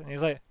this, and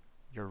he's like,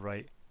 you're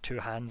right. 2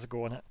 hands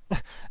go on it,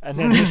 and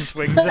then he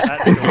swings it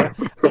at the door,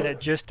 and it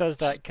just does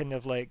that kind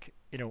of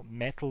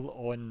metal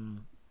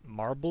on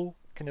marble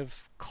kind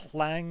of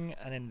clang,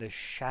 and then the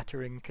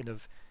shattering kind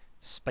of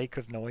spike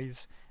of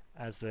noise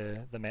as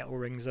the metal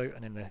rings out,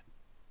 and then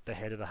the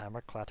head of the hammer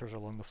clatters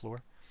along the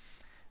floor,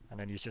 and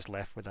then he's just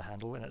left with the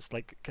handle, and it's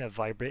kind of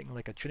vibrating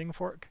like a tuning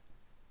fork.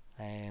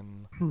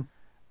 And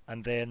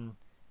then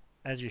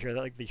as you hear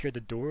that, they hear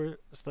the door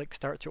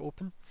start to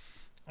open,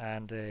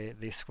 and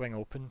they swing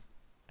open.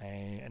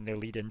 And they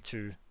lead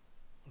into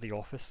the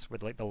office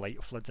with the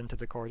light floods into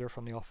the corridor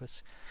from the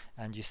office,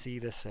 and you see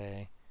this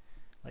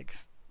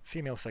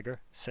female figure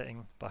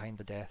sitting behind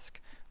the desk,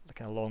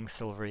 kind of long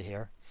silvery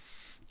hair,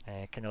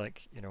 kind of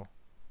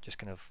just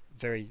kind of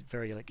very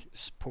very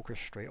poker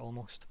straight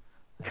almost.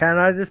 Can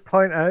I just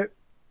point out,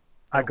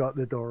 I No. got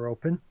the door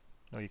open.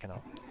 No, you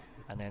cannot.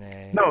 And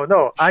then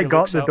No, I she got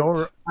looks the up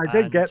door. I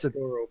did get and- the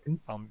door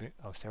open.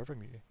 I'll server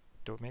mute you.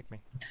 Don't make me.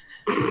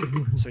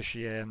 So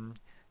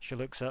she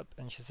looks up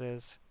and she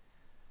says,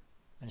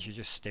 and she's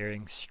just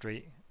staring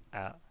straight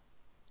at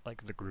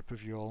the group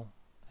of you all.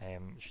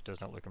 She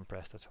does not look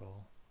impressed at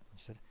all.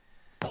 She said,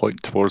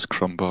 Point towards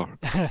Crumbar.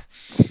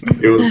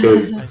 It was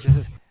and she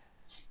says,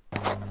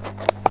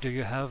 "Do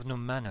you have no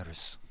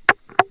manners?"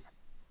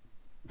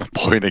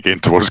 Point again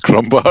towards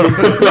Crumbar.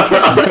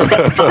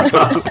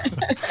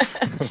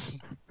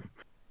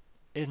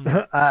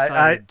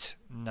 Inside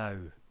now.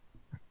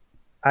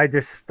 I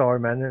just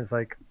storm in and it's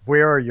like,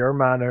 where are your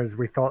manners?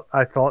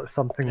 I thought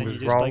something And then you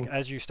was just wrong.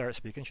 as you start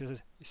speaking, she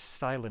says,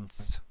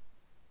 "Silence."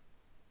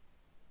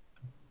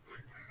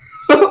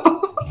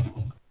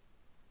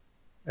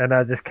 And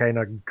I just kind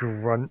of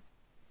grunt.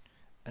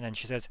 And then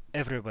she says,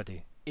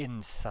 "Everybody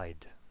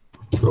inside."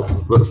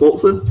 Let's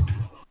waltz in.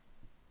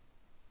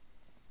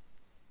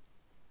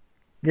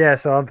 Yeah,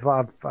 so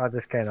I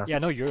just kind of Yeah,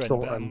 no, you're in,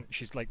 Still but in.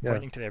 she's like Yeah.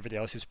 pointing to everybody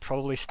else who's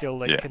probably still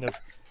like Yeah. kind of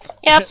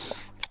Yep.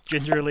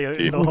 gingerly out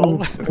in the Yeah.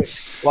 hall.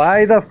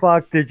 Why the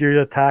fuck did you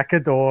attack a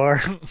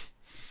door?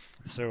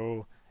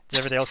 So, does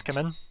everybody else come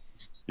in?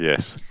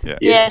 Yes. Yeah.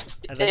 Yes,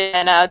 I think-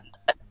 and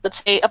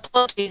let's say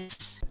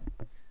apologies,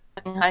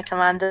 High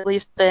Commander.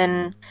 We've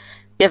been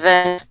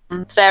given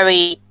some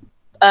very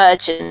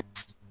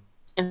urgent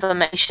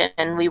information,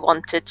 and we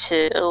wanted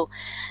to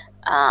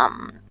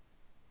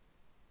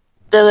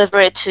deliver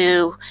it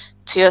to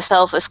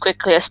yourself as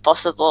quickly as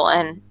possible.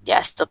 And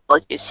yes,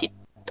 apologies. He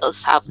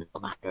does have no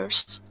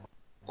manners.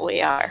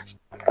 We are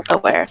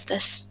aware of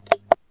this.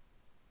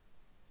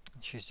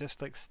 She's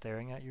just like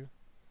staring at you.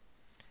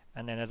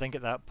 And then I think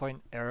at that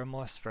point,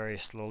 Eremos very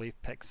slowly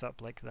picks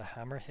up like the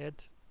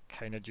hammerhead,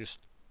 kind of just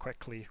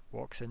quickly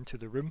walks into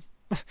the room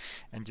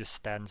and just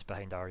stands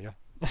behind Arya.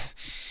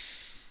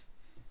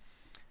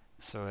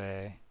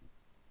 So,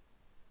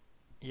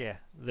 yeah,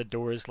 the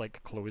doors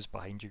like close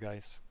behind you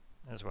guys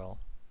as well.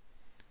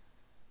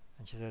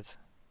 And she says,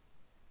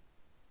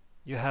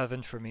 "You have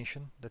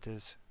information that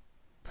is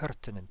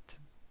pertinent.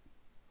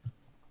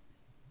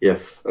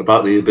 Yes,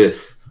 about the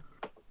abyss.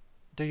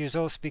 Do you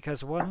all speak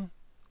as one,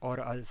 or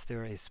is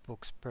there a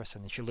spokesperson?"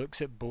 And she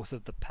looks at both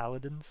of the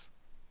paladins.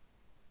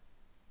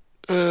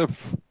 I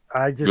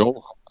We just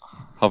all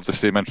have the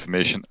same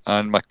information,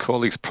 and my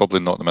colleague's probably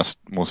not the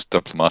most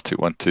diplomatic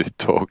one to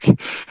talk.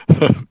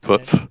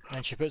 But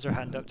And she puts her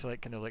hand up to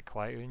like kind of like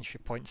quiet you, and she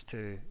points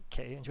to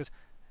Kitty and she goes,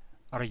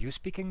 "Are you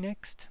speaking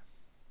next?"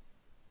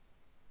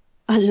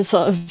 I just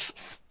sort of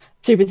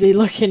too busy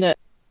looking at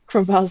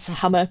Crumbar's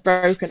hammer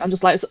broken. I'm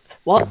just like,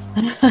 what?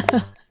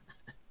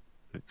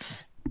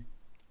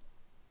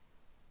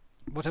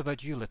 "What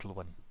about you, little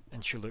one?"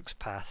 And she looks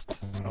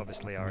past,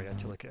 obviously, Arya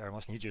to look at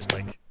Eremos, and he just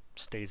like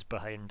stays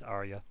behind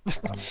Arya.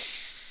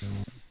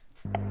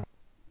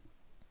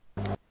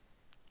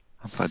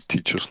 I've had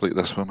teachers like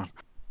this woman.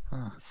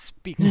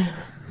 "Speak."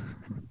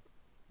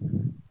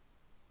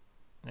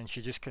 And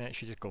she just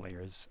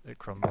glares at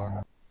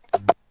Crumbar.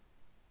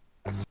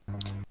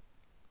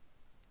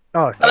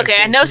 oh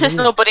Okay, I noticed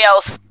nobody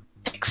else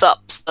picks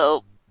up,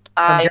 so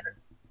I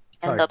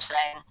Sorry. end up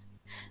saying,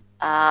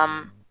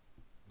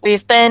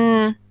 we've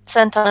been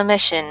sent on a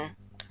mission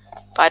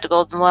by the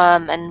Golden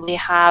Worm, and we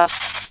have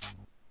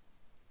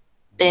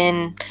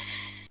been,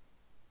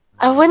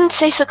 I wouldn't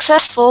say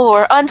successful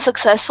or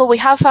unsuccessful. We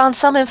have found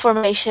some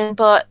information,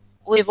 but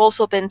we've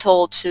also been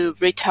told to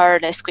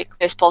return as quickly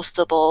as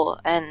possible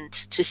and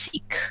to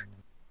seek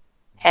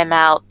him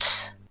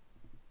out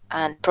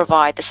and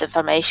provide this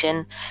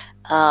information.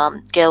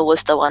 Gil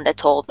was the one that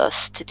told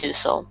us to do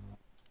so.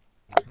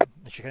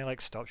 And she kind of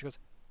like stops. She goes,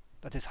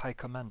 "That is High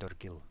Commander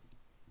Gil."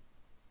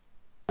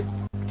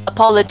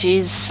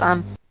 Apologies.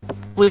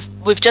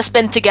 We've just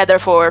been together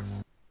for,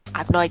 I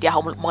have no idea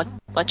how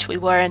much we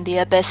were in the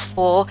abyss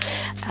for,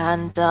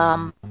 and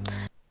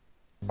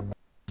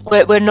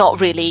we're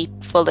not really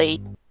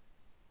fully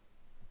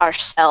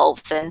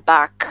ourselves and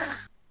back.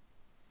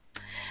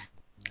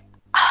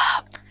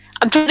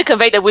 I'm trying to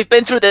convey that we've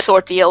been through this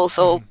ordeal,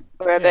 so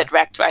we're a bit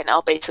wrecked right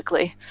now,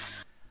 basically.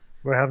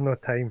 We have no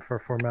time for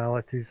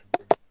formalities.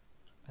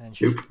 And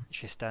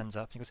she stands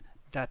up and goes,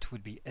 "That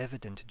would be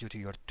evident due to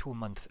your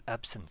 2-month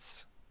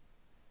absence."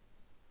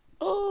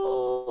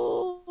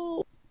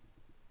 Oh.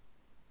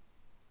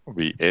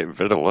 We ate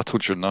very little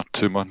during that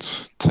 2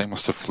 months. Time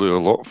must have flew a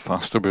lot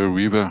faster where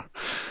we were.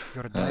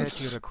 "Your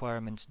dietary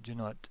requirements do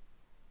not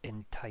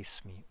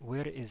entice me.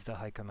 Where is the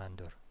High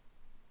Commander?"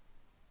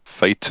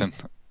 Fighting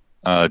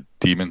a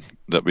demon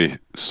that we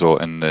saw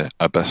in the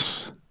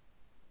abyss.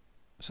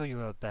 "So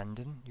you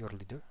abandon your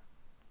leader?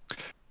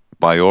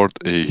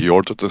 He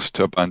ordered us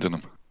to abandon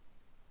him.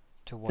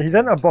 To what He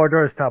didn't end?"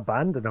 order us to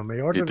abandon him. He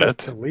ordered us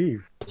did. to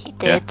leave. He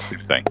Yeah, did. same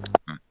thing.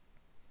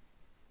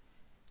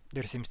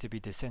 "There seems to be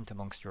dissent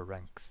amongst your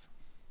ranks."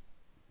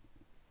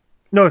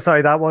 No,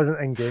 sorry, that wasn't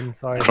in game.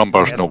 Sorry.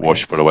 Crumbar's Yes, not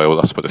washed yes. for a while.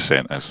 That's what the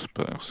scent is,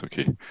 but it's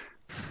okay.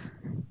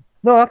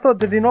 No, I thought,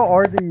 did he not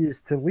order you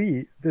to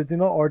leave? Did he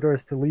not order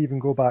us to leave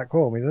and go back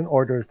home? He didn't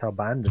order us to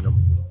abandon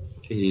him.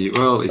 It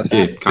That's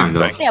did, the kind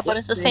same of. thing. Yeah, but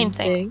it's the same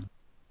thing.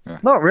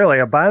 Not really.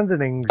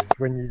 Abandoning's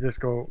when you just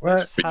go, well,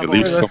 Let's But have you all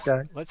leave this this.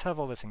 guy. Let's have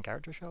all this in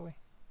character, shall we?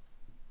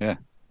 Yeah.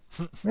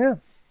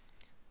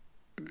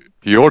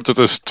 He ordered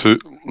us to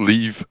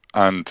leave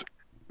and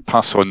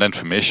pass on the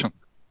information.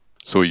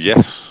 So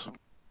yes,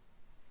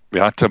 we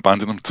had to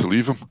abandon him to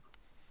leave him.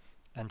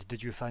 And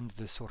did you find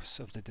the source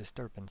of the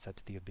disturbance at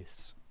the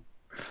abyss?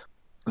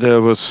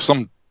 There was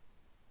some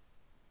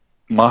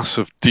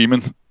massive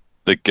demon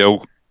that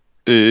Gil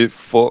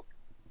fought,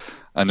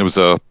 and there was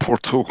a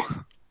portal.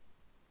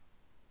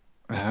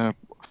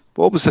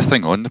 What was the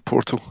thing on the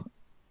portal?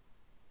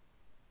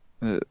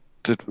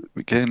 Did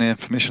we get any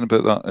information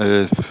about that?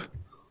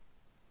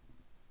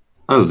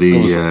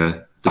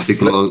 The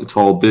big long,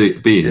 tall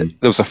being. Yeah,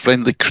 there was a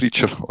friendly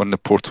creature on the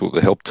portal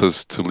that helped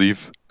us to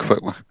leave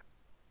quickly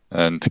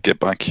and to get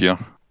back here.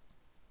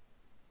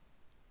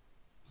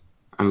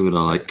 I'm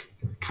gonna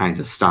kind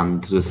of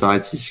stand to the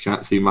side so she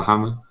can't see my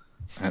hammer.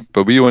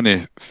 But we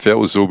only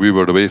felt as though we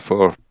were away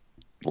for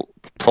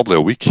probably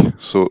a week.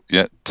 So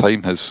yeah,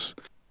 time has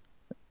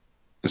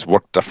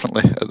worked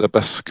differently at the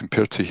Abyss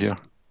compared to here.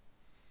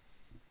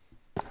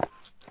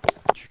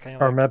 She kind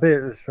of Or maybe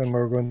it was when we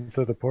were going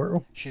through the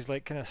portal. she's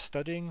like kind of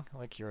studying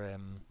like your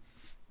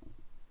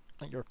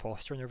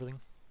posture and everything.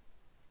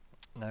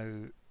 Now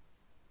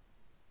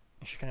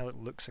she kind of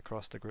like looks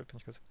across the group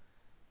and she goes,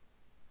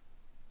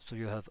 "So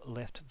you have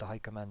left the High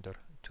Commander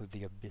to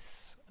the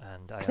Abyss,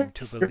 and I am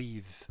to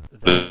believe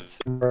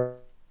that."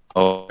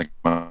 Oh,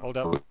 Hold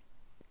up.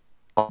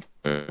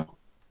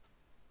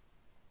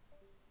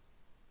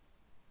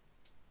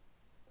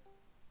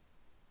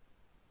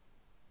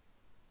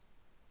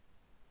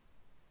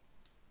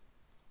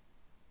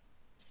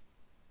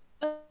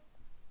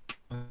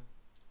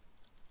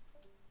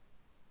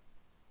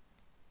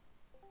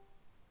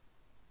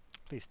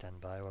 Please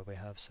stand by while we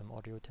have some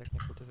audio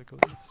technical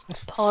difficulties.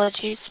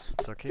 Apologies.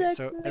 It's okay.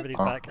 So everybody's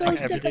back.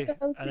 I think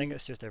I think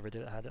it's just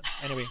everybody that had it.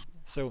 Anyway,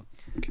 so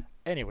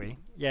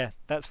yeah,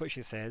 that's what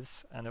she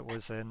says, and it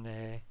was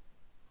in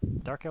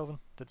Dark Elven.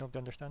 Did nobody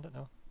understand it?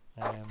 No.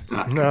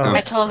 No.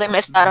 I totally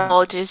missed that.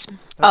 Apologies.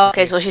 Oh,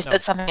 okay, so she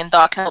said something in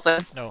Dark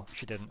Elven. No,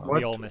 she didn't. What?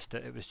 We all missed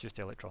it. It was just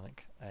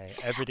electronic.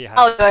 Everybody had.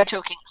 Oh, you're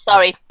joking.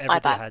 Sorry, my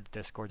Everybody bad. had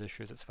Discord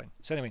issues. It's fine.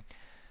 So anyway,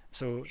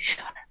 so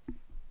Sure.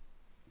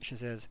 she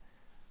says,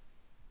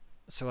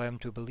 "So I am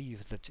to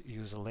believe that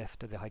you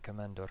left the High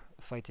Commander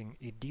fighting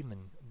a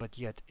demon, but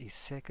yet a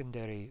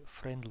secondary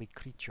friendly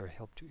creature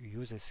helped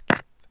you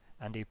escape,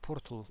 and a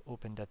portal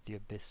opened at the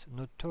Abyss,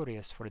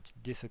 notorious for its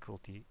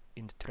difficulty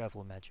in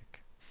travel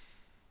magic."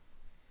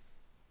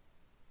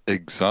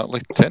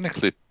 exactly.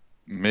 Technically,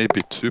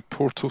 maybe 2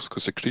 portals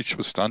because the creature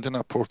was standing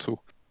at a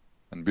portal,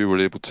 and we were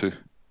able to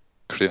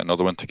create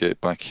another one to get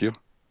back here.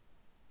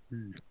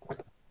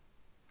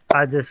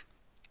 I just,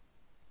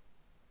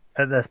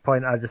 at this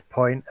point, I just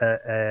point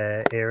at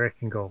Aeric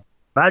and go,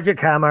 "Magic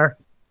hammer,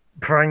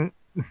 pring."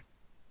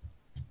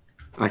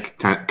 I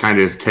kind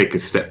of take a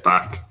step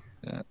back.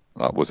 Yeah,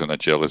 that wasn't a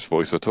jealous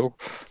voice at all.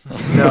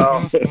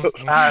 No,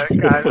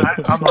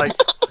 I'm like,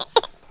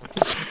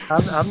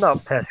 I'm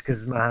not pissed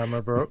because my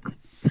hammer broke.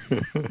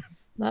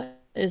 That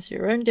is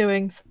your own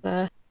doings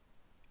there.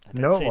 I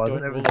did No, it say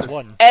wasn't. don't It was roll a the-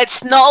 1.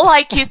 It's not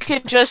like you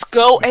can just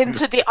go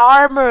into the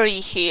armory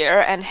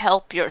here and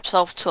help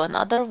yourself to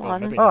another Well,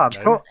 one. maybe Oh, not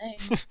I'm now.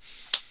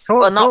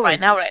 Well, not totally, right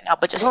now,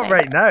 but just not saying.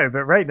 right now,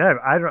 but right now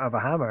I don't have a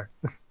hammer,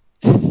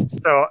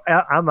 so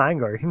I'm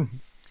angry.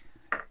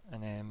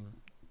 And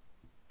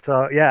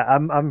So yeah,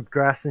 I'm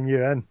grassing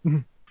you in.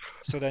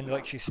 so then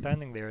like she's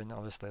standing there, and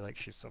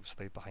she's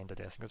obviously behind the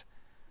desk and goes,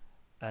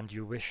 "And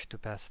you wish to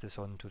pass this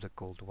on to the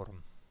Gold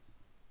Worm?"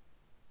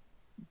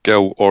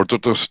 Gil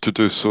ordered us to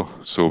do so,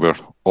 so we're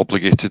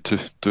obligated to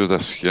do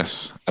this,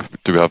 yes.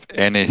 Do we have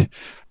any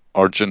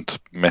urgent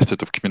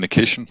method of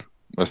communication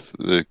with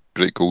the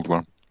Great Gold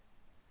Worm?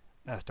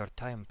 After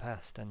time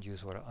passed and you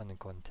were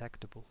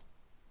uncontactable,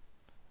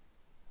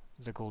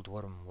 the Gold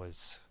Worm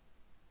was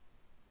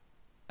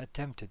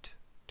attempted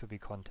to be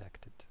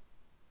contacted.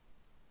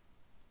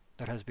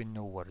 There has been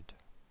no word.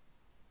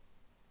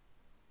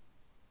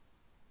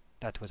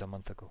 That was a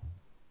month ago.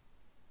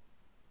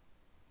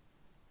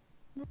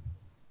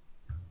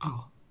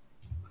 Oh,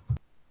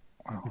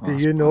 Well, Do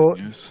that's you bad know-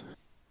 news.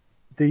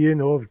 Do you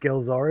know of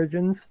Gil's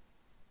origins?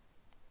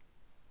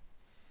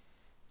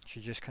 She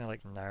just kind of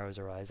like narrows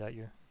her eyes at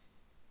you.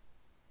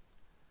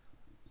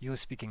 You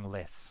speaking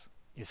less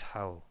is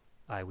how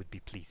I would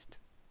be pleased.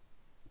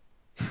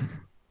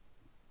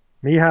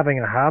 Me having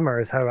a hammer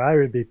is how I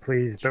would be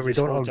pleased, She but we just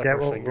don't all holds up get her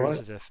what we fingers want.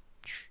 as if.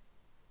 Shh.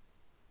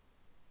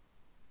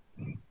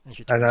 And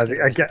she And turns to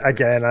the rest of the group.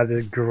 again, I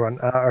just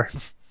grunt at her.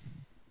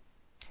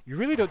 You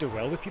really don't do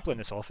well with people in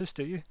this office,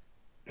 do you?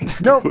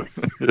 Nope,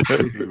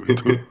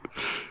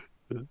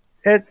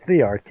 it's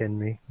the arc in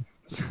me.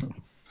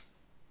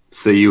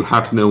 so you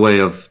have no way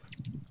of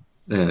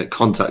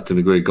contacting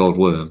the Great Gold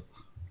Worm?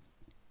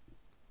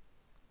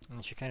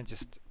 And she kind of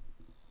just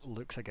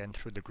looks again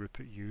through the group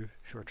at you,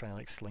 who are trying to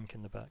like slink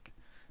in the back.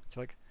 She's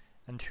like,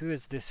 "And who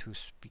is this who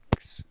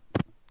speaks?"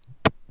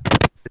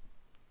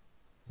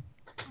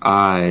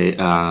 I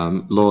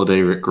am Lord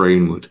Aeric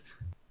Greenwood.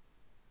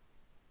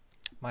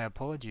 My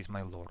apologies,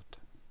 my lord.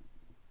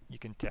 You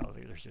can tell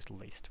that there's just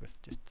laced with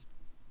just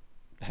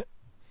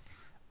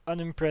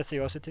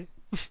unimpressiosity.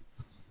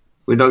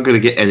 We're not going to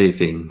get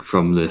anything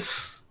from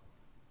this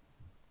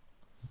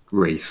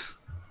race.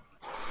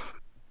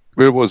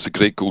 Where was the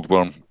Great Gold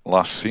Worm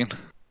last seen?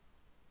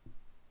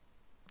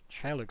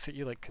 She kind of looks at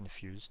you like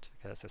confused.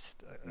 That's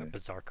just a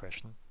bizarre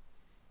question.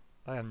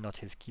 I am not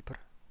his keeper.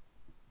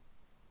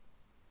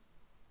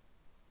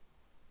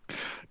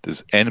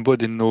 Does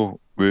anybody know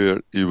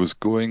where he was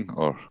going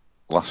or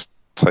last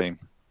time?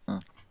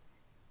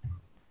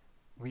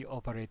 We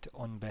operate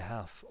on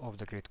behalf of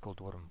the Great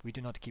Gold Worm. We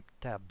do not keep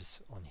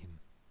tabs on him.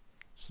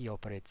 He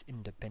operates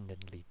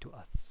independently to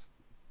us.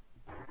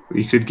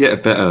 We could get a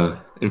better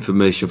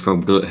information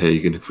from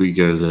Gluthagen if we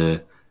go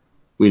there.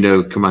 We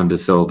know Commander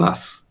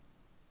Selbas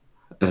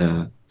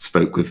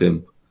spoke with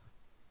him.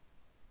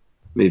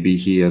 Maybe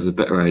he has a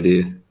better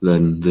idea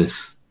than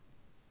this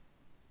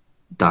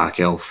dark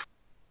elf.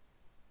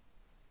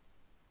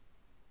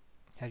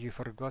 Have you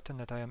forgotten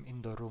that I am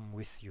in the room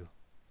with you,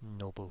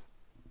 noble?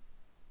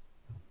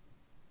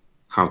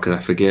 How could I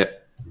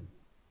forget?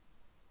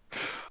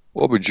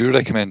 What would you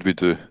recommend we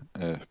do,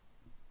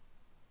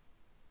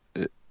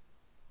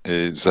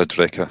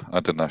 Zadreka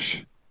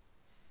Adanash,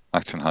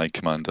 acting High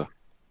Commander?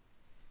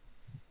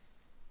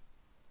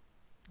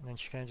 And then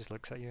she kind of just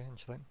looks at you and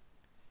she's like,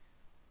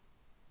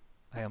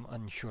 I am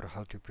unsure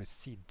how to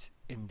proceed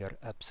in their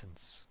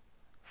absence.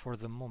 For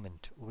the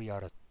moment, we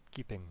are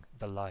keeping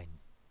the line.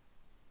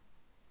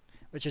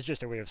 Which is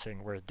just a way of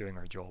saying we're doing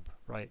our job,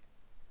 right?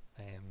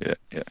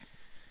 Yeah.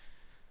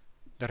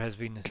 There has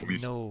been Can we-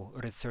 no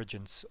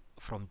resurgence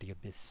from the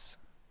abyss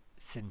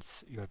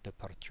since your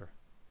departure.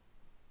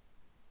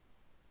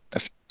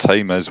 If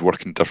time is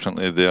working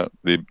differently there,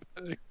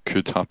 it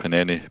could happen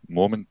any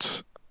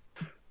moment.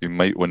 You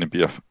might want to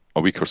be a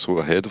week or so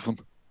ahead of them.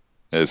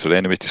 Is there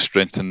any way to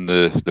strengthen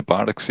the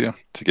barracks here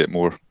to get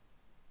more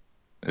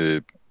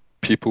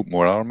people,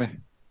 more army?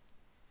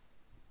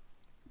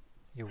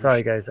 You Sorry,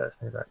 wish, guys,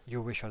 that's me back.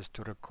 you wish us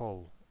to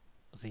recall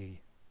the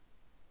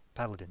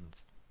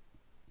paladins.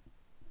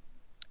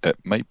 It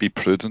might be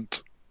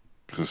prudent,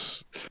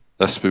 because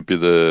this would be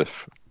the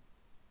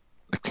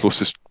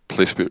closest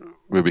place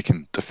where we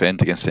can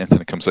defend against anything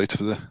that comes out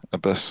of the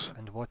abyss.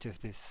 And what if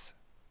this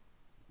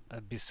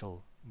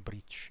abyssal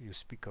breach you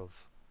speak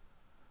of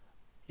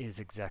is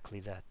exactly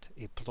that,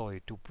 a ploy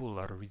to pool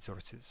our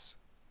resources?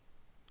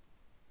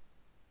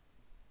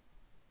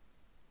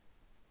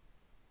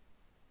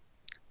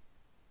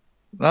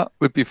 That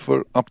would be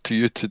up to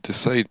you to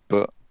decide,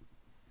 but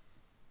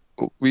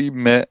we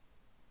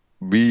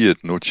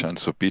had no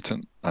chance of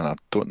beating, and I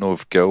don't know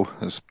if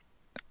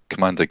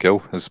Commander Gil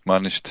has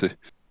managed to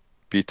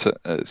beat it.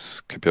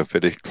 It could be a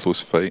very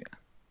close fight,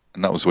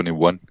 and that was only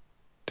one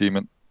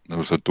demon. There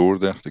was a door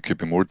there. There could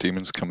be more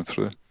demons coming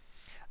through.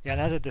 Yeah,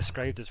 and as it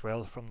described as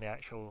well from the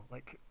actual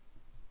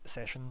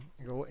session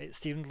ago, it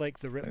seemed like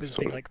the rip was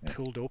being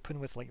pulled open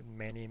with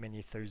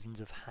many thousands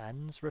of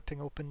hands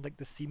ripping open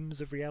the seams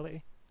of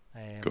reality,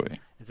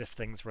 as if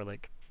things were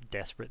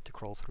desperate to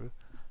crawl through.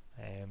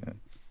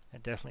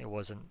 It definitely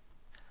wasn't.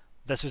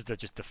 This was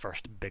just the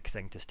first big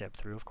thing to step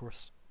through, of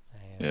course.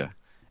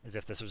 As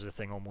if this was a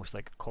thing almost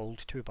called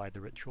to by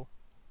the ritual.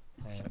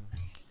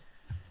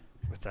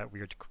 With that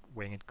weird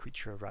winged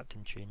creature wrapped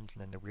in chains,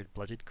 and then the weird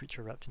blooded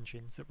creature wrapped in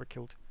chains that were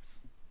killed.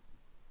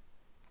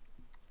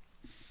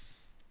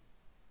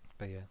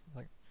 But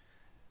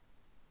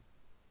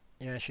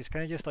yeah, she's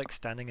kind of just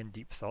standing in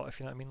deep thought, if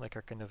you know what I mean.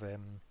 Her kind of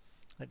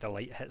the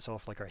light hits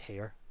off her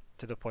hair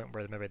to the point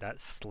where maybe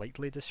that's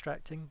slightly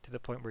distracting, to the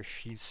point where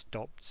she's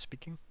stopped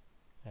speaking,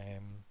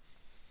 and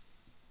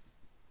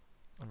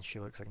she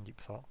looks in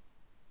deep thought.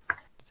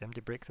 Does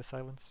anybody break the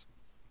silence?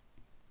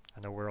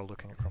 I know we're all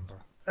looking at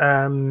Crumbar.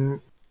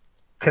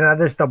 Can I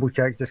just double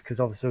check, just because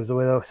obviously I was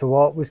aware? So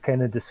what was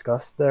kind of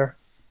discussed there?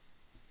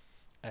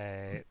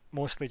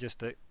 Mostly just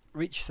that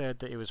Reach said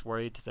that he was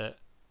worried that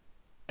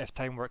if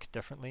time works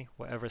differently,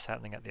 whatever's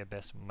happening at the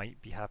Abyss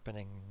might be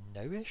happening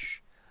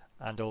now-ish,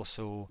 and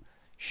also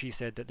she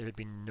said that there had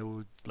been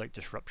no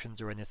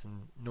disruptions or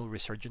anything, no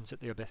resurgence at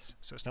the Abyss,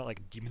 so it's not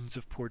like demons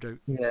have poured out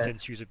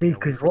since you've been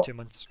away for 2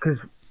 months.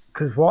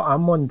 Because what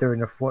I'm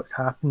wondering if what's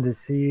happened is,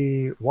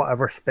 see,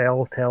 whatever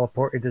spell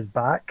teleported us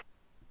back,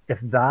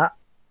 if that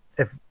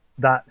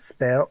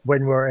spell,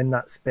 when we were in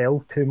that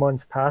spell, 2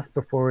 months passed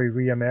before we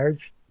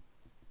re-emerged.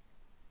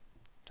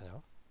 I don't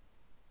know.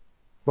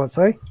 What,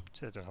 sorry?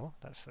 I don't know.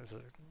 That's a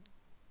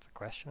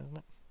question, isn't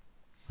it?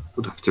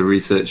 Would have to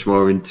research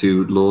more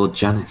into Lord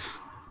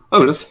Janice.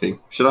 Oh, that's the thing.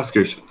 Should ask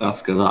her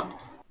that.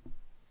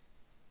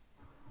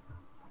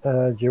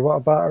 Do you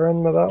want to batter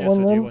in with that one? So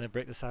then? do you want to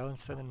break the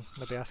silence then and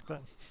maybe ask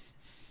that?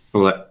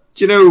 Well,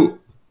 do you know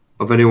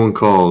of anyone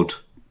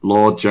called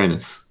Lord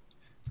Janice?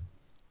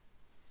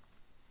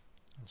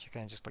 And she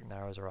kind of just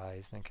narrows her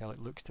eyes and then kind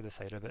of looks to the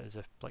side of it as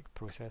if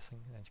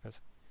processing, and then she goes,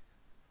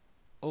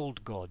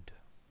 "Old god,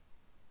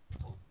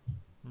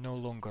 no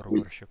longer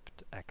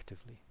worshipped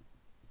actively."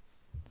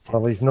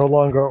 Well, he's no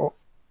longer.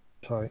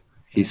 Sorry.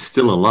 He's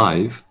still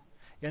alive.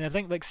 Yeah, and I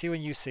think see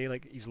when you say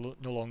he's no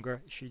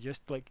longer, she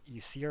just you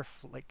see her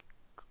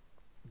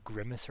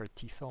grimace her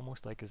teeth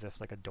almost as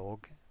if a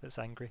dog that's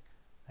angry,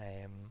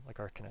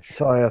 her kind of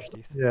Sorry,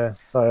 teeth. Yeah,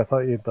 sorry, I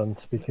thought you'd done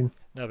speaking.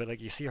 No, but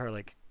you see her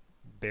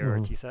bare her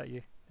teeth at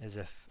you as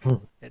if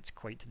it's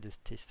quite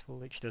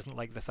distasteful. She doesn't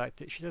like the fact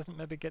that she doesn't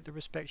maybe get the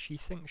respect she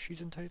thinks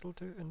she's entitled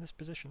to in this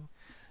position,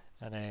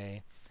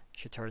 and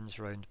she turns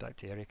round back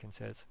to Aeric and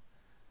says,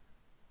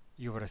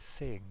 "You were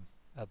saying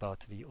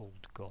about the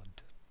old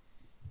god."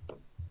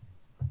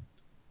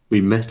 We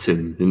met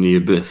him in the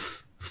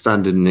abyss,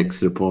 standing next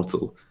to the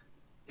portal.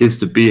 He's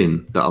the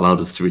being that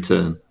allowed us to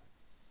return.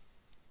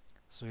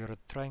 So you're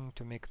trying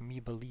to make me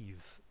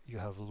believe you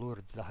have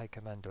lured the High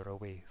Commander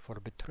away for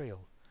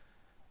betrayal,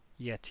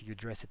 yet you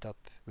dress it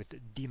up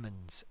with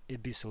demons,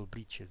 abyssal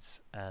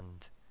breaches,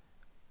 and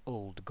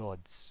old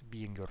gods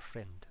being your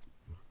friend.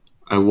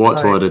 I walk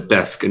Right. toward a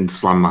desk and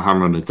slam my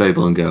hammer on the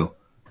table and go,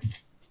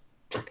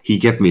 he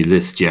gave me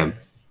this gem,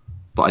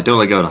 but I don't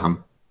let go of the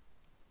hammer.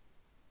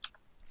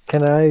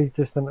 Can I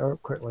just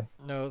interrupt quickly?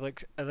 No,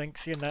 like I think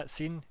seeing that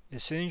scene,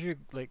 as soon as you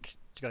like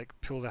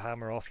pull the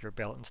hammer off your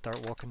belt and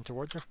start walking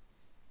towards her.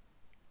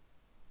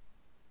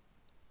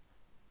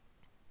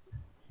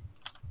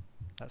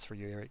 That's for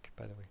you, Aeric,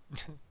 by the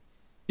way.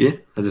 Yeah,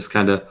 I just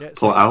kind of Yeah,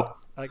 pull so it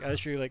out. like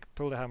as you like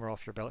pull the hammer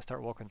off your belt,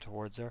 start walking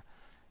towards her,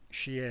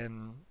 she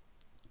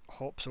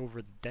hops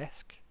over the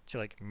desk to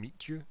like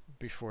meet you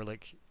before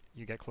like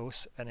you get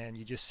close, and then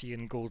you just see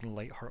in golden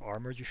light her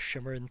armor just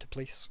shimmer into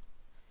place.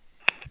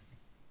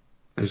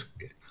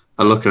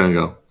 I look at her and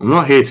go, I'm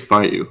not here to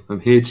fight you. I'm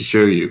here to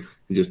show you.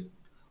 And just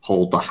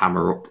hold the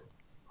hammer up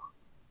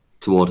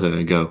toward her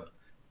and go,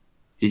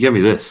 he gave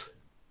me this.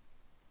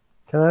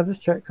 Can I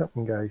just check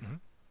something, guys? Mhm.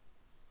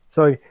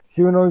 Sorry,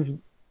 see when I was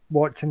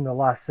watching the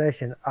last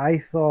session, I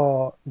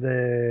thought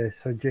the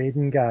Sir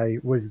Jaden guy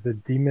was the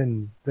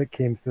demon that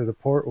came through the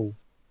portal.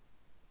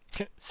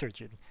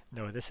 Surgeon.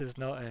 No, this is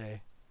not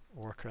a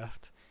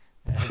Warcraft.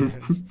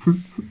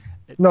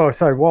 No,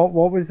 sorry. What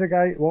was the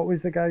guy? What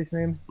was the guy's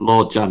name?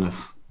 Lord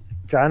Janus.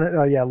 Janet.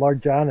 Oh yeah,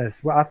 Lord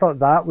Janus. Well, I thought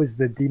that was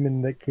the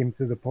demon that came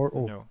through the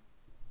portal. No.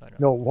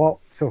 No, what?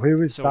 So who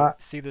was So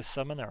that? see the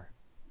summoner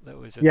that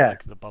was in Yeah.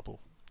 like the bubble.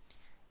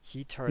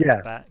 He turned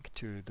Yeah. back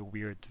to the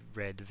weird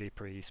red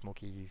vapory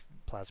smoky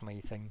plasma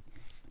thing.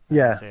 And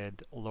Yeah.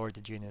 said, Lord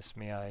Janus,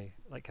 may I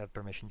like have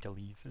permission to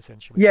leave,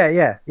 essentially.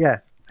 Yeah.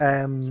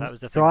 So that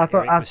was the thing So I that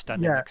thought Aeric was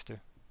standing next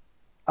to.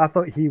 I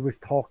thought he was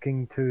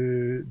talking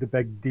to the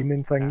big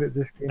demon thing Yeah, that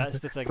just came. That's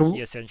the thing. So,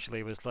 He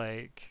essentially was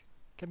like,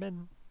 "Come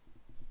in."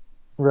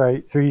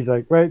 right. So he's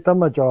like, right, done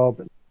my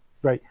job.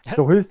 Right.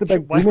 So who's the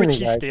big Why demon would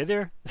she guy? stay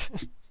there?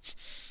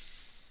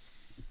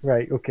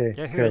 Right. Okay.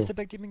 Yeah, who cool. is the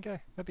big demon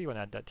guy? Maybe you want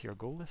to add that to your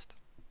goal list.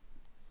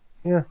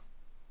 Yeah.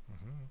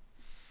 Hmm.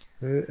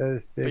 Who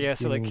is big But yeah,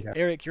 so like demon guy?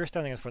 Aeric, you're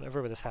standing in front of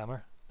her with this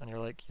hammer, and you're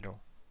like,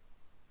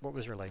 what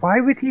was your line? Why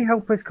would he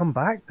help us come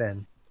back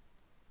then?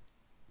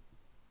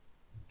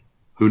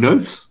 Who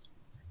knows?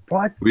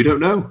 What? We don't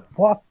know.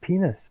 What a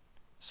penis.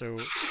 So,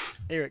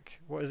 Aeric,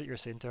 what is it you're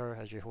saying to her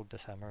as you hold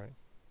this hammer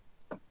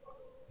out?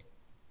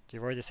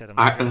 You've already said I'm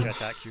not going to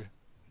attack you.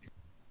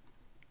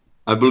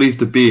 I believe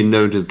the being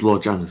known as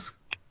Lord Janus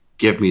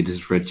gave me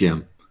this red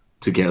gem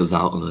to get us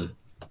out of there.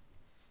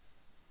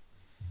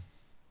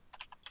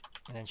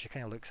 And then she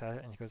kind of looks at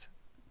it and she goes,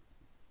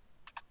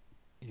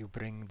 "You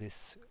bring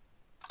this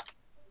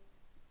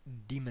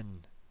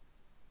demon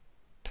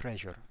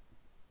treasure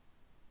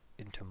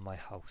into my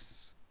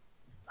house."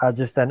 I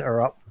just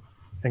interrupt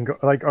and go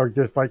like, or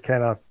just like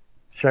kind of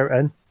shout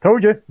in.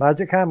 Told you,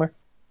 magic hammer.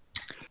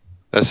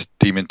 This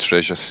demon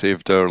treasure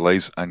saved our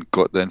lives and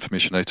got the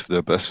information out of the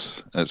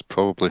abyss. It's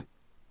probably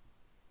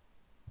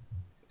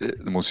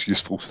the most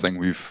useful thing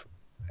we've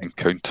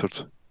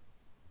encountered.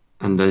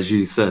 And as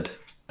you said,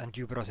 And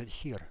you brought it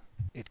here.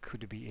 It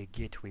could be a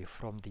gateway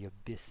from the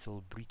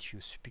abyssal breach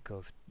you speak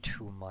of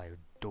to my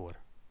door.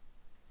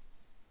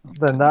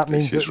 Then that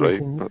means She's that we right,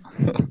 can.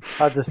 but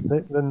I just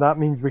think then that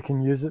means we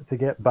can use it to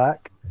get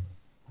back.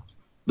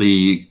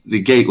 the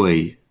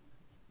gateway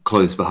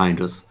closed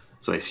behind us,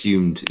 so I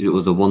assumed it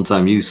was a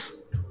one-time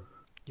use.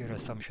 Your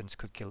assumptions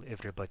could kill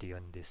everybody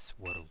on this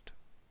world.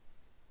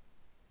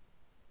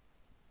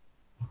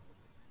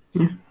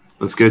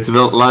 Let's go to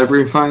the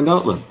library and find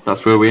out then.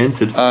 That's where we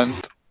entered. and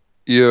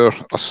your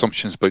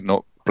assumptions about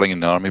not bringing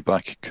the army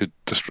back could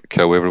just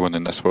kill everyone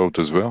in this world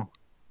as well.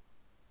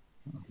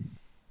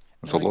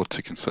 There's a Like, lot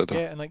to consider.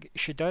 Yeah, and like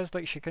she does,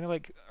 like she kind of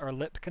like her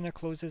lip kind of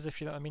closes,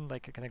 if you know what I mean.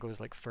 Like it kind of goes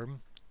like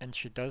firm, and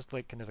she does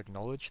like kind of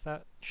acknowledge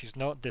that she's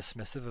not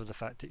dismissive of the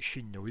fact that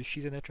she knows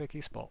she's in a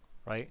tricky spot,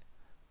 right?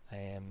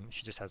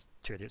 She just has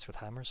two idiots with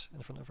hammers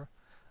in front of her,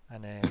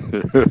 and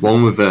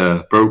One with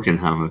a broken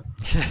hammer.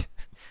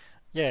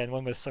 yeah, and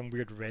one with some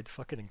weird red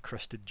fucking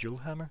encrusted jewel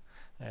hammer,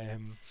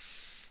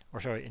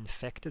 or sorry,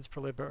 infected's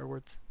probably a better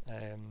word.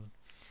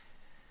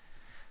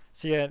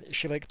 So yeah,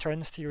 she like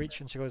turns to you each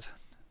and she goes,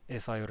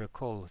 "If I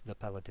recall the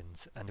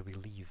paladins, and we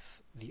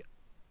leave the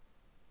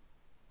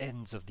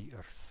ends of the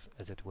earth,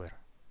 as it were,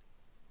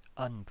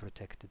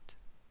 unprotected,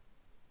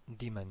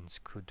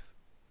 demons could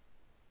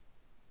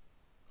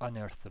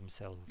unearth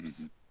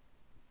themselves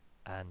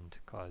and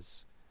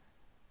cause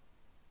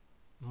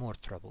more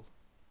trouble."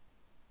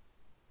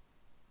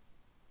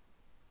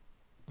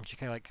 And she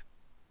kind of like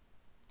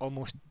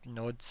almost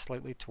nods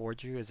slightly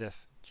towards you as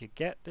if, "Do you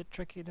get the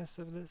trickiness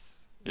of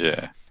this?"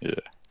 Yeah.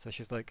 So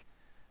she's like,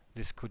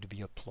 "This could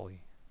be a ploy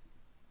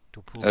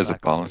to pull There's a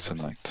back all the balancing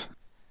forces. act.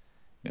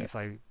 Yeah. If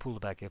I pull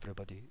back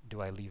everybody,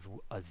 do I leave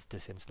us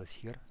defenseless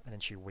here?" And then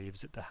she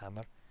waves at the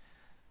hammer.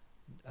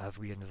 "Have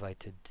we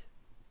invited,"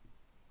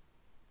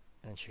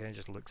 and she kind of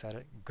just looks at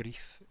it,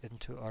 "grief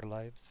into our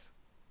lives?"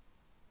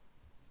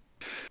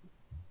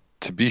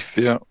 To be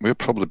fair, we're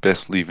probably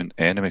best leaving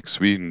anyway because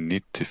we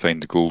need to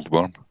find the gold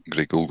worm,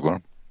 grey gold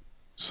worm.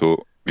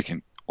 So we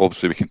can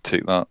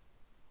take that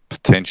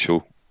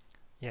potential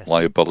Yes.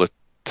 liability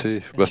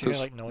to And with she kind us.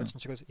 of like nods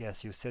and she goes,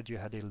 "Yes, you said you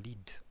had a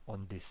lead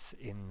on this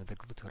in the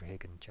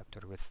Glutterhagen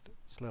chapter with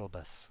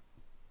Slelbus."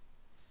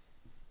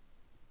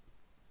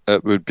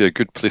 It would be a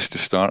good place to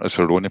start. It's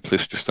our only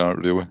place to start,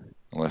 really,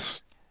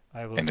 unless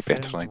I will any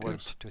better send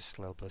word ideas. to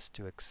Slelbus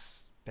to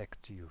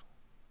expect you,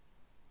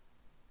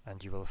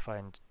 and you will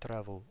find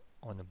travel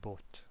on a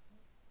boat.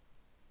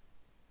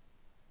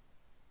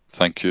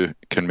 Thank you.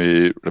 Can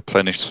we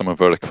replenish some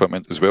of our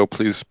equipment as well,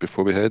 please,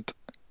 before we head,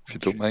 if you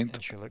And don't she, mind?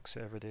 And she looks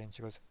at everybody and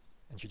she goes,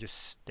 and she just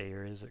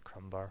stares at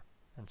Crumbar,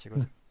 and she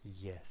goes,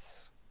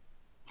 "Yes."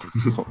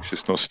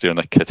 She's not staring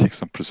at Kitty,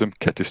 because I presume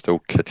Kitty's still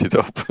kitted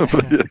up.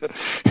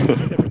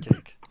 Give or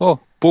take. Oh,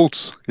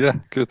 bolts. Yeah,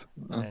 good.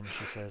 And then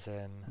she says,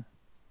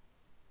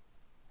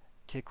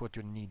 "Take what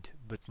you need,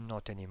 but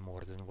not any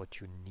more than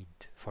what you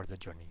need for the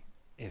journey.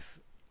 If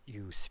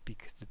you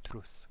speak the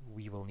truth,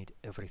 we will need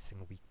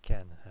everything we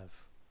can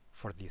have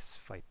for this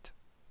fight."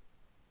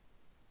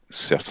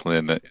 Certainly,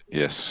 and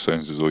yes,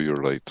 sounds as though you're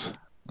right.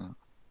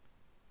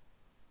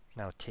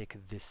 "Now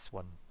take this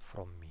one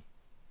from me."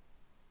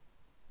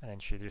 And then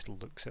she just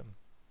looks at him.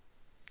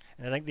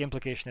 And I think the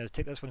implication is,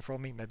 take this one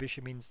from me. Maybe she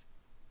means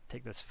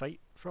take this fight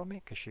from me,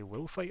 because she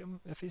will fight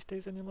him if he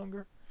stays any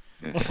longer.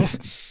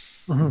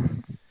 Yeah.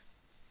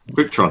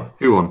 Quick try.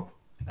 Who won?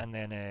 And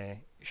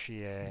then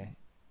she,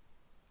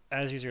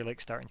 as you're like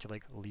starting to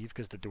like leave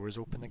because the door's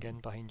open again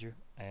behind you,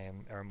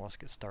 Eramos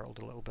gets startled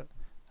a little bit,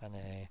 and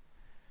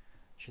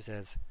she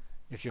says,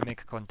 "If you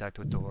make contact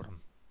with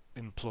Dorum,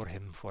 implore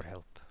him for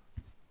help."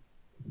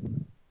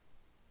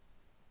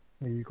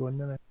 Are you going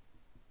there?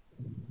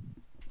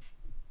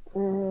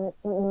 I'm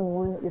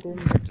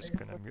just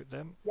gonna mute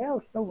them. Yeah, I'll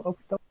still.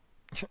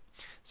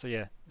 So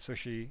yeah, so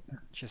she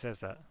says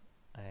that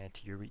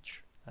to your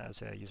reach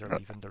as you are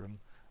leaving the room.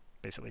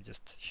 Basically,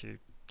 just she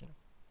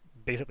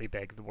basically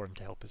beg the worm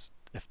to help us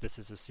if this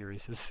is as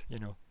serious as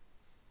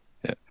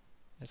Yeah.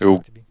 it's We'll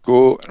going to be.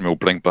 go and we'll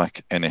bring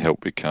back any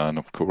help we can,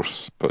 of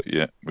course. But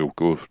yeah, we'll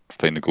go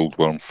find the gold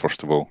worm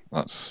first of all.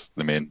 That's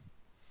the main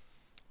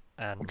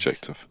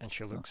objective. And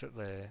she looks at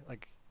the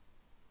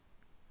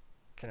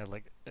kind of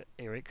like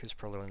Aeric, who's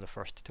probably one of the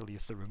first to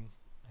leave the room.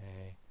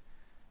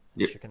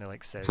 Yep. She kind of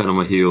like says, Turn on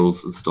my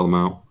heels and storm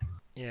out.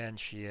 Yeah, and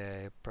she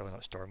probably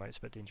not storm out; it's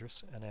a bit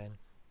dangerous. And then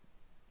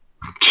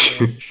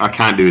I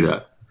can't do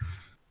that.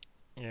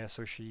 yeah,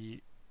 so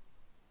she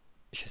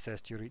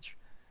says to your reach,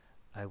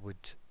 "I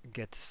would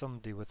get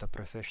somebody with a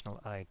professional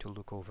eye to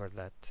look over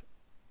that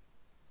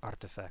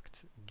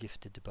artifact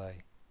gifted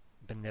by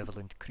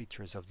benevolent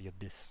creatures of the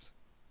abyss.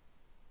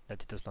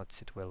 That it does not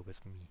sit well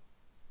with me."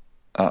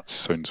 That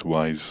sounds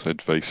wise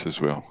advice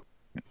as well.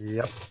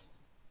 Yep.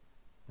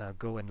 "Now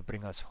go and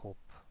bring us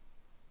hope."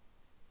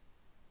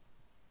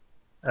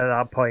 At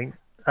that point,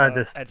 At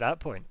that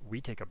point,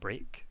 we take a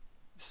break.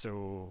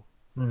 So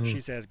she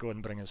says, "Go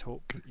and bring us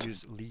hope." You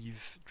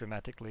leave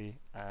dramatically,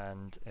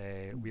 and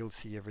we'll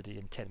see everybody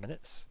in 10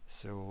 minutes.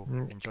 So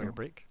enjoy your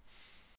break.